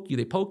 They poke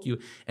you.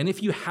 And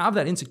if you have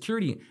that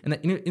insecurity and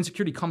that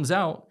insecurity comes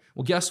out,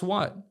 well, guess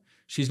what?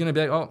 She's going to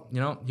be like, oh,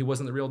 he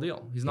wasn't the real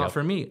deal. He's not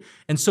for me.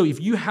 And so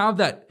if you have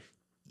that,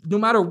 no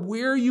matter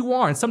where you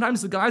are, and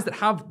sometimes the guys that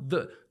have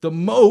the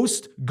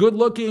most good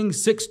looking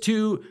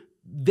 6'2",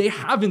 they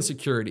have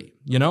insecurity,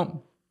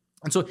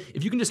 And so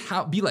if you can just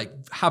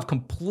have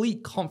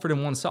complete comfort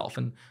in oneself,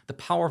 and the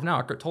power of now,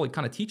 Eckhart Tolle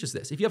kind of teaches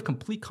this. If you have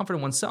complete comfort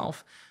in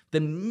oneself,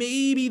 then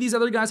maybe these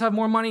other guys have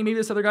more money, maybe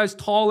this other guy's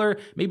taller,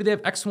 maybe they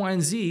have X, Y,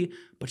 and Z,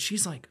 but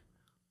she's like,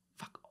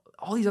 fuck,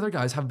 all these other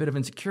guys have a bit of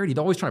insecurity.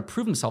 They're always trying to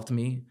prove himself to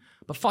me,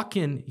 but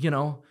fucking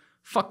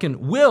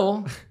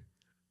Will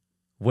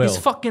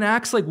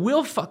acts like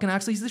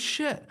he's the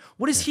shit.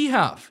 What does he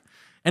have?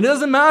 And it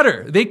doesn't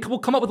matter. They will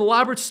come up with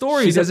elaborate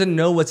stories. She doesn't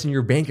know what's in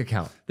your bank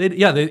account. She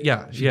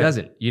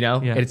doesn't. Yeah.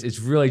 It's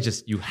really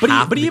just you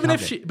have. But even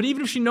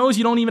if she knows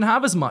you don't even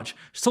have as much,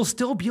 she'll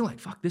still be like,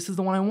 "Fuck, this is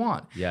the one I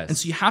want." Yes. And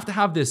so you have to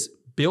have this.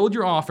 Build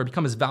your offer,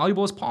 become as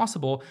valuable as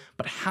possible,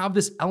 but have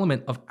this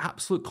element of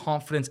absolute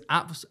confidence,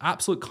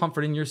 absolute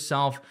comfort in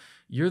yourself.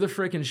 You're the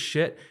freaking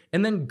shit.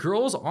 And then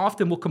girls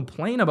often will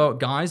complain about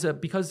guys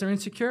because they're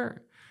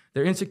insecure.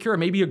 They're insecure.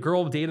 Maybe a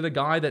girl dated a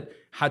guy that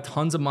had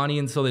tons of money,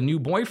 and so the new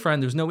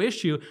boyfriend, there's no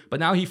issue,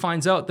 but now he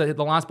finds out that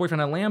the last boyfriend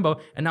had a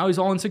Lambo, and now he's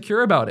all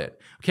insecure about it.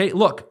 Okay,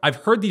 look, I've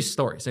heard these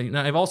stories, and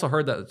I've also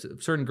heard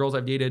that certain girls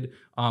I've dated,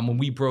 when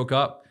we broke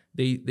up,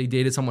 they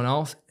dated someone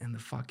else, and the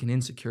fucking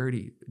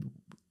insecurity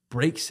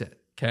breaks it,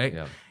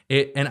 okay?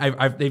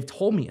 Yeah. They've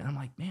told me, and I'm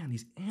like, man,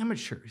 these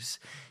amateurs.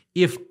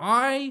 If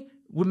I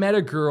would met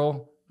a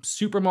girl,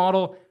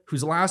 supermodel,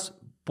 whose last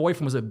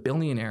boyfriend was a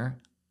billionaire,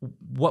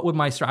 what would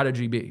my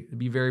strategy be? It'd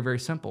be very, very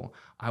simple.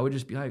 I would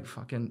just be like,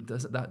 fucking,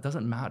 that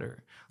doesn't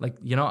matter. Like,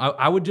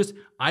 I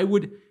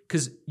would,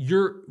 because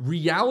your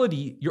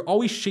reality, you're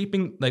always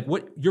shaping, like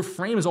what your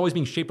frame is always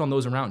being shaped on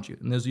those around you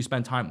and those you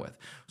spend time with.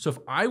 So if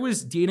I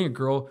was dating a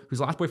girl whose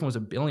last boyfriend was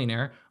a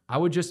billionaire, I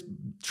would just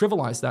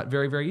trivialize that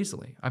very, very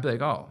easily. I'd be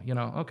like, oh,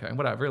 okay,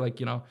 whatever. Like,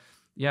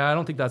 yeah, I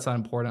don't think that's that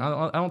important.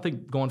 I don't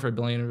think going for $1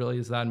 billion really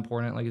is that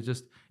important. Like,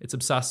 it's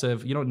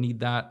obsessive. You don't need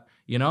that.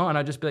 And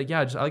I'd just be like,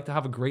 yeah, I like to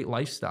have a great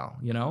lifestyle,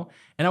 And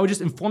I would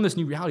just inform this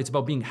new reality. It's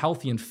about being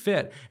healthy and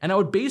fit. And I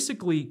would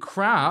basically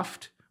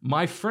craft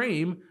my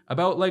frame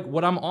about like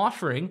what I'm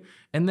offering.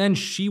 And then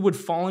she would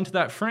fall into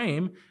that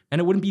frame and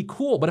it wouldn't be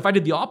cool. But if I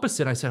did the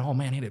opposite, I said, oh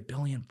man, he had $1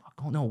 billion. Fuck,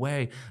 oh, no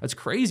way. That's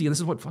crazy. And this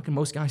is what fucking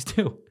most guys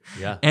do.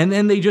 Yeah. And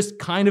then they just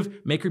kind of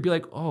make her be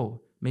like,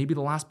 oh, maybe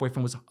the last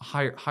boyfriend was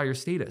higher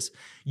status.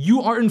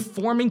 You are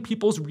informing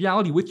people's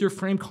reality with your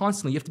frame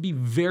constantly. You have to be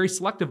very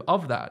selective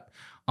of that.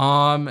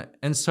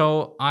 And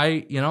so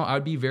I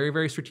would be very,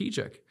 very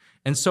strategic.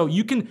 And so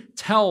you can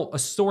tell a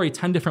story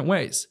 10 different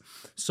ways.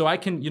 So I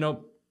can,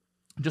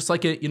 just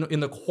like in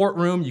the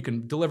courtroom, you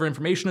can deliver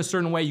information a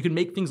certain way. You can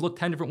make things look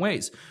 10 different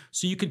ways.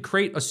 So you could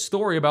create a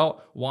story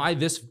about why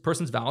this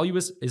person's value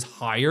is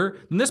higher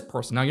than this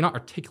person. Now you're not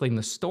articulating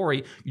the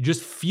story. You're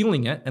just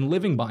feeling it and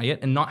living by it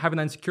and not having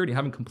that insecurity,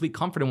 having complete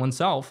comfort in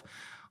oneself.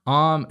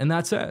 And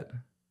that's it.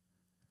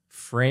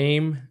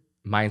 Frame,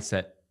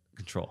 mindset,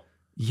 control.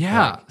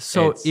 Yeah.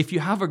 So if you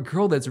have a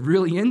girl that's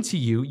really into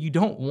you, you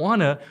don't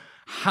want to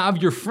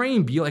have your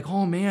frame be like,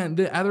 oh man,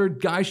 the other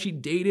guy she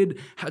dated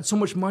had so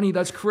much money,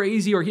 that's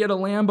crazy, or he had a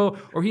Lambo,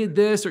 or he had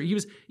this, or he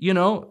was,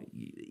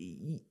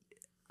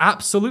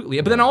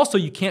 absolutely. But then also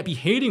you can't be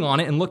hating on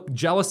it and look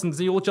jealous and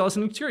you look jealous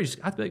and insecure. You just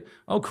have to be like,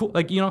 oh cool,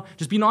 like,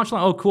 just be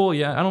nonchalant. Oh cool,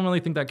 yeah, I don't really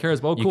think that cares,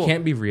 but oh cool. You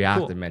can't be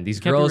reactive, cool. Man. These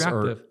girls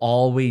are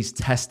always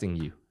testing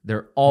you.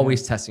 They're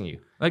always testing you.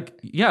 Like,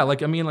 yeah,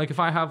 like, I mean, like if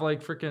I have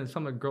like freaking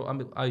some girl, I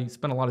mean, I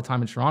spend a lot of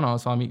time in Toronto,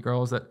 so I meet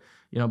girls that,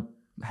 you know,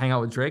 hang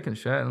out with Drake and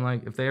shit. And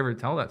like, if they ever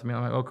tell that to me,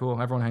 I'm like, oh,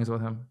 cool. Everyone hangs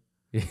with him.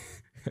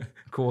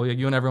 Cool. Yeah,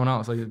 you and everyone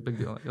else. Like, big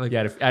deal. Like,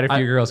 Yeah, I had a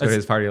few girls go to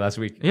his party last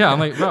week. yeah, I'm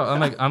like, bro,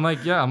 I'm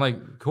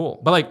like,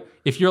 cool. But like,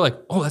 if you're like,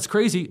 oh, that's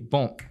crazy,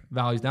 boom,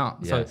 values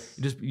down. So Yes.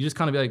 you just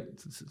kind of be like,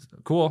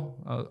 cool,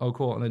 oh,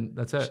 cool, and then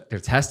that's it. They're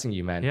testing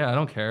you, man. Yeah, I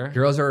don't care.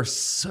 Girls are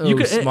so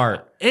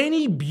smart.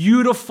 Any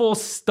beautiful,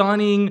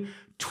 stunning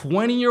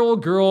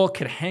 20-year-old girl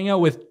could hang out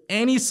with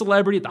any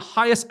celebrity at the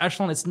highest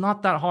echelon. It's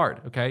not that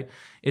hard, okay?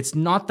 It's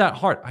not that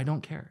hard. I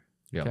don't care.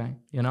 Yeah. Okay,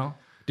 you know.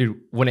 Dude,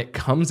 when it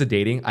comes to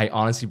dating, I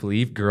honestly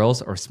believe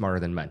girls are smarter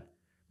than men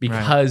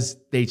because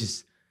they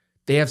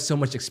have so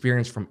much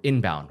experience from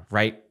inbound,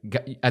 right?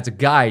 As a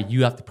guy,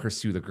 you have to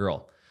pursue the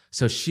girl.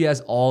 So she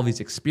has all these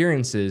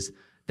experiences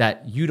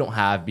that you don't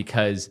have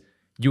because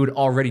you would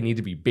already need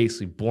to be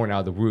basically born out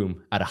of the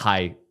womb at a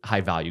high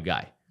value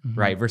guy,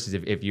 right? Versus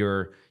if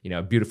you're, you know,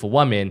 a beautiful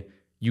woman,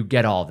 you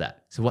get all of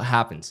that. So what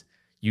happens?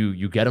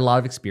 You get a lot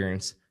of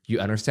experience, you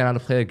understand how to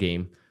play the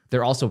game.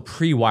 They're also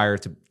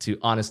pre-wired to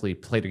honestly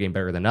play the game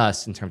better than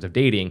us in terms of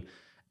dating.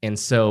 And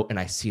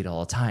I see it all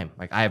the time.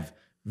 Like I have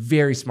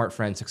very smart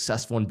friends,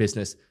 successful in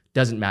business,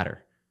 doesn't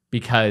matter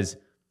because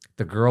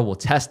the girl will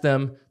test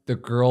them. The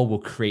girl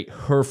will create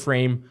her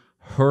frame,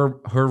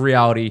 her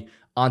reality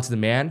onto the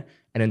man,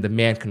 and then the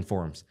man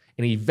conforms.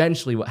 And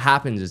eventually what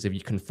happens is if you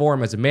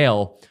conform as a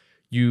male,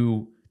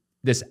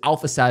 this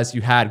alpha status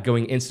you had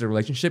going into the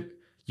relationship,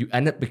 you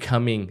end up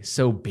becoming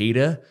so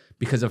beta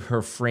because of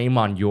her frame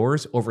on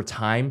yours. Over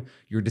time,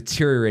 you're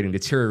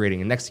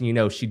deteriorating. And next thing you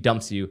know, she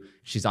dumps you.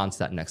 She's on to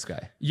that next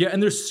guy. Yeah,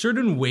 and there's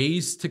certain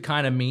ways to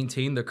kind of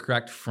maintain the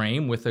correct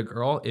frame with a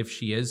girl if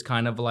she is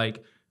kind of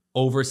like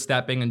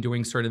overstepping and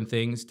doing certain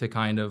things to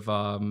kind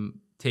of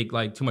take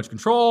like too much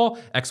control,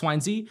 X, Y,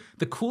 and Z.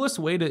 The coolest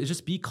way to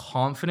just be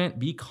confident,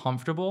 be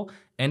comfortable.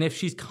 And if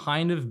she's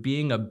kind of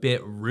being a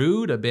bit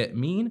rude, a bit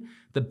mean,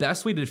 the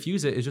best way to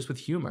diffuse it is just with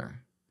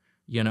humor,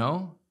 you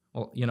know?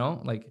 Well, you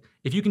know, like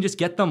if you can just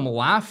get them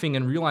laughing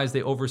and realize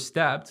they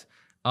overstepped,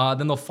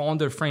 then they'll fall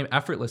into their frame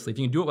effortlessly. If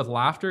you can do it with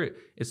laughter,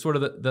 it's sort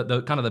of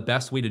the kind of the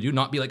best way to do.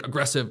 Not be like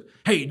aggressive.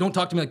 Hey, don't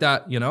talk to me like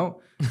that. You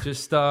know,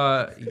 just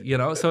you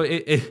know. So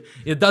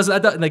it does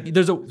that. Like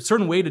there's a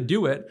certain way to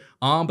do it.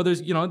 But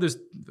there's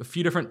a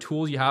few different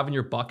tools you have in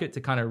your bucket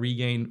to kind of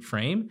regain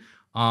frame.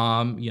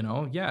 You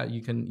know, yeah,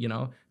 you can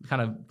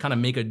kind of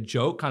make a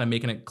joke, kind of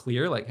making it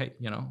clear, like hey,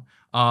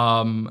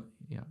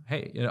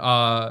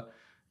 hey.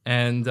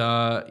 And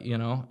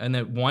and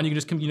then one, you can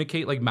just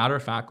communicate like matter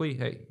of factly,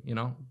 hey,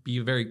 be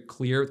very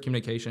clear with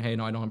communication. Hey,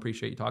 no, I don't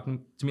appreciate you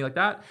talking to me like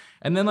that.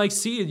 And then like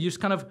C, you just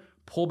kind of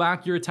pull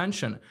back your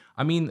attention.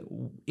 I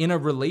mean, in a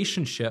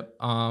relationship,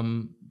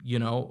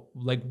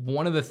 like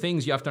one of the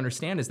things you have to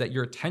understand is that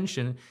your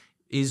attention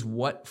is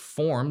what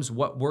forms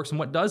what works and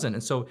what doesn't.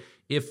 And so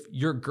if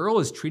your girl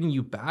is treating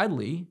you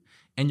badly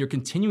and you're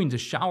continuing to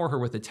shower her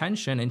with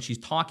attention and she's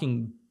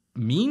talking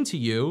mean to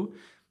you,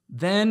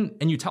 and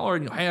you tell her,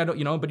 hey, I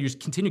don't, but you just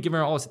continue giving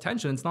her all this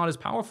attention. It's not as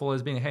powerful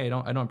as being, hey, I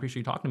don't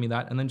appreciate you talking to me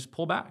that, and then just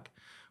pull back,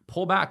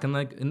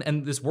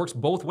 and this works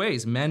both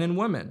ways, men and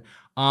women.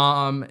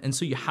 And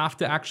so you have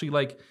to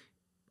actually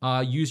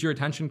use your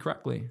attention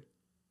correctly.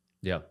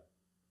 Yeah.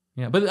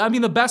 But I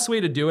mean, the best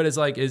way to do it is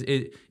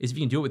if you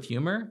can do it with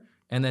humor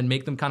and then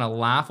make them kind of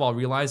laugh while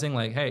realizing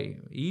like, hey,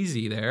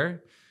 easy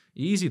there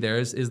is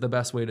the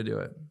best way to do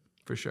it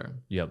for sure.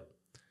 Yep.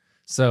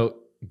 So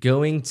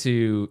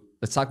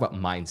let's talk about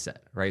mindset,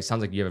 right? It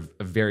sounds like you have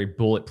a very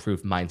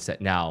bulletproof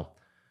mindset now.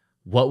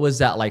 What was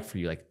that like for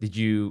you? Like,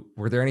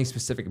 were there any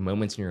specific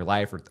moments in your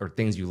life or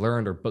things you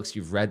learned or books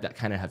you've read that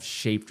kind of have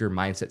shaped your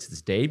mindset to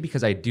this day?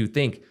 Because I do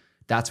think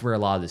that's where a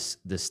lot of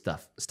this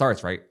stuff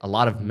starts, right? A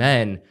lot of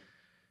men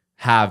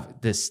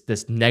have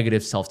this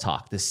negative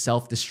self-talk, this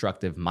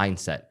self-destructive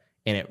mindset,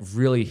 and it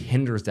really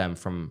hinders them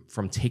from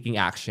taking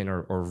action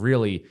or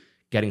really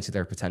getting to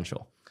their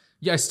potential.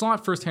 Yeah, I saw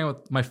it firsthand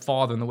with my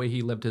father and the way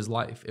he lived his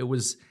life. It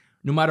was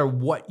no matter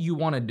what you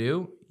want to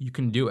do, you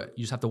can do it.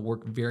 You just have to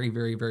work very,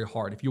 very, very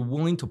hard. If you're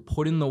willing to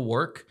put in the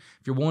work,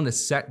 if you're willing to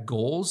set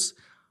goals,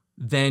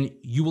 then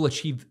you will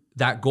achieve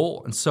that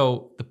goal. And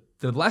so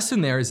the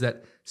lesson there is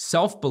that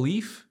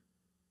self-belief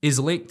is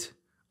linked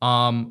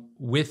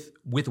with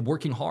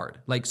working hard.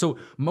 So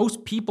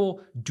most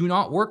people do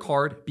not work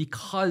hard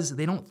because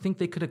they don't think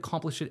they could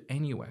accomplish it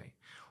anyway.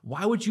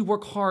 Why would you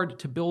work hard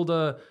to build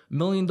 $1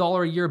 million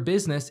a year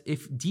business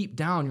if deep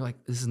down you're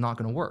like, this is not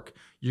going to work?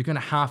 You're going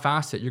to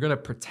half-ass it. You're going to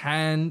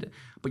pretend,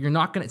 but it's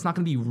not going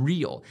to be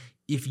real.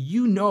 If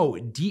you know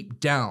deep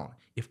down,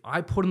 if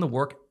I put in the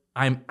work,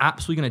 I'm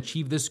absolutely going to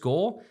achieve this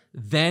goal,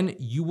 then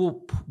you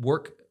will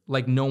work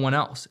like no one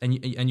else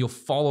and you'll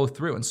follow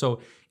through. And so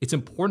it's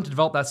important to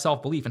develop that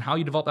self-belief. And how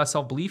you develop that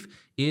self-belief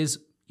is,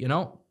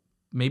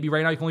 maybe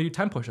right now you can only do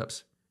 10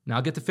 push-ups. Now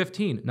get to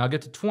 15, now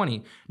get to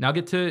 20, now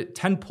get to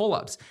 10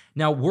 pull-ups.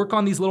 Now work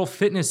on these little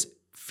fitness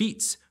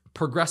feats,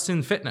 progress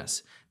in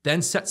fitness.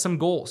 Then set some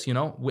goals. I'm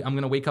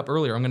going to wake up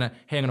earlier. I'm going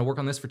to work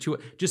on this for 2.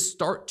 Just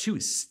start to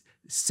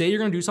say you're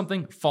going to do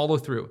something, follow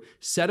through.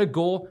 Set a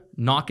goal,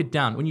 knock it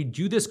down. When you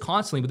do this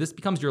constantly, but this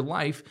becomes your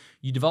life,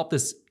 you develop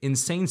this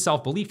insane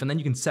self-belief, and then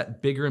you can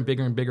set bigger and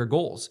bigger and bigger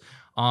goals.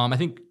 I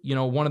think,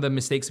 one of the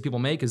mistakes that people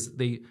make is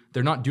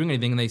they're not doing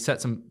anything and they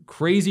set some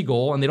crazy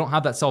goal and they don't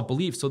have that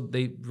self-belief, so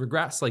they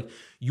regress. Like,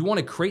 you want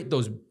to create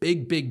those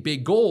big, big,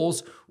 big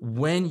goals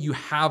when you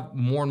have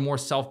more and more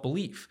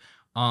self-belief.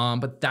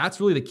 But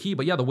that's really the key.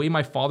 But yeah, the way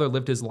my father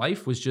lived his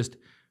life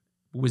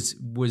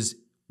was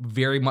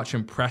very much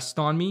impressed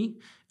on me.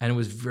 And it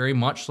was very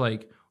much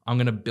like, I'm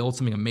going to build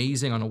something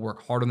amazing. I'm going to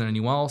work harder than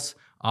anyone else.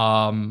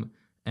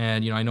 And,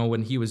 I know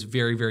when he was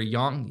very, very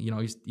young,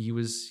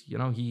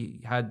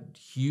 he had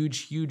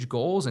huge, huge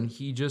goals, and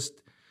he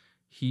just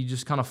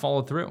kind of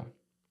followed through.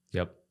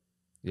 Yep.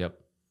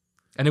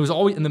 And it was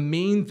always, and the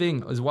main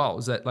thing as well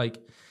is that, like,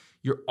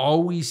 you're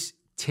always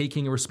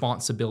taking a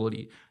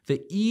responsibility.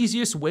 The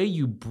easiest way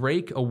you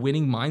break a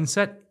winning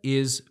mindset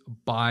is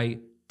by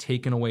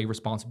taking away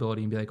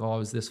responsibility and be like, oh, it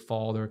was this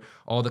fault, or,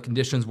 oh, the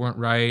conditions weren't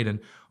right. And,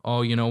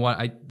 oh, you know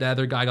what? The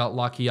other guy got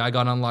lucky. I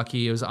got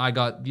unlucky. I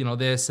got,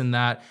 this and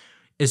that.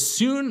 As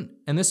soon,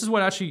 and this is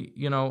what actually,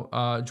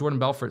 Jordan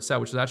Belfort said,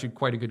 which is actually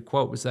quite a good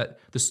quote, was that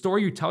the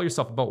story you tell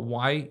yourself about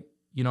why,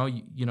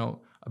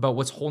 about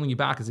what's holding you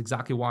back is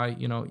exactly why,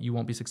 you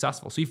won't be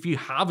successful. So if you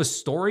have a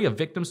story, a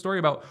victim story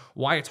about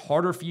why it's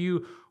harder for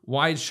you,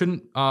 why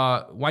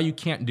you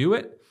can't do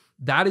it,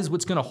 that is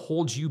what's going to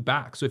hold you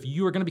back. So if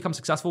you are going to become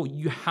successful,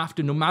 you have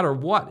to, no matter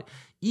what,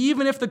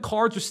 even if the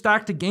cards are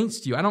stacked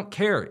against you, I don't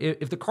care.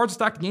 If the cards are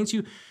stacked against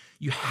you,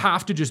 you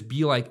have to just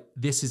be like,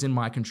 this is in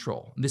my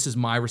control. This is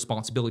my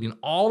responsibility. And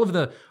all of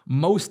the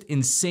most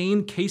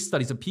insane case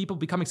studies of people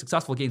becoming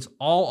successful against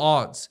all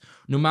odds,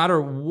 no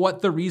matter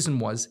what the reason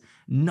was,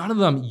 none of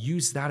them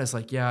use that as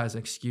like, as an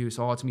excuse.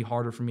 Oh, it's gonna be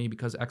harder for me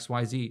because X,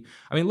 Y, Z.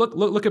 I mean,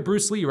 look at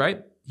Bruce Lee,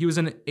 right? He was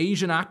an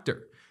Asian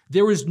actor.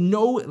 There was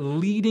no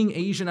leading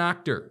Asian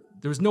actor.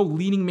 There was no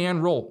leading man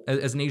role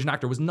as an Asian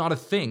actor. It was not a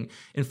thing.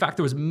 In fact,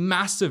 there was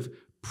massive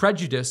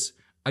prejudice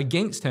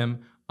against him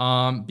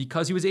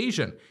because he was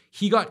Asian.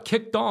 He got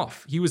kicked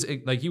off. He was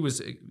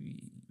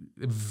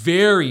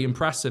very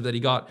impressive that he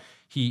got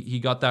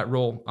that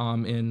role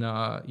in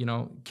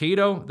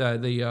Kato,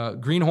 the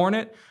Green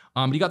Hornet.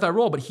 He got that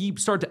role, but he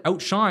started to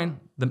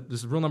outshine. This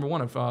is rule number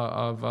 1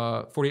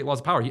 of 48 Laws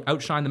of Power. He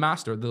outshined the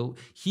master.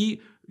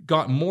 He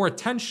got more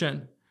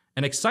attention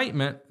and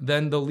excitement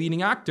than the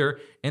leading actor,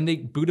 and they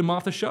booed him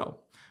off the show.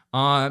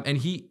 And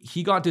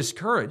he got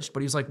discouraged,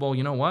 but he's like, well,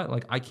 you know what?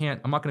 Like,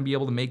 I'm not going to be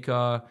able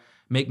to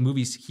make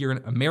movies here in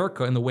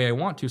America in the way I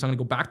want to. So I'm going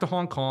to go back to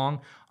Hong Kong.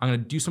 I'm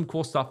going to do some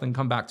cool stuff, then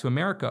come back to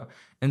America.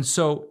 And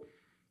so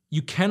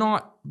you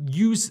cannot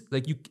use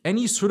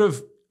any sort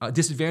of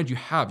disadvantage you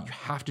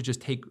have to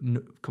just take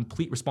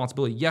complete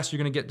responsibility. Yes, you're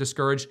going to get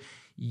discouraged.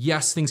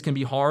 Yes, things can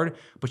be hard,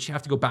 but you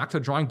have to go back to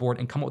the drawing board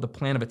and come up with a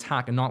plan of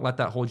attack and not let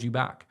that hold you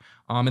back.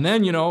 And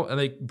then,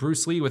 like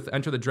Bruce Lee with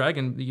Enter the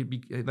Dragon,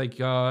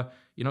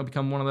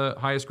 become one of the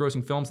highest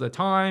grossing films at the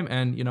time.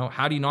 And,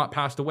 had he not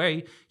passed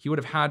away, he would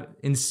have had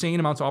insane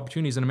amounts of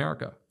opportunities in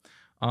America.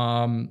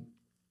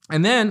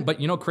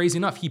 Crazy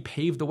enough, he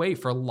paved the way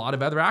for a lot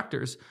of other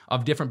actors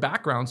of different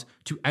backgrounds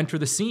to enter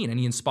the scene. And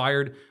he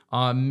inspired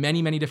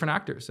many, many different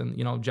actors,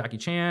 and, Jackie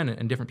Chan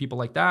and different people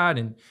like that.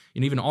 And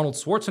even Arnold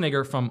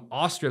Schwarzenegger from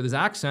Austria with his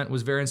accent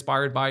was very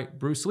inspired by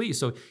Bruce Lee.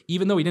 So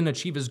even though he didn't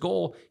achieve his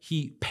goal,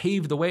 he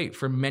paved the way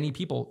for many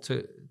people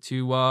to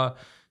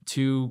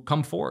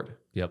come forward.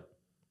 Yep.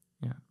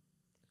 Yeah.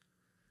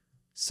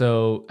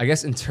 So I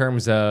guess in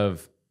terms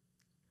of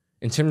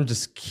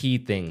just key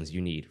things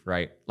you need,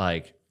 right?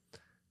 Like,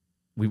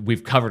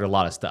 we've covered a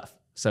lot of stuff.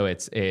 So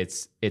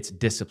it's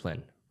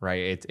discipline,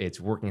 right? It's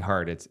working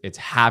hard. It's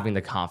having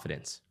the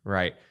confidence,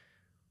 right?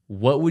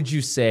 What would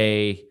you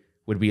say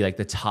would be like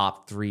the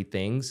top 3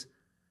 things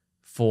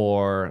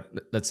for,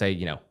 let's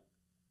say,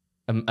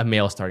 a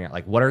male starting out?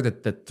 Like, what are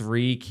the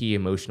 3 key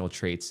emotional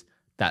traits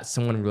that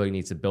someone really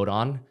needs to build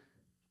on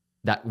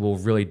that will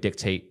really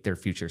dictate their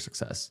future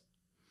success?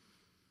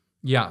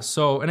 Yeah.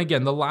 So, and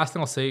again, the last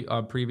thing I'll say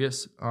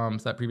previous to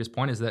that previous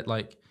point is that,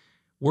 like,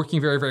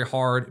 working very, very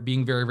hard,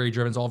 being very, very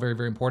driven is all very,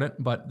 very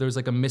important. But there's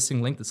like a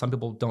missing link that some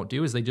people don't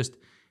do is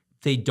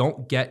they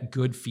don't get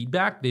good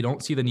feedback. They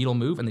don't see the needle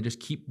move, and they just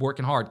keep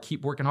working hard.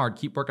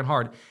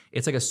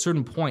 It's like a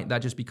certain point that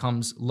just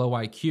becomes low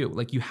IQ.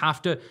 Like, you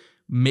have to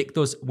make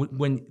those,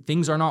 when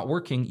things are not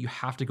working, you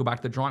have to go back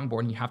to the drawing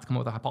board and you have to come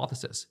up with a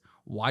hypothesis.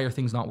 Why are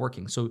things not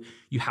working? So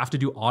you have to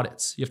do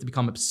audits. You have to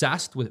become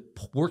obsessed with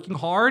working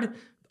hard,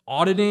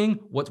 auditing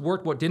what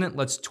worked, what didn't.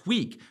 Let's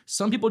tweak.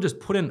 Some people just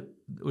put in,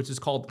 which is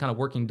called kind of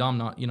working dumb,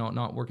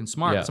 not working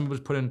smart. Yeah. Some people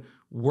just put in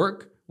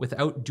work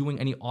without doing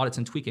any audits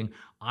and tweaking.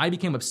 I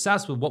became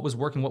obsessed with what was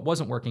working, what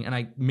wasn't working, and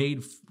I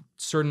made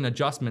certain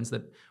adjustments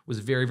that was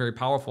very, very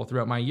powerful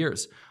throughout my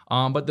years.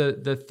 But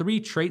the 3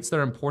 traits that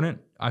are important,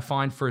 I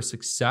find, for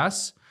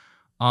success.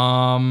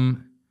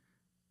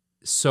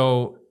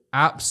 So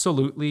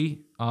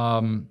absolutely,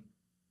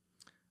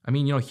 I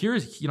mean,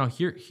 here's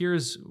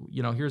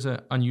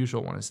an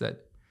unusual one, is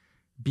that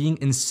being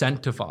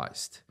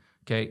incentivized.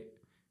 Okay.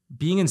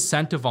 Being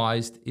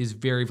incentivized is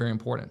very, very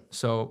important.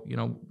 So,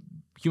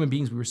 human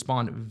beings, we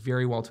respond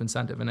very well to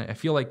incentive. And I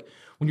feel like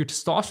when your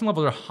testosterone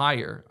levels are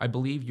higher, I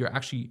believe you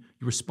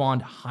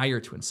respond higher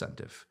to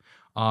incentive.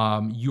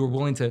 You're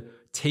willing to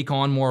take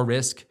on more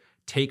risk,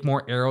 take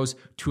more arrows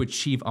to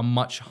achieve a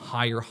much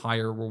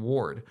higher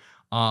reward.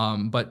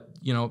 But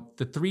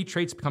the 3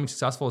 traits becoming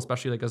successful,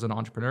 especially like as an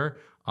entrepreneur,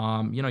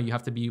 you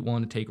have to be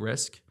willing to take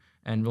risk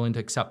and willing to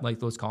accept like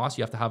those costs.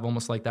 You have to have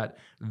almost like that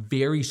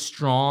very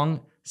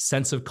strong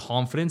sense of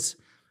confidence,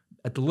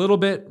 a little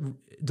bit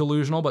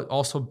delusional, but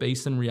also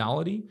based in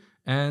reality.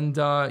 And,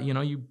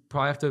 you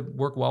probably have to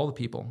work well with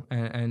people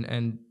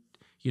and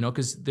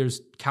because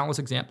there's countless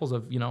examples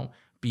of,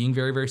 being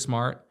very, very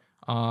smart,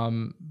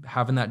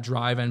 having that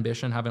drive,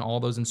 ambition, having all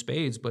those in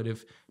spades. But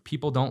if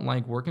people don't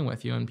like working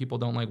with you and people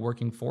don't like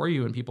working for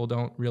you and people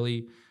don't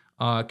really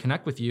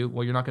connect with you,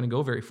 well, you're not going to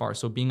go very far.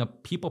 So being a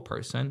people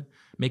person,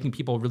 making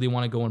people really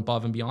want to go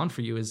above and beyond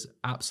for you is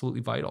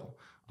absolutely vital.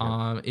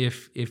 Yeah.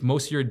 If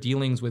most of your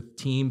dealings with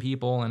team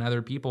people and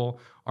other people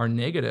are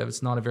negative,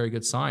 it's not a very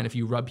good sign. If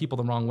you rub people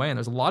the wrong way, and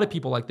there's a lot of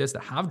people like this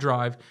that have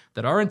drive,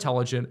 that are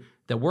intelligent,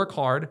 that work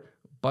hard,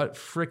 but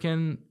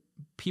freaking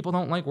people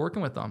don't like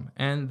working with them,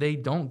 and they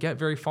don't get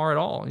very far at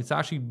all. It's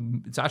actually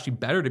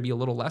better to be a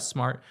little less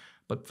smart,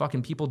 but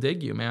fucking people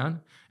dig you, man.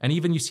 And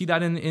even you see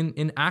that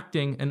in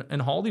acting and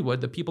in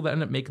Hollywood, the people that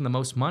end up making the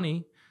most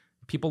money,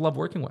 people love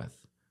working with.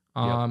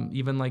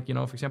 Even like,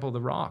 for example, The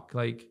Rock,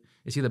 like,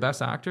 is he the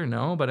best actor?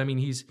 No, but I mean,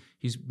 he's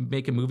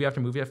making movie after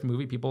movie after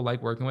movie. People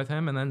like working with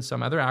him. And then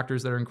some other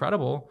actors that are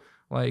incredible,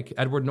 like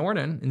Edward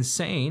Norton,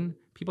 insane.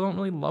 People don't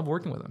really love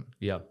working with him.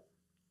 Yeah.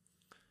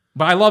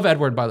 But I love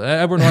Edward, by the way.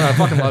 Edward Norton, I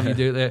fucking love you,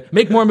 dude.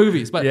 Make more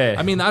movies. But yeah.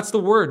 I mean, that's the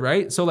word,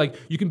 right? So like,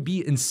 you can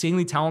be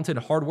insanely talented,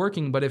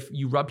 hardworking, but if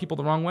you rub people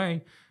the wrong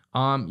way,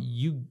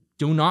 you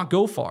do not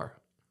go far.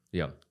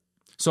 Yeah.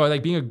 So I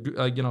like being a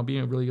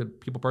really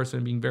good people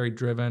person, being very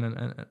driven,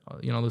 and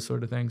those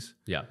sort of things.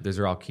 Yeah, those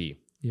are all key.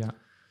 Yeah.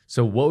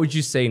 So what would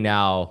you say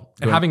now?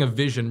 And having a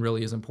vision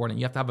really is important.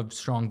 You have to have a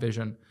strong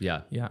vision.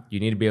 Yeah. Yeah. You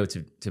need to be able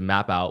to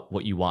map out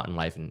what you want in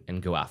life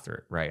and go after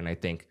it, right? And I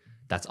think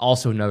that's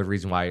also another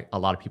reason why a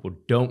lot of people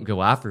don't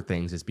go after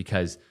things, is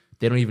because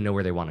they don't even know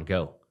where they want to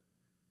go.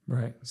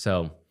 Right.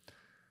 So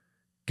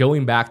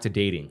going back to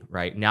dating,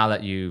 right? Now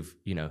that you've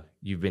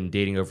been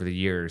dating over the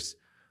years,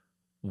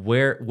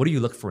 what do you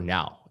look for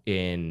now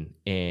in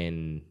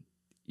an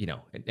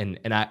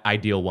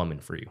ideal woman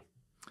for you?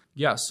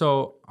 Yeah,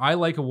 so I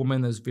like a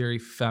woman that's very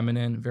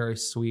feminine, very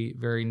sweet,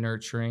 very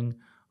nurturing,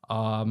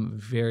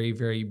 very,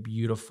 very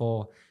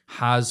beautiful,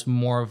 has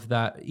more of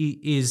that,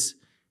 is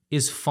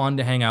fun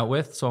to hang out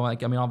with. So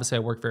like, I mean, obviously I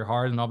work very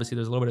hard, and obviously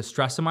there's a little bit of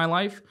stress in my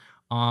life.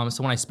 So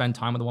when I spend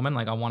time with a woman,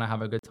 like, I want to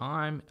have a good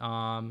time,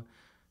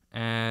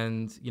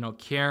 and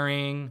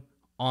caring,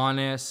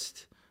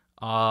 honest,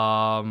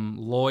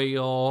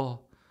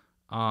 loyal,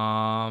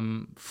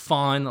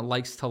 fun,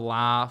 likes to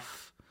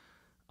laugh,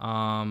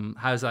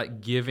 has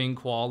that giving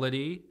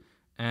quality,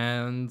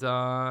 and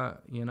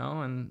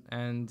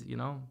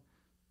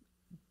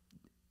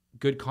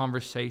good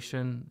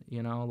conversation,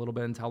 a little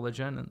bit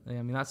intelligent. And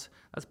I mean, that's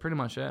pretty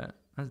much it.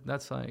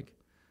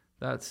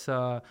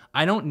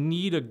 I don't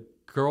need a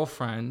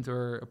girlfriend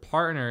or a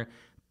partner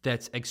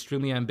that's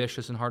extremely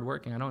ambitious and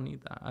hardworking. I don't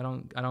need that. I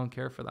don't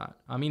care for that.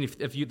 I mean, if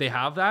they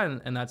have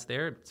that and that's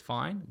there, it's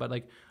fine. But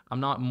like, I'm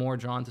not more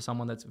drawn to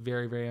someone that's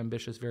very, very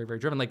ambitious, very, very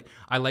driven. Like,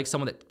 I like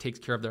someone that takes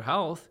care of their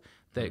health,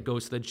 that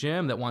goes to the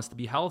gym, that wants to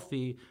be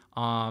healthy,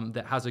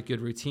 that has a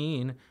good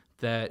routine,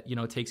 that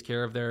takes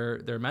care of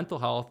their mental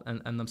health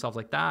and themselves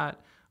like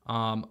that.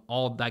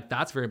 All like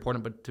that's very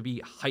important, but to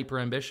be hyper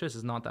ambitious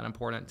is not that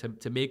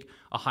important. To make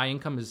a high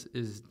income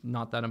is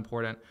not that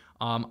important.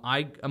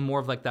 I am more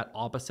of like that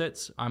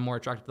opposites. I'm more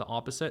attracted to the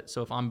opposite.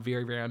 So if I'm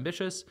very, very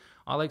ambitious,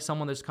 I like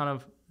someone that's kind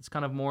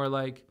of more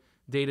like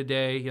day to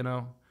day,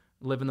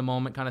 live in the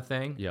moment kind of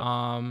thing.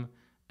 Yeah.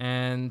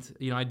 And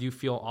I do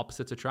feel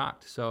opposites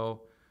attract.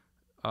 So,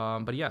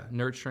 but yeah,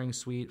 nurturing,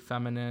 sweet,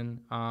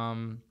 feminine,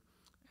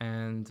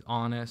 and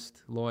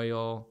honest,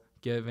 loyal,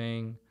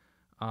 giving,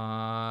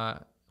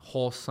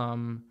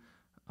 wholesome,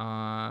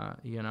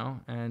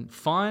 and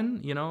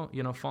fun,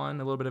 fun,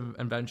 a little bit of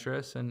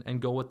adventurous,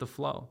 and go with the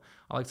flow.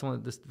 I like someone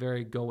that just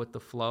very go with the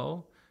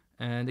flow.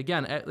 And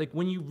again, like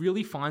when you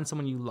really find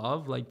someone you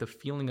love, like the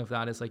feeling of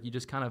that is like, you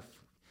just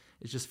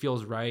it just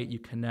feels right. You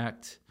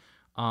connect.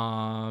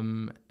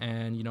 And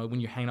when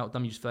you're hanging out with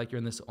them, you just feel like you're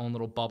in this own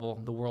little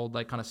bubble. The world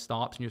like kind of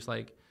stops, and you're just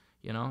like,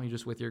 you're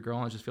just with your girl,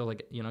 and it just feels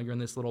like, you're in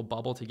this little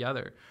bubble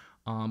together.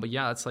 But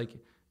yeah, it's like,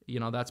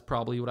 that's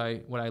probably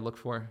what I look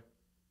for.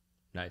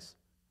 Nice.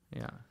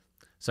 Yeah.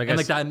 So I guess, and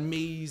like that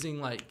amazing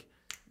like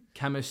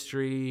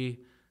chemistry,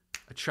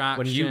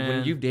 attraction.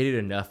 When you've dated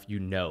enough,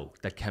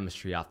 that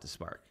chemistry off the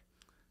spark.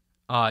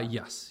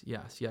 Yes. Yeah.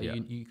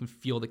 You can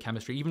feel the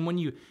chemistry. Even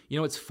when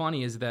what's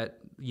funny is that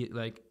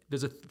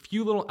there's a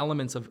few little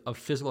elements of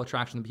physical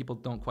attraction that people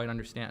don't quite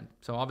understand.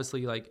 So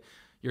obviously, like,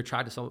 you're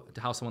attracted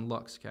to how someone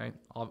looks, okay,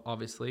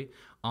 obviously.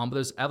 But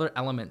there's other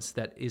elements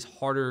that is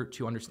harder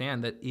to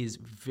understand that is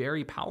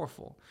very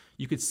powerful.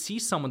 You could see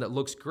someone that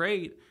looks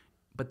great,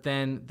 but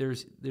then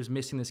there's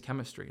missing this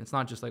chemistry. It's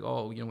not just like,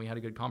 oh, we had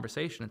a good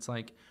conversation. It's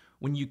like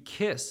when you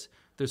kiss,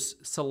 there's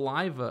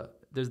saliva.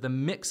 There's the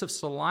mix of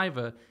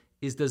saliva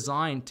is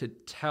designed to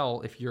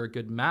tell if you're a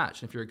good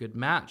match. And if you're a good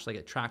match, like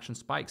attraction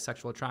spikes,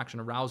 sexual attraction,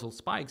 arousal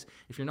spikes.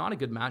 If you're not a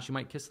good match, you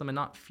might kiss them and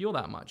not feel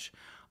that much.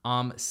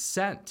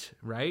 Scent,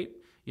 right?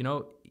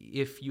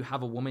 If you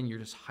have a woman you're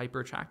just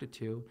hyper attracted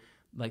to,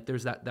 like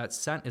there's that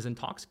scent is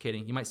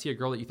intoxicating. You might see a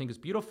girl that you think is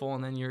beautiful,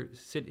 and then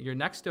you're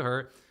next to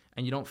her,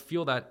 and you don't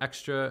feel that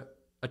extra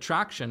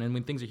attraction. And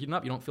when things are heating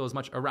up, you don't feel as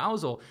much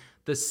arousal.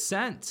 The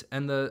scent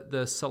and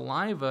the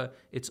saliva,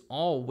 it's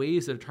all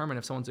ways to determine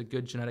if someone's a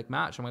good genetic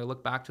match. And when I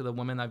look back to the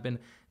women I've been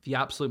the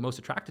absolute most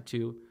attracted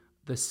to,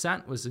 the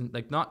scent was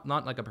not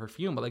like a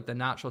perfume, but like the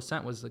natural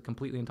scent was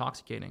completely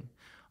intoxicating.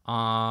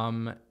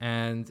 And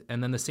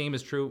then the same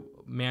is true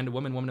man to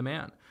woman, woman to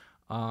man.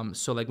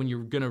 So like when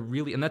you're gonna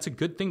really, and that's a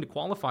good thing to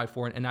qualify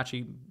for and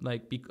actually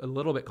like be a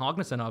little bit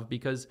cognizant of,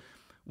 because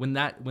when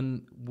you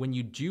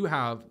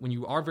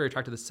are very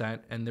attracted to the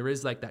scent and there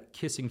is like that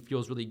kissing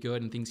feels really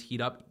good and things heat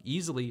up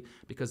easily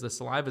because the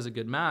saliva is a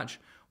good match,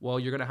 well,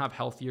 you're going to have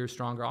healthier,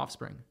 stronger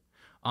offspring.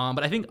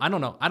 But I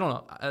don't know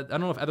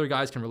if other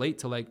guys can relate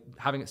to like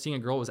seeing a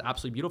girl was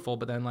absolutely beautiful,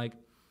 but then like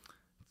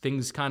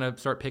things kind of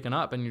start picking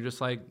up and you're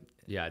just like,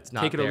 yeah, it's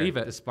not take it there. or leave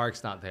it. The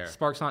spark's not there.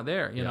 Spark's not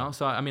there, you know?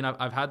 So, I mean,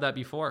 I've had that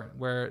before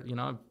where,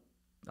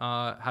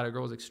 had a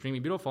girl who's extremely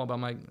beautiful, but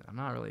I'm like, I'm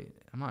not really,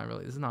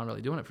 this is not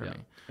really doing it for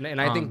me.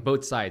 And I think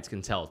both sides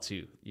can tell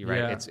too, right?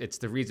 Yeah. It's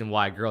the reason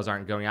why girls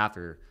aren't going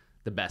after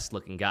the best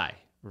looking guy,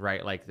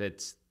 right? Like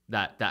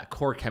that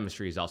core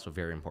chemistry is also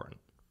very important.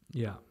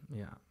 Yeah.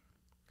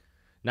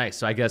 Nice.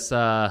 So I guess,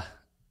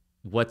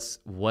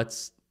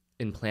 what's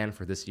in plan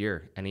for this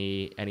year?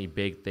 Any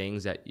big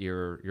things that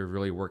you're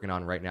really working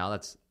on right now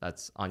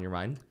that's on your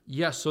mind?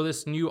 Yeah, so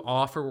this new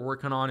offer we're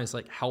working on is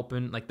like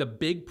helping, like the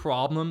big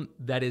problem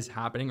that is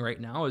happening right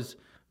now is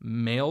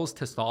males'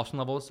 testosterone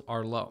levels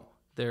are low.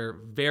 They're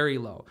very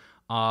low.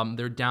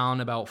 They're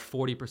down about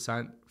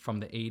 40% from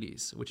the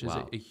 80s, which is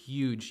a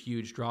huge,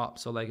 huge drop.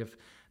 So like if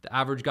the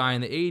average guy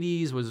in the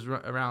 80s was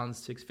around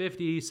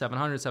 650,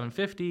 700,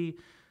 750,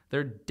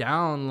 they're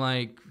down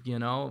like,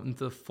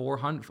 into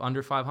 400,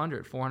 under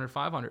 500, 400,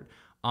 500.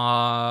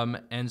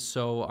 And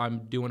so I'm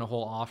doing a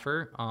whole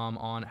offer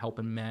on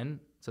helping men.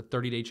 It's a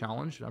 30-day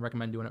challenge. I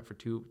recommend doing it for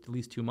at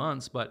least 2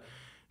 months, but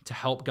to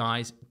help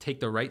guys take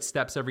the right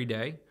steps every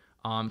day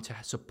to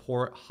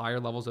support higher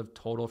levels of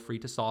total free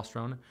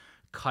testosterone,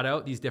 cut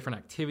out these different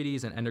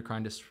activities and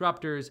endocrine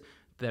disruptors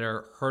that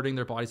are hurting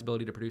their body's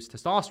ability to produce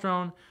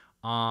testosterone,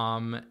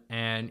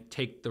 and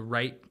take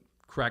the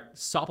correct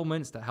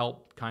supplements to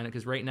help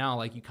because right now,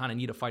 like you kind of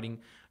need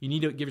you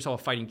need to give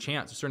yourself a fighting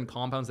chance. There's certain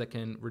compounds that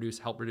can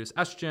help reduce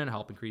estrogen,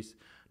 help increase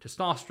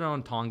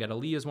testosterone.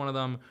 Tongeta-Li is one of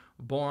them.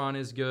 Boron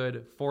is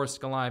good.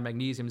 Forskolite,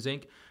 magnesium,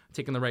 zinc.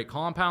 Taking the right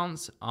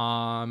compounds,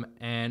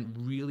 and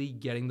really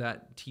getting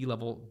that T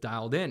level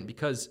dialed in,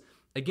 because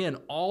again,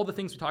 all the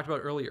things we talked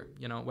about earlier,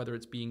 whether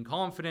it's being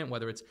confident,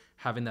 whether it's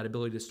having that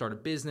ability to start a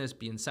business,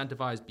 be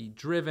incentivized, be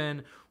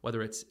driven,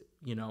 whether it's,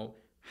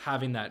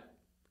 having that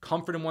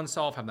comfort in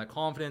oneself, having that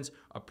confidence,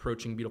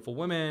 approaching beautiful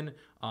women,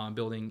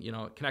 building,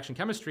 connection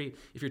chemistry.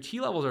 If your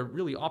T levels are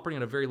really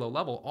operating at a very low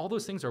level, all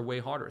those things are way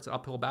harder. It's an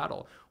uphill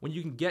battle. When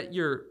you can get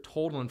your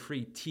total and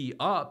free T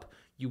up,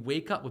 you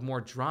wake up with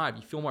more drive,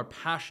 you feel more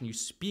passion, you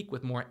speak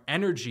with more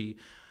energy.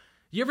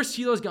 You ever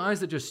see those guys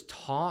that just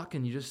talk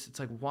and it's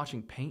like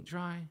watching paint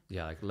dry?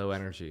 Yeah, like low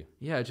energy.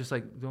 Yeah, just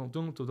like, don't.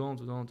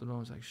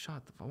 It's like,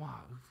 shut the fuck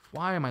up.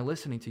 Why am I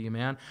listening to you,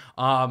 man?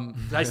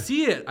 I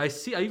see it. I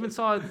see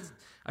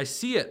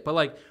it. But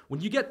like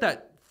when you get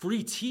that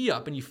free T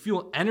up and you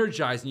feel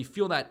energized and you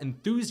feel that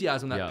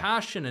enthusiasm, that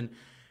passion, and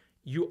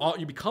you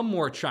become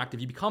more attractive,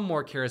 you become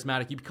more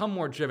charismatic, you become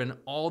more driven,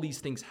 all these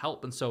things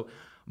help. And so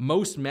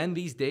most men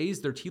these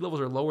days, their T levels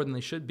are lower than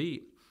they should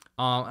be.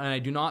 And I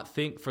do not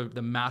think for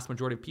the mass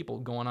majority of people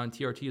going on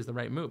TRT is the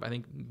right move. I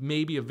think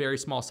maybe a very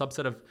small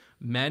subset of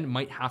men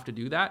might have to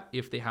do that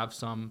if they have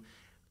some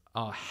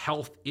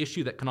health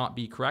issue that cannot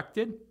be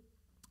corrected.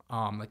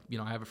 I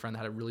have a friend that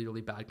had a really,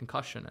 really bad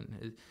concussion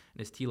and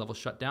his T levels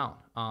shut down.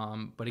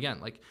 But again,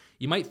 like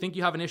you might think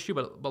you have an issue,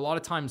 but a lot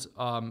of times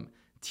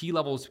T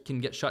levels can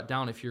get shut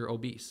down if you're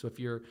obese. So if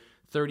you're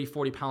 30,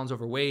 40 pounds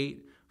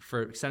overweight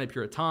for an extended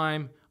period of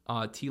time,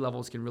 T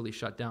levels can really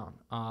shut down.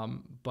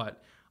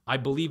 But I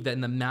believe that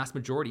in the mass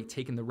majority,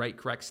 taking the right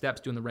correct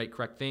steps, doing the right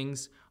correct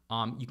things,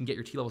 you can get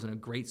your T levels in a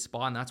great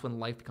spot, and that's when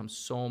life becomes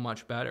so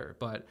much better.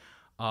 But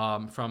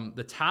from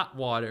the tap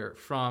water,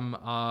 from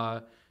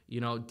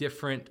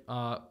different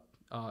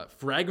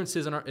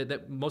fragrances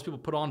that most people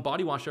put on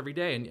body wash every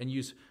day and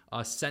use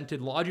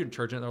scented laundry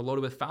detergent that are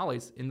loaded with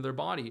phthalates into their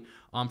body,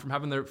 from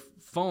having their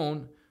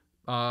phone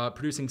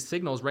producing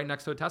signals right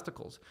next to their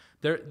testicles.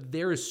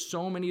 There is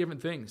so many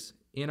different things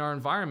in our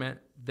environment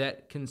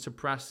that can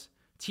suppress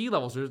T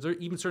levels. There's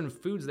even certain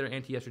foods that are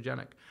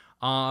anti-estrogenic.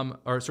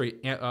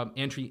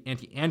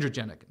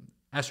 anti-androgenic,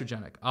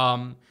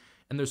 estrogenic.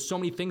 And there's so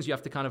many things you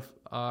have to kind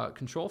of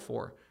control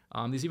for.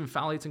 There's even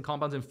phthalates and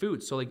compounds in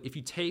food. So like if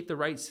you take the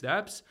right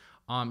steps,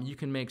 you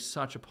can make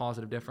such a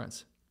positive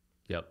difference.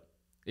 Yep.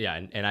 Yeah,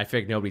 and I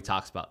think nobody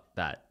talks about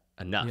that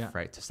enough, Yeah.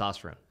 right?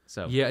 Testosterone.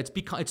 So Yeah,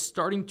 it's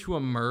starting to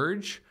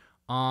emerge,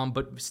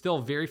 but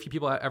still very few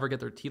people ever get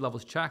their T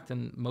levels checked,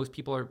 and most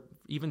people are,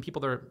 even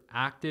people that are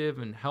active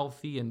and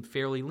healthy and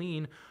fairly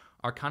lean,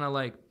 are kind of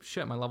like,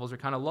 shit, my levels are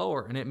kind of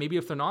lower. And maybe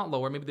if they're not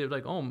lower, maybe they're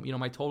like, oh,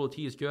 my total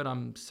T is good,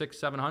 I'm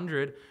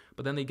 600-700,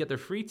 but then they get their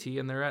free T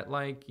and they're at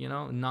like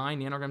 9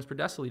 nanograms per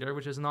deciliter,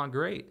 which is not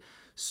great.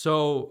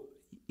 So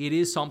it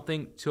is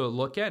something to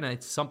look at, and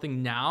it's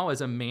something now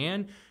as a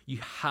man you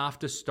have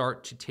to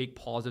start to take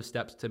positive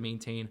steps to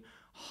maintain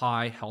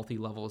high healthy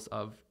levels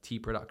of T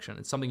production.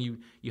 It's something you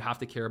have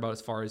to care about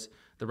as far as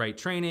the right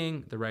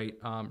training, the right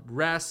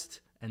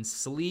rest and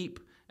sleep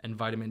and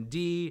vitamin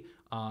D,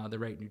 the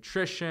right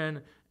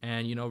nutrition,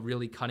 and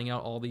really cutting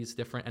out all these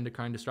different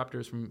endocrine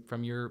disruptors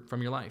from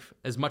your life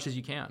as much as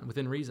you can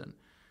within reason.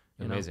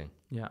 Amazing.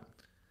 Yeah.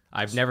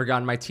 I've never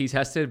gotten my T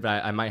tested,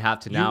 but I might have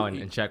to now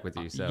and check with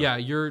you. So yeah,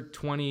 you're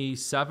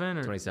 27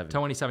 or 27.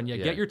 27. Yeah,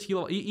 get your T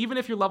level. Even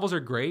if your levels are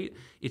great,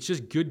 it's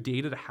just good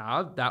data to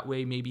have. That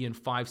way, maybe in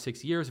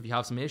 5-6 years, if you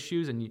have some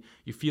issues and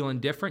you feel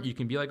indifferent, you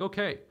can be like,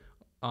 okay,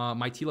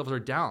 my T levels are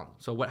down.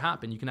 So what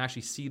happened? You can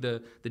actually see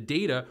the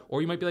data,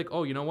 or you might be like,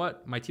 oh, you know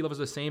what? My T levels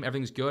are the same.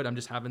 Everything's good. I'm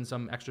just having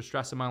some extra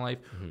stress in my life,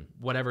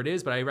 whatever it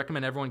is. But I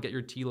recommend everyone get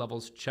your T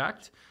levels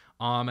checked.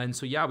 And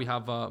so, yeah, we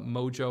have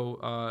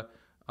Mojo,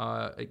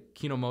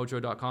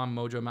 KinoMojo.com,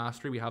 Mojo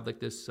Mastery. We have like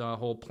this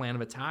whole plan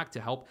of attack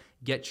to help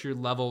get your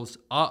levels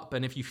up.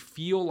 And if you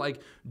feel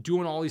like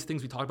doing all these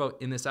things we talked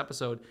about in this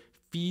episode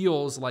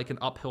feels like an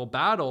uphill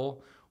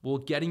battle, well,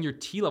 getting your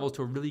T levels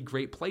to a really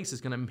great place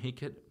is going to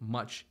make it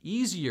much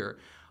easier.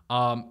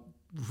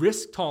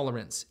 Risk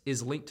tolerance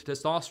is linked to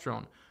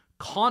testosterone.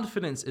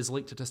 Confidence is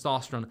linked to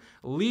testosterone.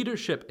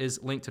 Leadership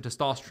is linked to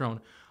testosterone.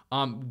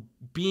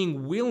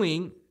 Being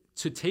willing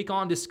to take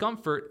on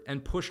discomfort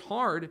and push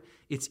hard,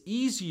 it's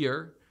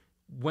easier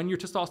when your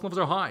testosterone levels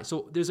are high.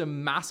 So there's a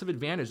massive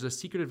advantage, there's a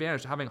secret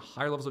advantage to having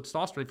higher levels of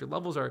testosterone. If your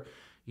levels are,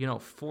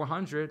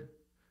 400,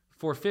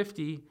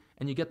 450,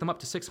 and you get them up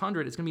to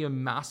 600, it's going to be a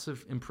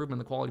massive improvement in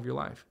the quality of your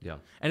life. Yeah.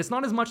 And it's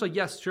not as much like,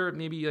 yes, sure,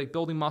 maybe like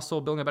building muscle,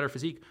 building a better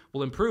physique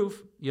will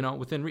improve,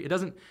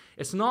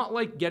 it's not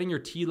like getting your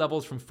T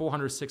levels from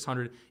 400 to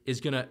 600 is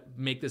going to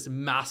make this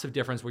massive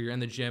difference where you're in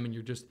the gym and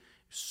you're just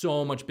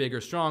so much bigger,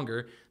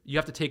 stronger. You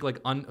have to take like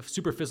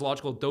super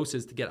physiological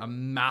doses to get a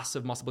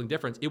massive muscle building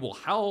difference. It will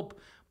help,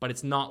 but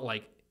it's not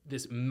like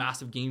this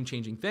massive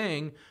game-changing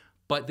thing.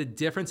 But the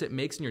difference it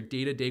makes in your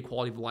day-to-day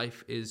quality of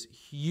life is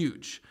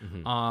huge.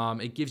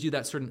 It gives you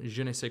that certain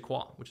je ne sais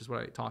quoi, which is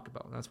what I talk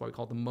about. That's why we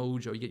call it the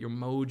mojo. You get your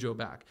mojo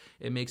back.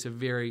 It makes a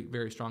very,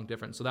 very strong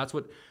difference. So that's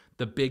what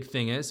the big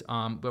thing is,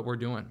 but we're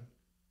doing.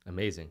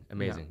 Amazing.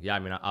 Yeah, I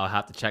mean, I'll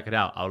have to check it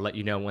out. I'll let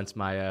you know once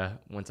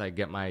I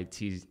get my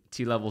T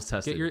levels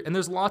tested. And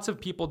there's lots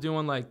of people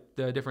doing like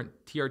the different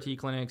TRT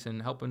clinics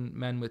and helping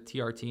men with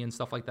TRT and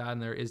stuff like that.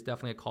 And there is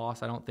definitely a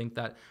cost. I think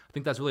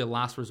that's really a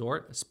last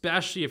resort,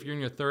 especially if you're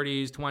in your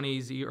 30s,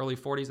 20s, early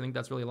 40s. I think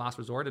that's really a last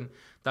resort. And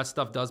that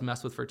stuff does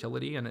mess with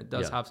fertility, and it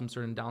does have some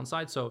certain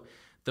downsides. So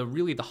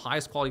the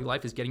highest quality of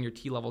life is getting your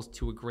T levels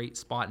to a great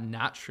spot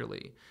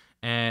naturally.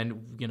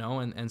 And,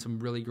 and some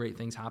really great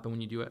things happen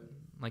when you do it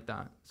like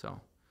that.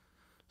 So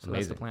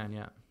that's the plan.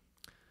 Yeah.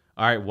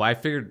 All right. Well, I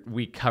figured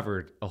we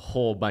covered a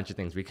whole bunch of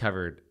things. We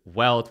covered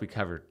wealth, we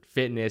covered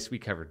fitness, we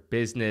covered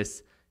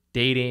business,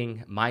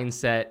 dating,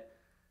 mindset,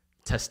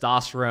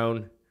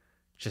 testosterone,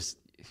 just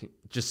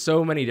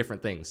so many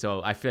different things.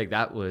 So I feel like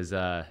that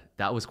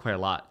was quite a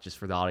lot just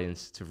for the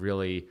audience to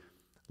really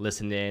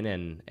listen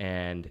in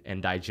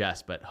and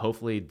digest. But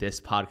hopefully this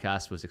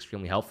podcast was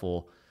extremely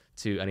helpful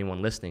to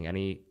anyone listening.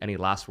 Any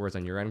last words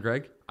on your end,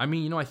 Greg? I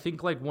mean, I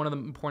think like one of the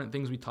important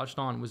things we touched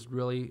on was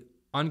really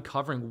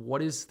uncovering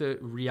what is the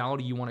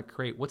reality you want to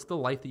create. What's the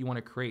life that you want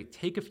to create?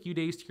 Take a few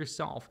days to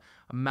yourself,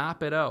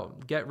 map it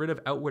out, get rid of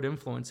outward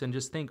influence, and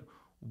just think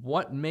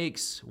what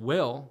makes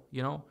Will,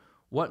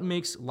 what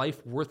makes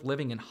life worth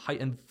living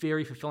and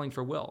very fulfilling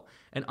for Will,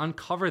 and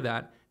uncover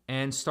that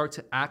and start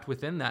to act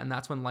within that. And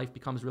that's when life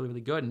becomes really,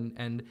 really good.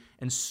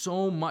 And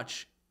so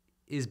much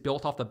is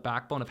built off the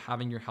backbone of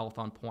having your health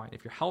on point.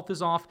 If your health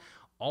is off,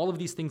 all of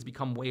these things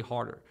become way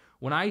harder.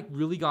 When I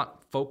really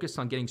got focused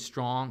on getting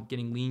strong,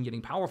 getting lean,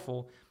 getting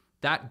powerful,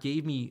 that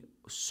gave me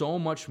so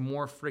much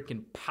more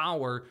freaking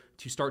power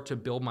to start to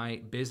build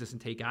my business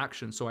and take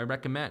action. So I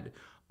recommend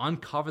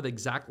uncover the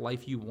exact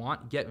life you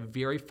want, get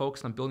very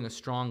focused on building a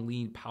strong,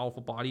 lean,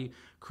 powerful body,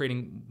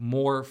 creating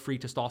more free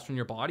testosterone in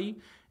your body,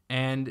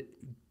 and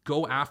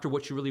go after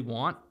what you really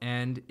want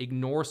and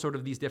ignore sort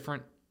of these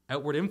different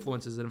outward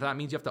influences. And if that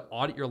means you have to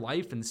audit your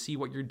life and see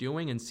what you're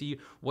doing and see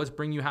what's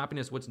bringing you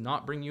happiness, what's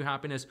not bringing you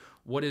happiness,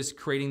 what is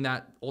creating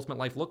that ultimate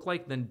life look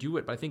like, then do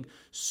it. But I think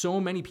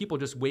so many people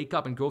just wake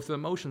up and go through the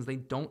motions. They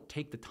don't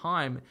take the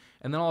time.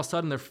 And then all of a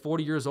sudden they're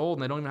 40 years old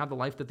and they don't even have the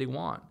life that they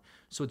want.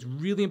 So it's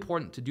really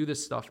important to do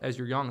this stuff as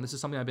you're young. And this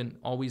is something I've been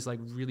always like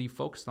really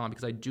focused on,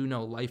 because I do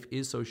know life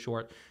is so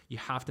short. You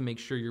have to make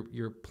sure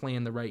you're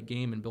playing the right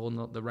game and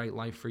building the right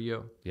life for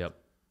you. Yep.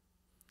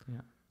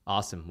 Yeah.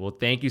 Awesome. Well,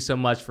 thank you so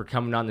much for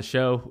coming on the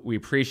show. We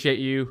appreciate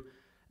you.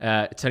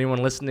 To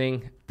anyone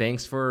listening,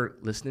 thanks for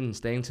listening and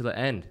staying to the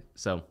end.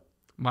 So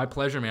my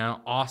pleasure, man.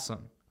 Awesome.